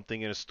does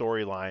something in a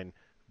storyline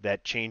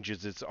that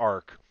changes its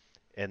arc,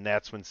 and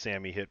that's when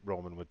Sami hit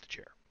Roman with the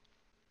chair.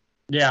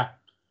 Yeah.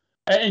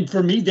 And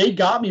for me, they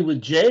got me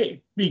with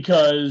Jey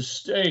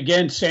because,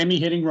 again, Sami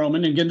hitting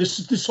Roman. Again, this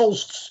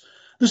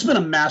this has been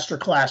a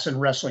masterclass in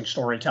wrestling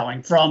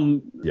storytelling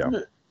from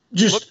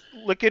just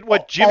look at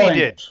what Jimmy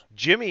did.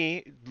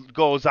 Jimmy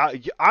goes,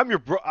 I'm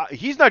your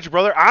he's not your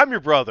brother, I'm your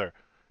brother.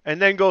 And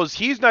then goes,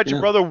 he's not your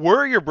brother,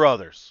 we're your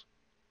brothers.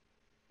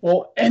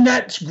 Well, and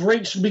that's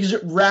great because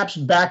it wraps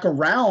back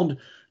around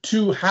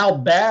to how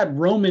bad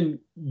Roman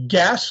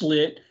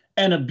gaslit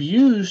and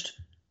abused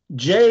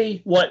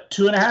Jay,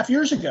 2.5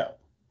 years ago?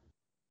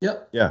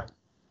 Yep. Yeah.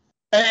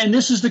 And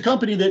this is the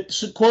company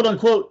that, quote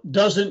unquote,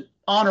 doesn't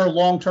honor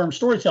long-term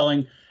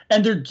storytelling.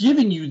 And they're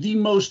giving you the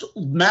most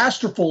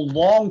masterful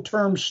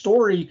long-term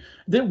story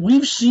that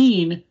we've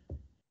seen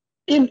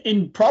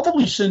in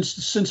probably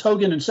since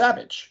Hogan and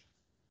Savage.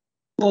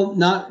 Well,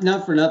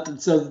 not for nothing.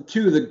 So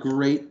two of the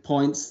great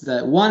points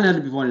that one had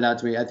to be pointed out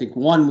to me. I think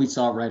one we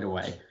saw right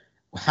away,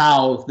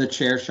 how the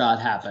chair shot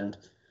happened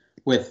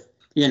with,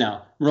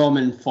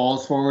 Roman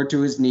falls forward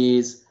to his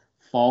knees,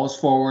 falls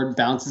forward,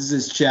 bounces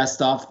his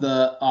chest off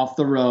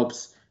the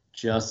ropes,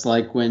 just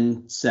like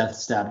when Seth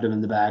stabbed him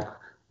in the back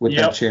with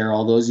that chair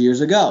all those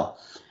years ago.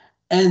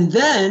 And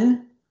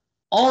then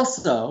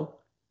also,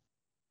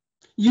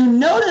 you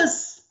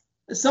notice,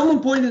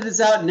 someone pointed this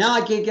out, now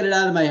I can't get it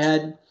out of my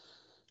head.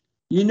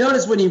 You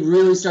notice when he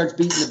really starts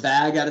beating the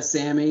bag out of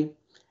Sammy,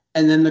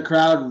 and then the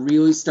crowd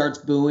really starts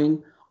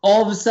booing,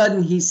 all of a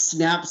sudden he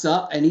snaps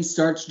up and he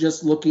starts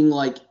just looking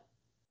like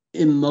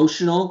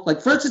emotional.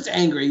 Like first it's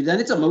angry,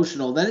 then it's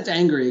emotional, then it's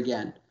angry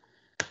again.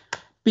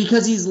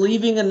 Because he's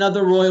leaving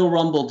another Royal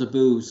Rumble to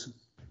booze.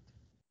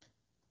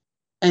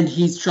 And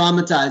he's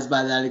traumatized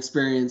by that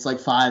experience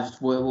like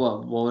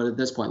at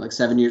this point, like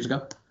 7 years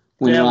ago?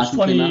 When it was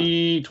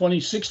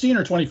 2016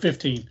 or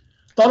 2015?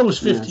 Thought it was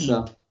 15. Yeah,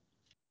 so.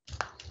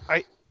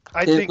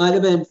 I think it might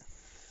have been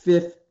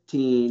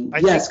 15.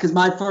 Yes, because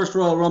my first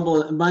Royal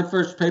Rumble, my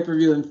first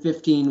pay-per-view in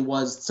 15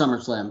 was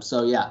SummerSlam.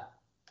 So, yeah.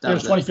 It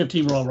was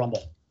 2015 Royal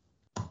Rumble.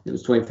 It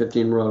was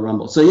 2015 Royal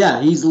Rumble. So,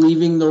 yeah, he's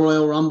leaving the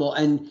Royal Rumble,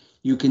 and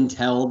you can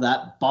tell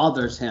that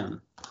bothers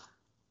him.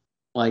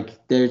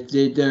 Like,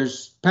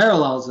 there's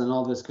parallels and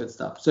all this good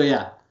stuff. So,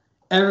 yeah,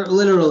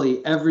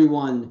 literally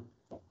everyone,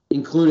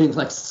 including,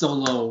 like,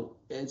 Solo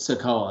and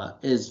Sikoa,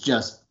 is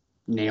just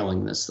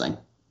nailing this thing.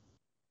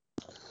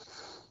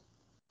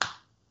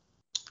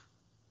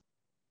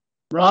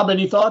 Rob,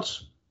 any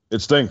thoughts?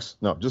 It stinks.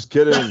 No, just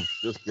kidding.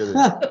 Just kidding.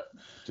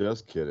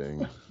 Just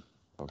kidding.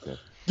 Okay.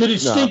 Did it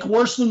stink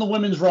worse than the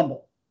Women's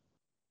Rumble?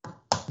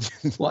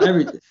 Well,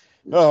 everything.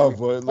 Oh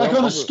boy! Like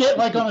on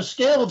a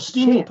scale of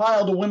steaming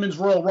pile to Women's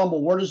Royal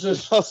Rumble, where does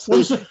this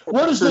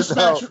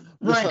match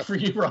rank for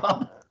you,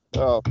 Rob?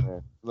 Oh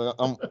man,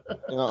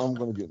 I'm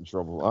going to get in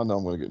trouble. I know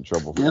I'm going to get in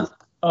trouble. Yeah.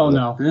 Oh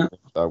no. Yeah.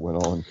 I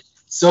went on.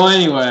 So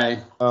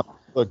anyway,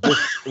 look,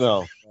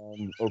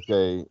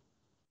 okay.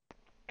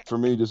 For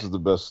me, this is the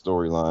best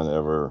storyline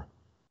ever.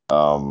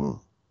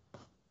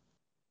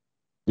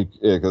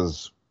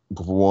 Because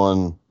for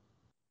one,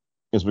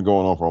 it's been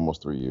going on for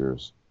almost 3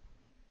 years.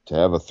 To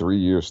have a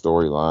 3-year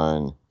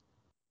storyline,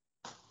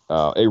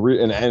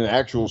 an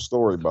actual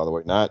story, by the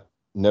way, not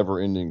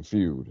never-ending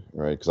feud,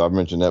 right? Because I've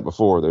mentioned that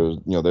before.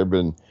 There've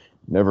been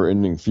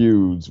never-ending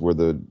feuds where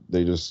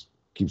they just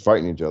keep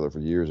fighting each other for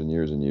years and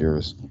years and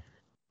years.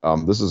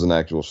 This is an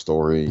actual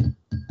story,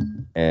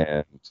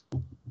 and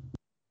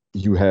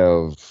you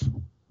have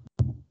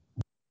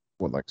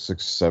like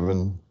 6,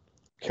 7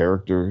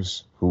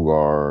 characters who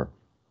are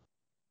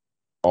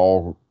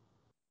all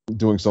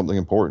doing something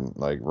important,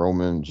 like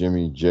Roman,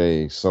 Jimmy,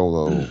 Jay,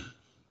 Solo,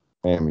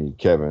 Sammy,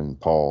 Kevin,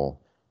 Paul.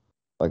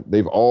 Like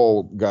they've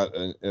all got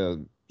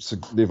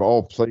they've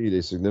all played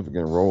a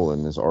significant role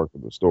in this arc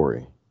of the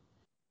story,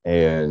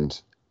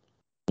 and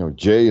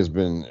Jay has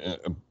been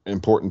an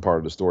important part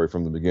of the story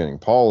from the beginning.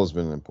 Paul has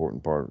been an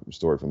important part of the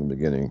story from the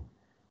beginning.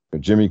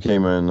 Jimmy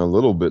came in a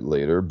little bit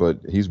later, but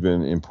he's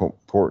been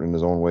important in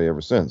his own way ever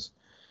since.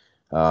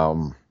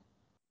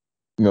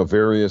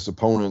 Various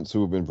opponents who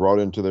have been brought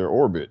into their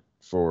orbit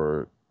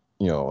for,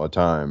 a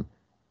time,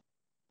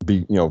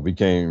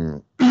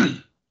 became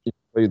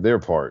played their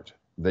part.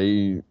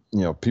 They,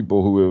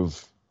 people who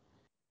have,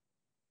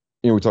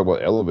 we talk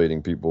about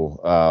elevating people,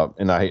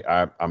 and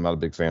I'm not a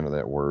big fan of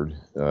that word,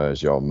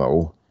 as y'all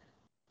know,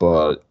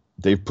 but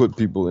they've put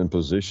people in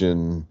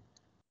position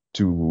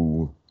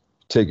to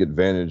take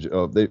advantage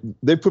of.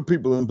 They put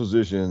people in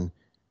position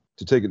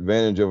to take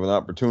advantage of an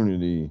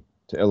opportunity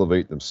to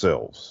elevate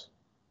themselves.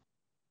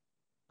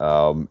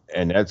 And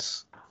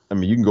that's,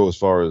 you can go as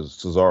far as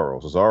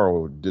Cesaro.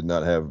 Cesaro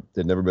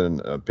had never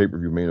been a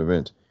pay-per-view main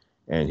event,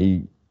 and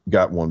he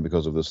got one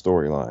because of this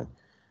storyline.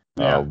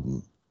 Yeah.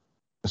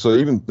 So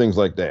even things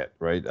like that,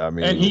 right?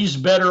 And he's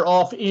better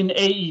off in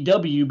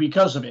AEW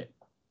because of it.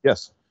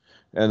 Yes.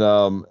 And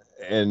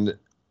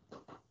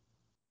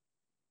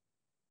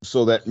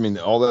so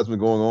that, all that's been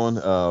going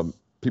on.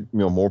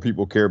 More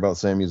people care about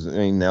Sami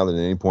Zayn now than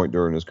at any point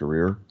during his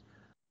career.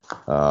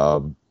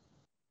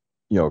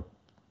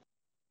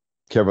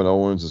 Kevin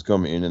Owens is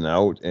coming in and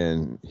out,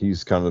 and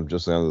he's kind of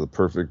just the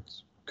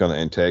perfect kind of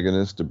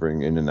antagonist to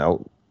bring in and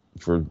out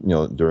for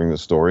during the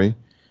story.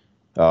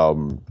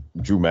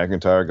 Drew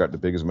McIntyre got the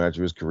biggest match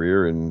of his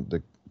career in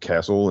the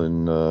Castle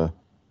and out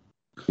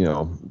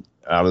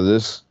of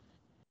this.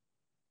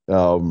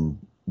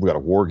 We got a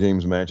War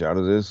Games match out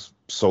of this.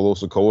 Solo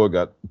Sikoa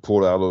got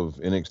pulled out of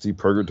NXT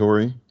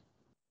Purgatory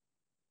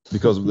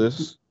because of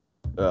this.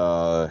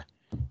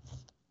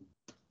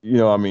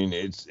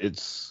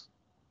 It's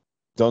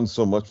done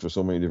so much for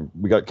so many different.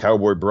 We got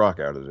Cowboy Brock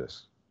out of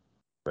this,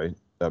 right?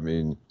 I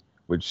mean,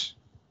 which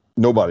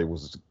nobody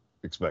was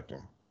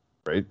expecting,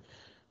 right?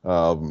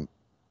 Bobby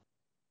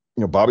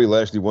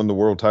Lashley won the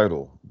world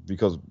title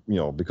because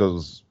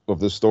of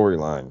this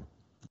storyline.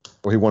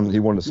 Well, he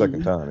won the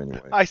second time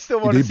anyway. I still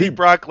want to see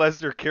Brock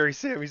Lesnar carry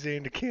Sami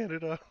Zayn to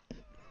Canada.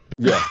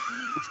 Yeah.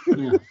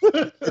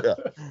 Yeah.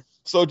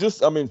 So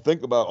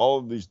think about all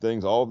of these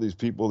things, all of these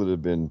people that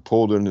have been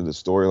pulled into the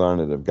storyline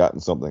that have gotten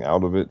something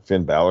out of it.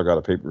 Finn Balor got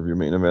a pay-per-view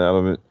main event out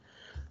of it.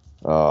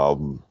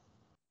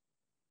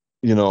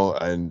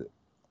 And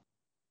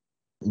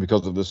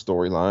because of this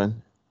storyline,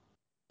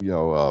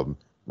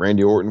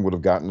 Randy Orton would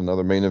have gotten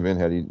another main event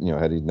had he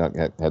not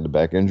had the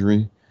back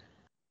injury.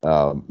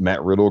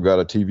 Matt Riddle got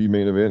a TV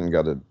main event and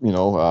got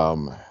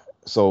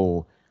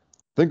so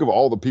think of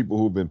all the people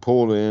who've been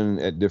pulled in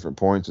at different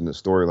points in the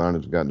storyline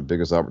that have gotten the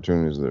biggest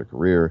opportunities of their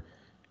career.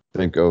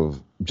 Think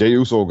of Jey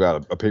Uso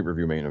got a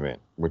pay-per-view main event,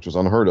 which was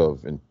unheard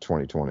of in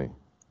 2020.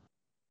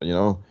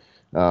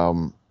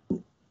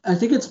 I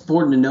think it's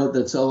important to note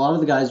that a lot of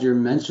the guys you're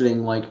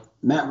mentioning, like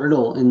Matt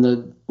Riddle in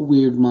the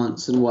weird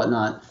months and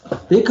whatnot,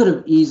 they could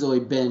have easily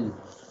been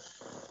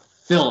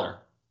filler,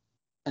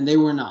 and they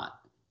were not.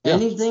 Yeah.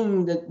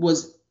 Anything that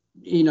was,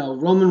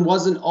 Roman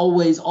wasn't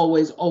always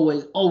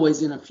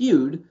in a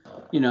feud.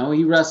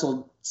 He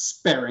wrestled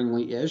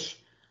sparingly-ish.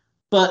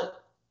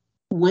 But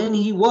when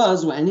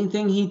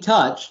anything he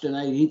touched, and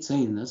I hate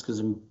saying this because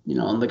I'm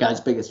the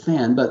guy's biggest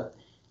fan, but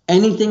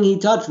anything he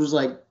touched was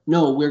like,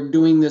 no, we're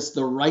doing this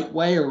the right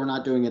way or we're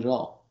not doing it at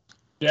all.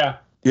 Yeah.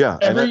 Yeah.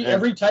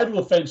 Every title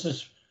offense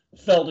has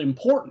felt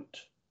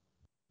important.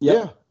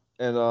 Yeah.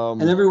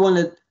 And everyone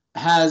that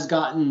has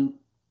gotten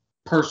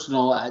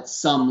personal at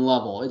some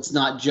level. It's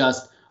not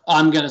just,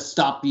 I'm going to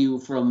stop you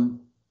from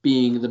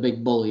being the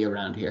big bully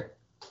around here.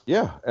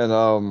 Yeah.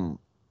 And,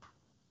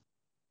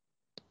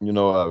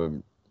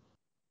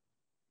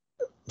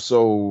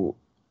 so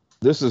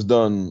this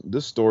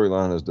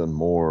storyline has done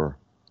more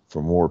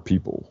for more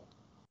people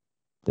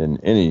than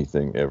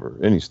anything ever,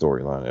 any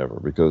storyline ever,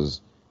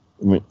 because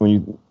when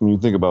you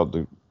think about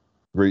the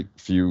great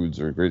feuds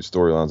or great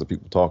storylines that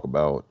people talk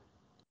about,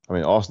 I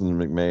mean, Austin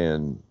and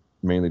McMahon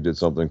mainly did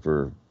something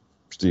for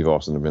Steve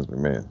Austin and Vince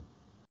McMahon,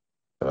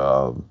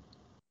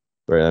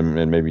 right?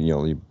 And maybe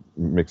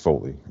Mick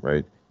Foley,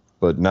 right?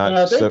 But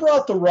not. They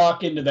brought The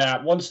Rock into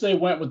that once they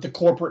went with the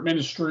corporate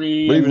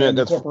ministry and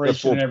the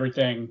corporation and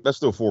everything. That's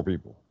still 4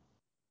 people,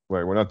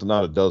 right? We're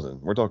not a dozen.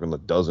 We're talking a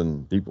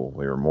dozen people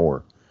or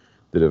more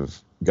that have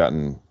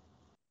gotten,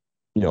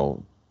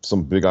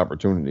 some big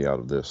opportunity out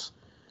of this.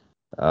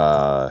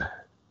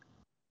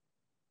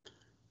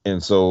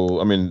 And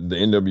so, I mean, the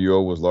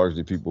NWO was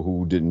largely people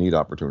who didn't need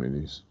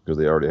opportunities because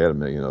they already had a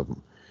million of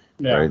them,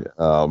 right?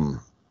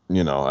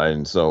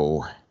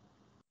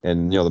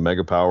 And the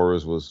Mega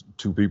Powers was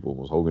 2 people,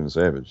 was Hogan and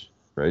Savage,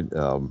 right?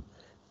 I'm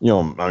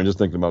just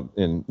thinking about,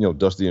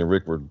 Dusty and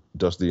Rick were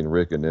Dusty and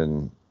Rick, and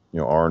then,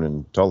 Arn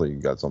and Tully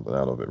got something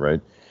out of it,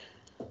 right?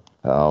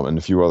 And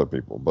a few other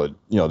people. But,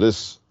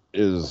 this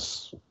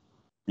is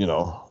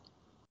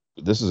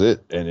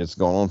it. And it's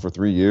gone on for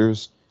 3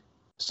 years.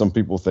 Some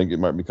people think it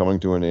might be coming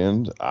to an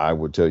end. I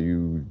would tell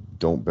you,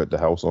 don't bet the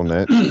house on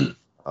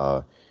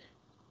that.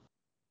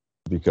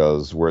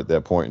 Because we're at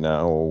that point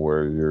now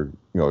where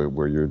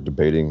you're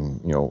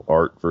debating,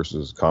 art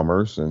versus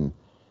commerce, and,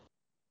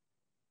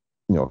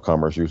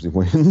 commerce usually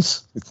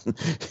wins.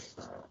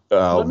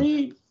 Let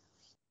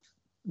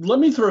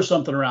me throw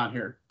something around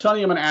here.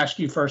 Tony, I'm going to ask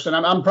you first, and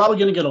I'm probably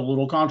going to get a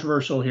little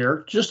controversial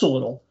here, just a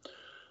little.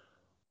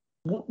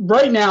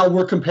 Right now,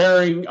 we're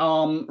comparing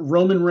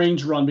Roman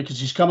Reigns' run because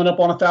he's coming up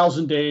on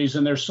 1,000 days,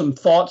 and there's some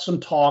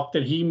talk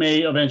that he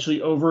may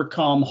eventually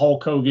overcome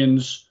Hulk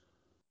Hogan's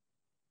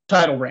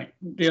title reign,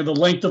 the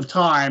length of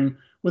time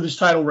with his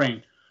title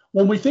reign.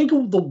 When we think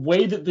of the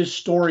way that this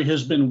story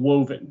has been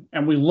woven,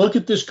 and we look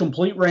at this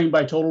complete reign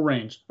by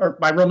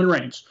Roman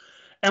Reigns,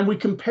 and we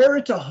compare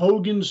it to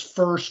Hogan's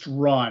first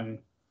run,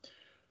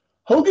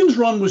 Hogan's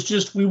run was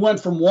just, we went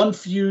from one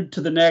feud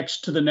to the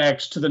next, to the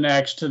next, to the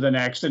next, to the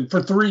next, and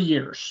for 3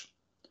 years.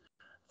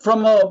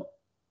 From a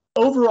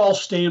overall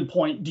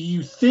standpoint, do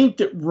you think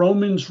that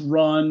Roman's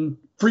run,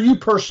 for you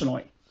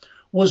personally,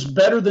 was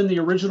better than the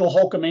original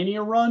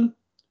Hulkamania run?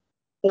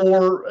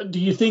 Or do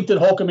you think that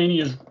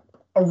Hulkamania's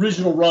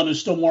original run is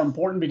still more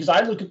important? Because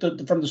I look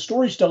at from the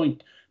storytelling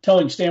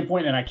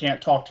standpoint, and I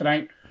can't talk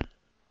tonight,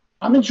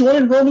 I'm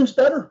enjoying Roman's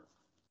better.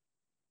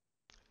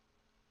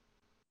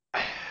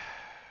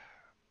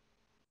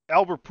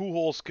 Albert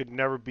Pujols could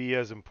never be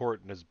as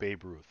important as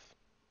Babe Ruth,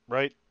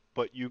 right?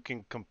 But you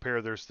can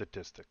compare their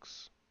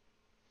statistics.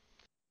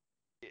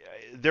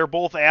 They're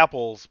both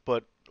apples,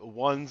 but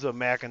one's a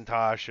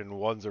Macintosh and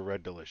one's a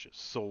Red Delicious.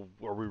 So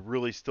are we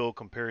really still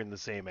comparing the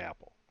same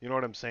apple? You know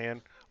what I'm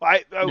saying?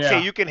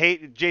 You can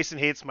hate. Jason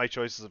hates my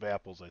choices of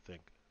apples, I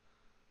think.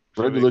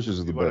 Bread Delicious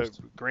is the best.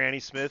 Granny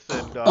Smith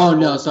and.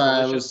 No,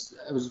 sorry, I was.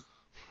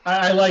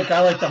 I like the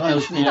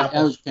Honeycrisp apples.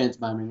 I was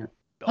pantomiming it.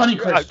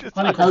 Honeycrisp.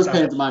 I was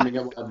pantomiming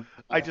it.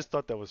 I just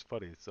thought that was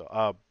funny. So,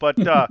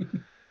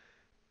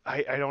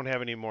 I don't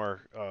have any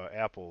more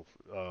Apple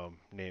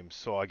names,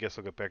 so I guess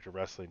I'll get back to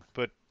wrestling.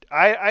 But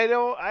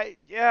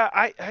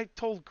I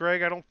told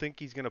Greg I don't think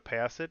he's gonna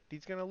pass it.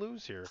 He's gonna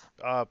lose here.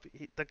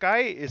 The guy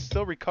is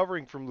still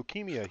recovering from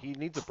leukemia. He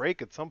needs a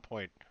break at some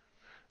point.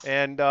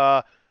 And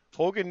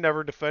Hogan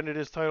never defended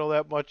his title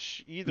that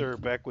much either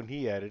back when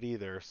he had it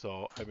either.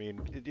 So I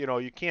mean,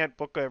 you can't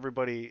book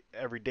everybody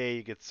every day.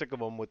 You get sick of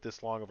them with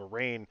this long of a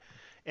reign.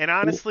 And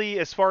honestly,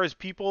 as far as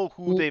people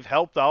who they've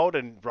helped out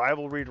and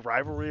rivalry to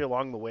rivalry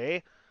along the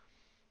way,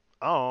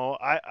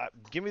 I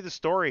give me the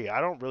story.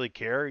 I don't really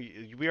care.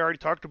 We already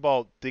talked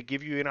about they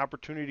give you an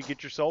opportunity to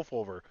get yourself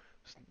over.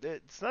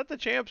 It's not the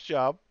champ's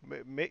job.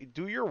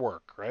 Do your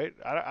work, right?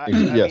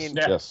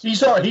 Yes.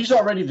 He's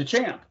already the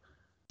champ.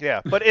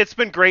 Yeah, but it's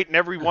been great in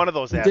every one of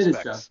those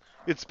aspects.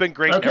 It's been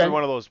great in every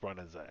one of those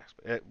run-ins.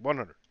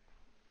 100.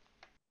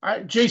 All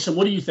right, Jason,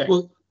 what do you think?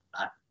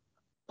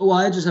 Well,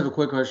 I just have a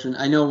quick question.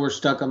 I know we're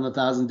stuck on the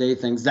 1,000-day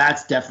things.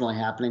 That's definitely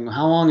happening.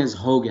 How long is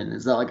Hogan?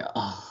 Is that like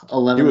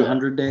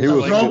 1,100 days?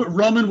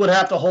 Roman would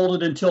have to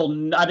hold it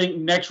until, I think,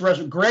 next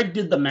WrestleMania. Greg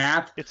did the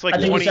math. It's like I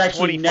think it's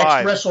actually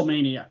 25. Next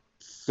WrestleMania.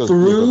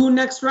 Through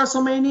next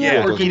WrestleMania?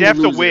 Yeah, or he'd have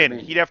to win.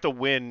 He'd have to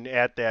win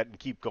at that and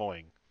keep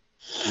going.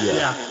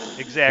 Yeah.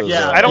 Exactly.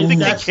 Yeah, I don't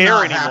think they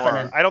care anymore.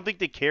 Happening. I don't think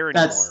they care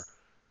anymore.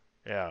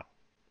 Yeah.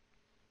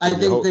 I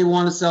think they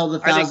want to sell the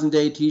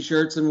 1,000-day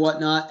T-shirts and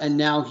whatnot, and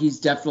now he's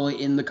definitely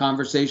in the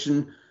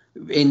conversation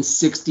in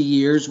 60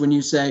 years when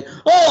you say,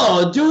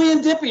 Dewey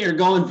and Dippy are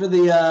going for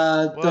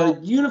the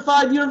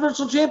Unified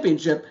Universal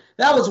Championship.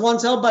 That was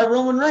once held by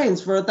Roman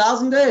Reigns for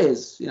 1,000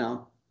 days,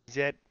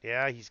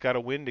 He's got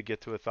to win to get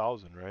to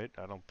 1,000, right?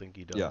 I don't think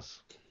he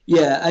does.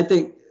 Yeah, I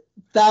think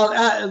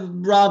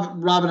Rob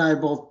and I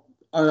both,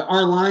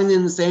 our line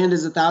in the sand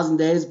is 1,000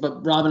 days,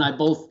 but Rob and I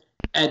both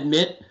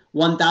admit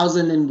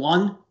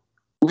 1,001.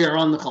 We are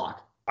on the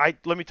clock.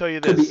 Let me tell you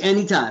this. Could be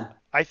any time.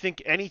 I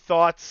think any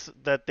thoughts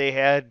that they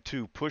had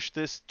to push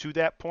this to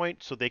that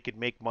point so they could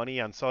make money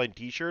on selling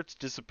T-shirts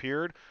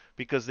disappeared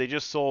because they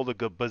just sold a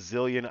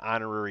bazillion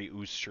honorary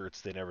Oos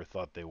shirts they never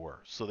thought they were.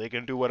 So they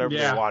can do whatever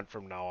they want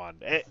from now on.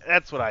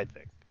 That's what I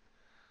think.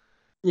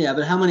 Yeah,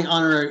 but how many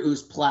honorary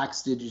Oos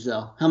plaques did you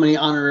sell? How many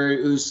honorary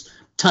Oos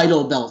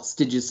title belts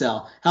did you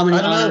sell? How many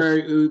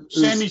honorary Oos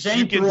Sami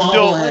Zayn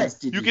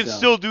bobbleheads did you you can sell?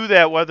 still do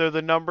that whether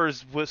the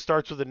numbers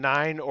starts with a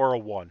 9 or a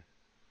 1.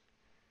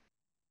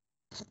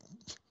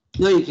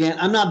 No, you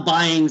can't. I'm not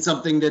buying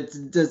something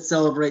to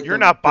celebrate. You're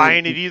not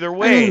buying it either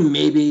way. I mean,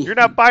 maybe. You're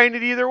not buying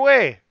it either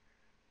way.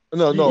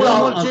 No.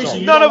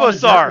 Jason, none of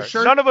us are.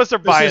 None of us are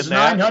buying this is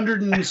that.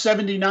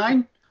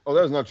 979. Oh,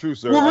 that's not true,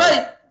 sir. Well,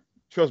 right.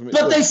 Trust me.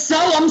 But they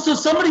sell them, so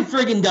somebody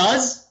friggin'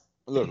 does.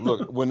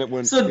 Look.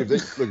 When So if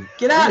they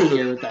get out of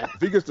here with that.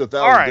 If he gets to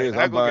 1,000 All right, days,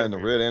 I'll I'm go buying get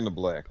the red and the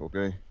black.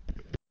 Okay.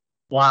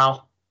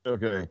 Wow.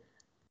 Okay.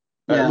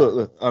 Yeah.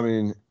 Look. I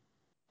mean,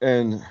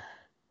 and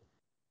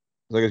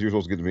I guess you're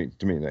supposed to get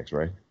to me next,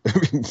 right?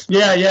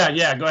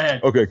 Yeah. Go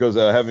ahead. Okay, because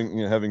well,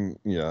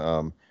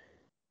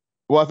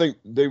 I think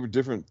they were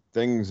different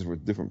things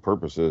with different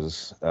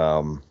purposes.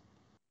 The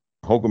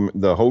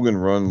Hogan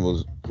run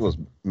was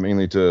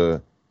mainly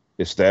to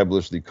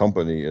establish the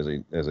company as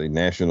a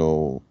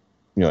national,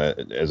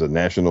 as a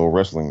national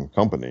wrestling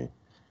company,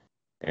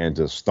 and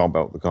to stomp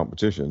out the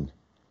competition,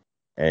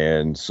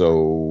 and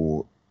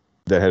so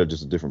that had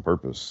just a different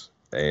purpose.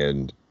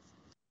 And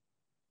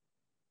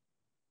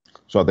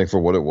so I think for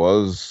what it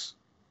was,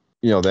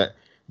 that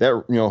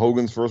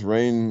Hogan's first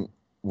reign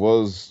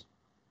was,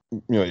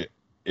 it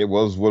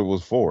was what it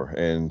was for.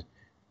 And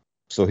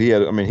so he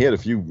had a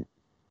few,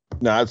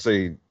 now I'd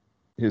say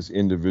his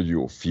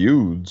individual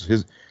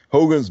feuds,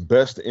 Hogan's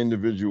best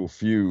individual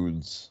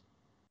feuds,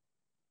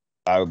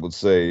 I would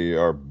say,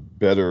 are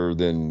better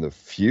than the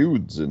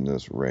feuds in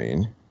this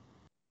reign.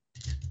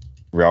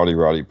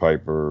 Roddy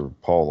Piper,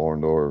 Paul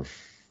Orndorff,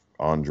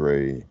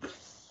 Andre.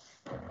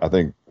 I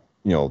think,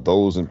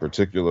 those in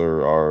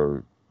particular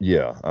are,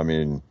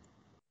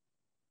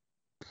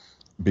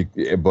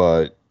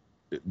 but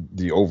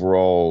the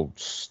overall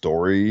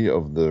story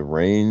of the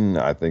reign,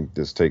 I think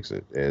this takes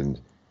it.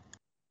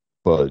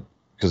 But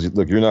because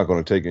look, you're not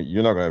going to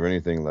have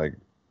anything like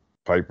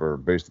Piper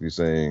basically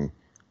saying,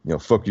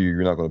 fuck you,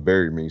 you're not going to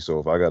bury me. So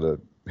if I got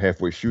to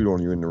halfway shoot on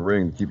you in the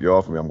ring to keep you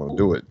off of me, I'm going to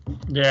do it.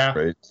 Yeah.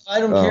 Right. I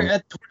don't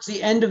care. Towards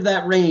the end of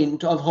that reign,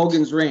 of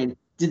Hogan's reign,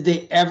 did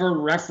they ever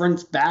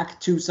reference back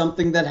to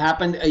something that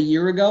happened a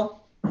year ago?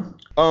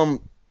 Well,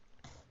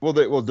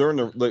 during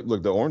the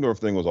Orndorff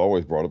thing was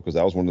always brought up because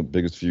that was one of the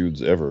biggest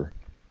feuds ever.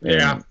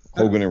 Yeah.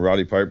 Hogan and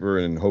Roddy Piper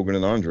and Hogan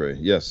and Andre.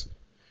 Yes.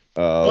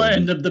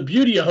 And the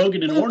beauty of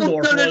Hogan and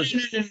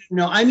Orndorff was...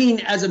 No, I mean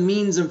as a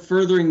means of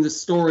furthering the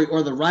story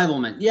or the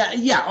rivalment.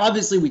 Yeah,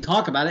 obviously we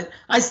talk about it.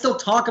 I still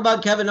talk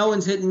about Kevin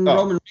Owens hitting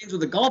Roman Reigns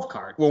with a golf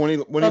cart. Well, when he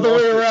other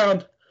way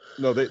around.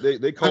 No,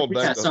 they called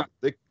back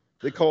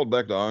they called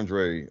back to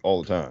Andre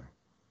all the time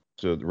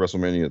to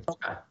WrestleMania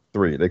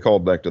 3. They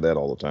called back to that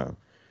all the time.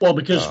 Well,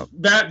 because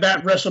that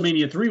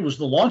WrestleMania 3 was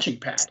the launching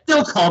pad.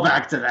 Still call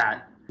back to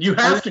that. You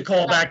have to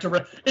call back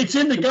to it's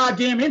in the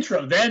goddamn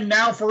intro. Then,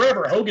 now,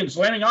 forever. Hogan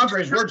slamming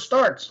Andre's word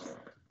starts.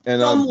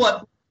 And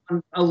somewhat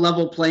a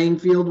level playing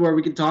field where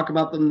we can talk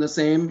about them the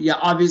same. Yeah,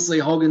 obviously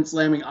Hogan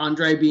slamming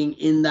Andre being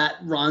in that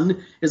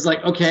run is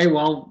like, okay,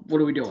 well,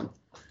 what are we doing?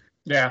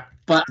 Yeah.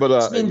 But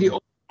in the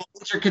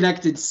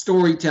interconnected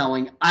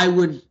storytelling, I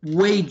would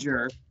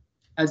wager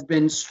has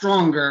been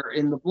stronger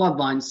in the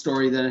Bloodline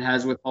story than it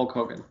has with Hulk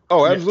Hogan.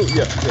 Oh, absolutely.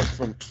 Yeah.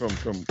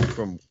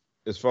 From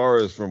as far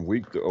as from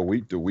week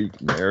to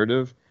week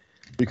narrative,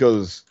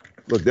 because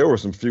look, there were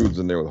some feuds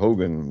in there with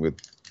Hogan with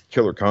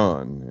Killer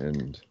Khan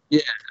and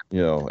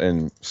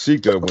and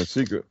Sika when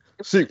Sika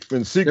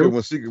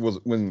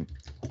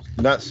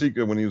not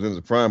Sika when he was in his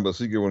prime, but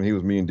Sika when he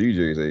was me and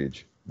DJ's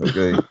age.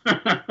 Okay,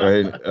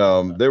 right.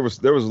 There was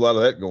a lot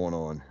of that going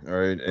on. All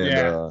right,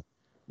 and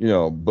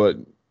but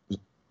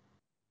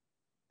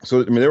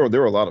so I mean there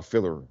were a lot of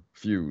filler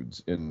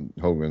feuds in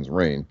Hogan's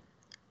reign,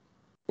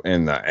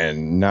 and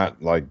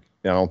not like.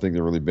 I don't think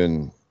they've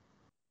been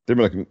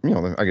like,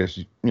 I guess,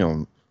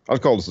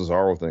 I'd call the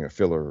Cesaro thing a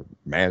filler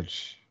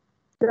match.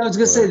 Yeah, I was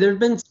going to say, there have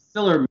been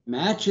filler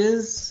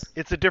matches.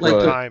 It's a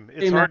different time.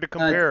 It's hard to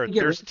compare.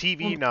 There's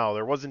TV now.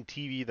 There wasn't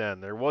TV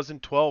then. There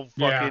wasn't 12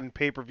 fucking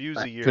pay-per-views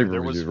a year.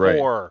 There was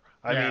 4.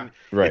 I mean,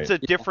 it's a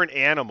different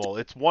animal.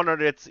 It's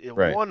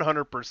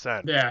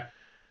 100%. Yeah.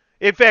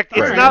 In fact,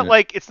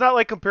 it's not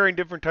like comparing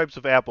different types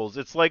of apples.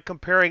 It's like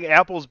comparing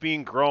apples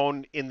being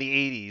grown in the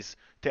 80s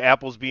to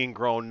apples being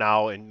grown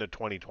now in the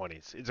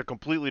 2020s. It's a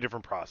completely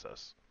different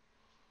process.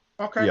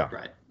 Okay. Yeah.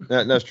 Right.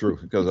 That's true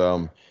because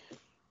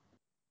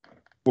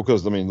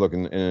I mean, look,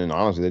 and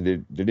honestly, they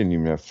didn't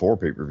even have 4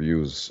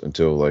 pay-per-views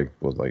until like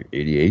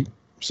 88.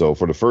 So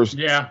for the first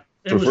it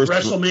was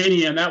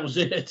WrestleMania and that was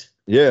it.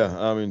 Yeah,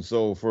 I mean,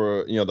 so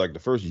for like the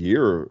first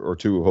year or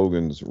two of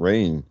Hogan's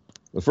reign,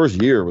 the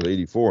first year was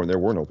 84, and there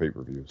were no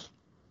pay-per-views.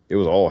 It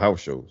was all house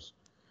shows.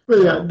 But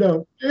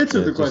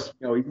answer the question.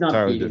 No, he's not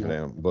entirely different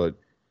animal, but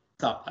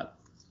stop that.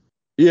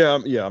 Yeah.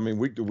 I mean,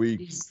 week to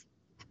week.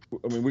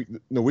 I mean,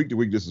 week to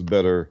week, this is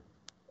better.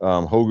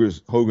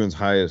 Hogan's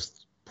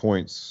highest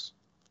points,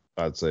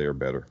 I'd say, are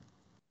better.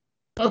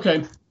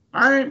 Okay.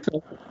 All right.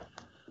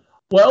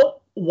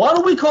 Well, why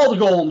don't we call the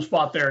go home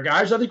spot there,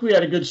 guys? I think we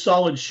had a good,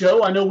 solid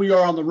show. I know we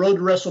are on the road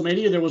to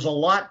WrestleMania. There was a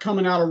lot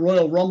coming out of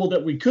Royal Rumble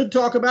that we could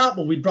talk about,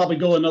 but we'd probably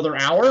go another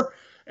hour.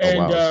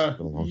 And it's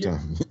been a long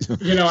time.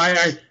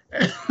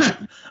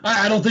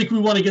 I don't think we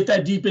want to get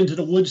that deep into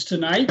the woods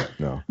tonight.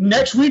 No.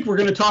 Next week, we're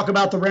going to talk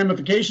about the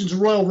ramifications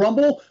of Royal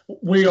Rumble.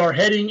 We are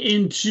heading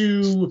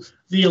into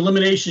the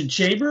Elimination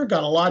Chamber.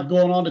 Got a lot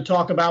going on to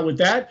talk about with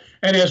that.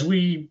 And as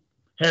we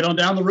head on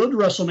down the road to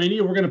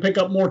WrestleMania, we're going to pick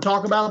up more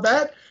talk about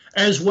that,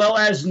 as well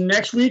as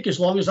next week, as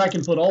long as I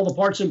can put all the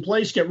parts in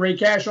place, get Ray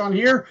Cash on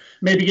here,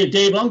 maybe get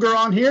Dave Unger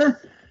on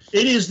here.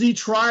 It is the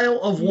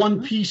trial of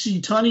one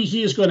PC Tunney.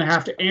 He is going to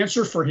have to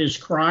answer for his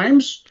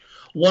crimes.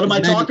 What am I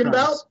talking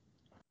about?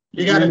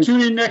 You got to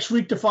tune in next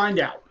week to find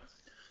out.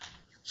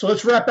 So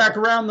let's wrap back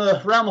around the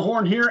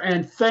horn here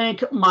and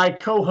thank my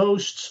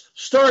co-hosts,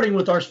 starting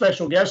with our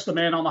special guest, the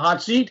man on the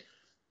hot seat,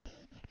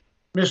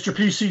 Mr.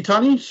 PC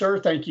Tunney. Sir,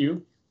 thank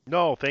you.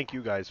 No, thank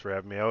you guys for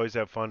having me. I always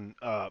have fun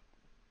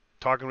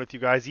talking with you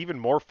guys. Even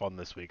more fun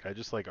this week. I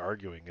just like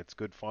arguing. It's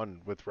good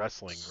fun with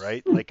wrestling,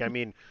 right? Like, I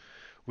mean,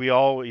 we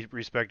all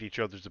respect each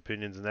other's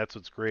opinions, and that's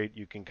what's great.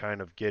 You can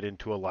kind of get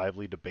into a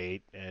lively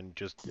debate and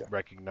just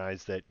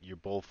recognize that you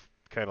both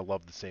kind of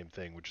love the same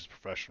thing, which is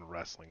professional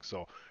wrestling.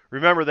 So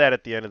remember that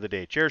at the end of the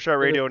day. Chairshot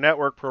Radio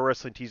Network,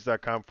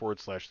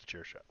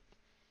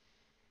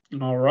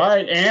 ProWrestlingTees.com/thechairshot. All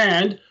right.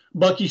 And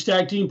Bucky's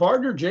tag team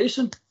partner,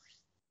 Jason.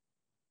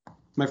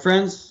 My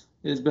friends,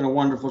 it has been a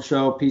wonderful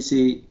show.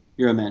 PC,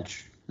 you're a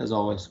mensch, as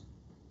always.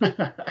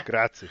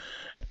 Grazie.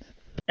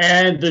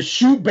 And the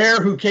shoot bear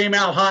who came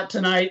out hot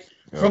tonight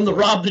from the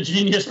Rob the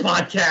Genius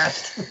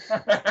podcast.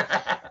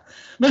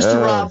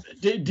 Mr. Rob,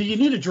 do you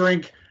need a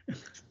drink?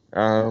 I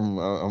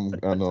know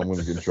I'm going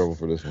to get in trouble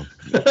for this one.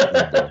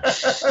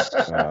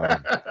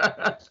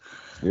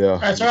 Yeah.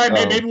 That's all right.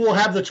 Maybe we'll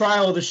have the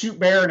trial of the shoot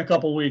bear in a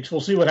couple weeks.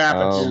 We'll see what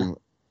happens.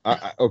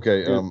 I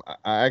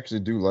actually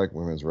do like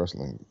women's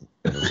wrestling.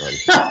 Everybody.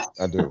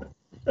 I do.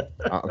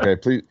 Okay,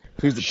 please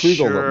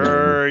don't let me.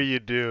 Sure you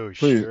do.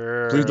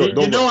 Please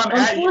don't.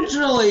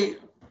 Unfortunately,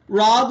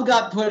 Rob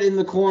got put in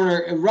the corner,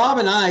 and Rob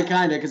and I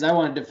kind of, because I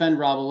want to defend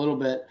Rob a little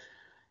bit.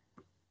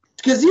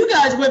 Because you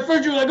guys went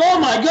first, you were like, oh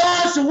my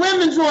gosh, the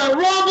Women's Royal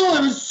Rumble,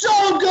 it was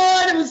so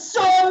good, it was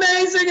so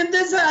amazing, and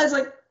this, I was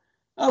like,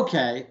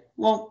 okay,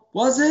 well,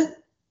 was it?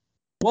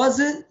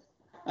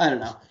 I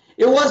don't know.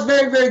 It was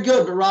very, very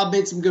good, but Rob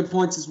made some good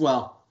points as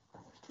well.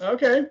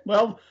 Okay.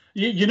 Well,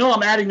 you know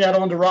I'm adding that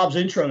onto Rob's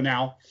intro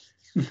now.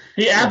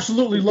 He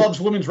absolutely loves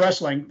women's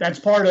wrestling. That's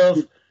part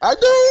of. I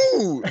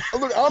do.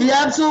 Look, he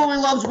absolutely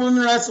loves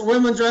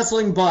women's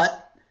wrestling, but.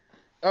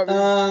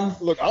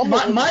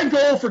 My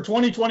goal for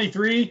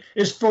 2023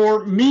 is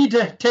for me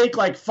to take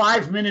like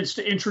 5 minutes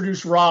to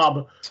introduce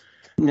Rob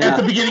at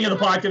the beginning of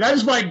the podcast. That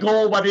is my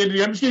goal by the end of the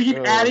year. I'm just going to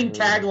keep adding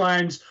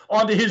taglines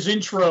onto his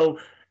intro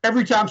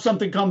every time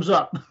something comes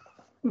up.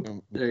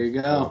 There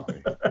you go.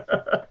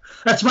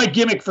 That's my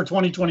gimmick for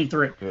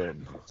 2023.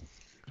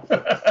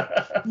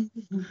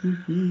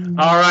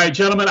 All right,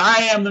 gentlemen,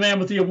 I am the man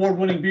with the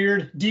award-winning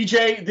beard.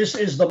 DJ, this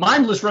is the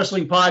Mindless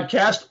Wrestling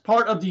Podcast,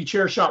 part of the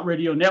Chairshot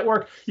Radio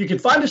Network. You can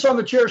find us on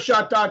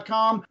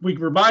thechairshot.com. We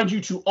remind you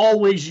to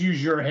always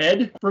use your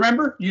head.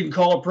 Remember, you can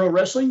call it pro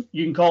wrestling.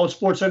 You can call it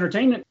sports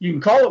entertainment. You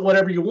can call it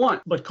whatever you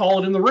want, but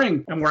call it in the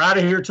ring. And we're out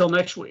of here till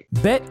next week.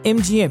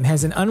 BetMGM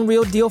has an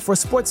unreal deal for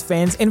sports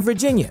fans in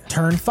Virginia.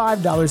 Turn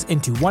 $5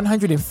 into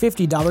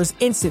 $150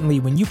 instantly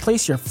when you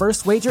place your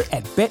first wager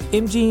at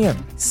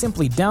BetMGM.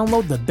 Simply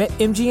download the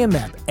BetMGM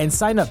app and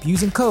sign up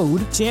using code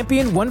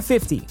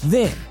Champion150.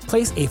 Then,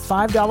 place a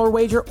 $5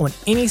 wager on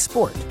any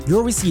sport.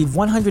 You'll receive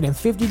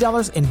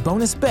 $150 in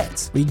bonus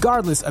bets,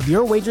 regardless of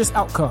your wager's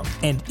outcome.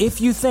 And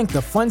if you think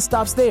the fun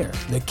stops there,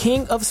 the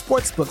king of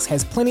sportsbooks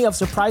has plenty of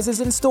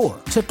surprises in store.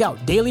 Check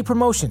out daily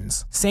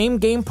promotions,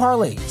 same-game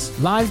parlays,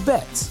 live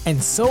bets,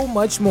 and so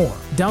much more.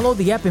 Download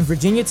the app in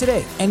Virginia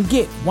today and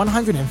get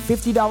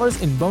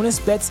 $150 in bonus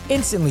bets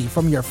instantly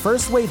from your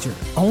first wager.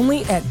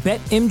 Only at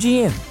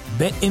BetMGM.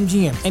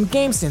 BetMGM and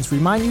GameSense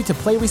remind you to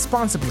play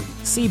responsibly.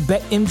 See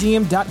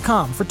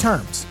BetMGM.com for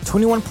terms.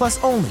 21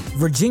 plus only.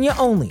 Virginia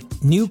only.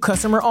 New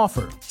customer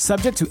offer.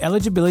 Subject to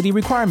eligibility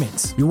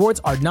requirements.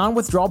 Rewards are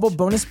non-withdrawable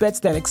bonus bets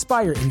that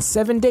expire in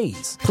 7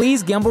 days.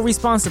 Please gamble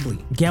responsibly.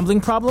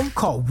 Gambling problem?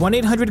 Call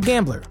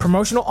 1-800-GAMBLER.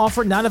 Promotional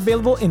offer not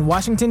available in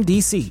Washington,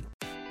 D.C.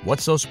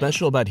 What's so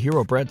special about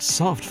Hero Bread's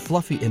soft,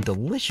 fluffy, and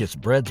delicious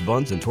breads,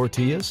 buns, and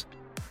tortillas?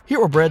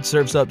 Hero Bread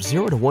serves up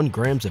 0 to 1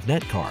 grams of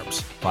net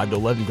carbs, 5 to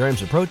 11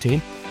 grams of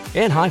protein,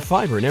 and high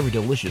fiber in every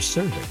delicious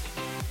serving.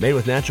 Made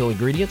with natural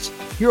ingredients,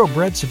 Hero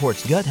Bread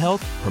supports gut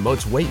health,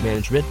 promotes weight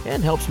management,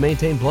 and helps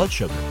maintain blood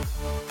sugar.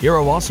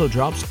 Hero also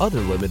drops other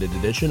limited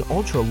edition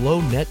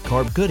ultra-low net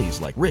carb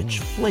goodies like rich,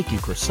 flaky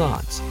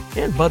croissants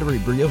and buttery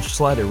brioche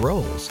slider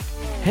rolls.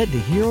 Head to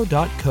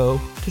hero.co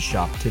to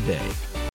shop today.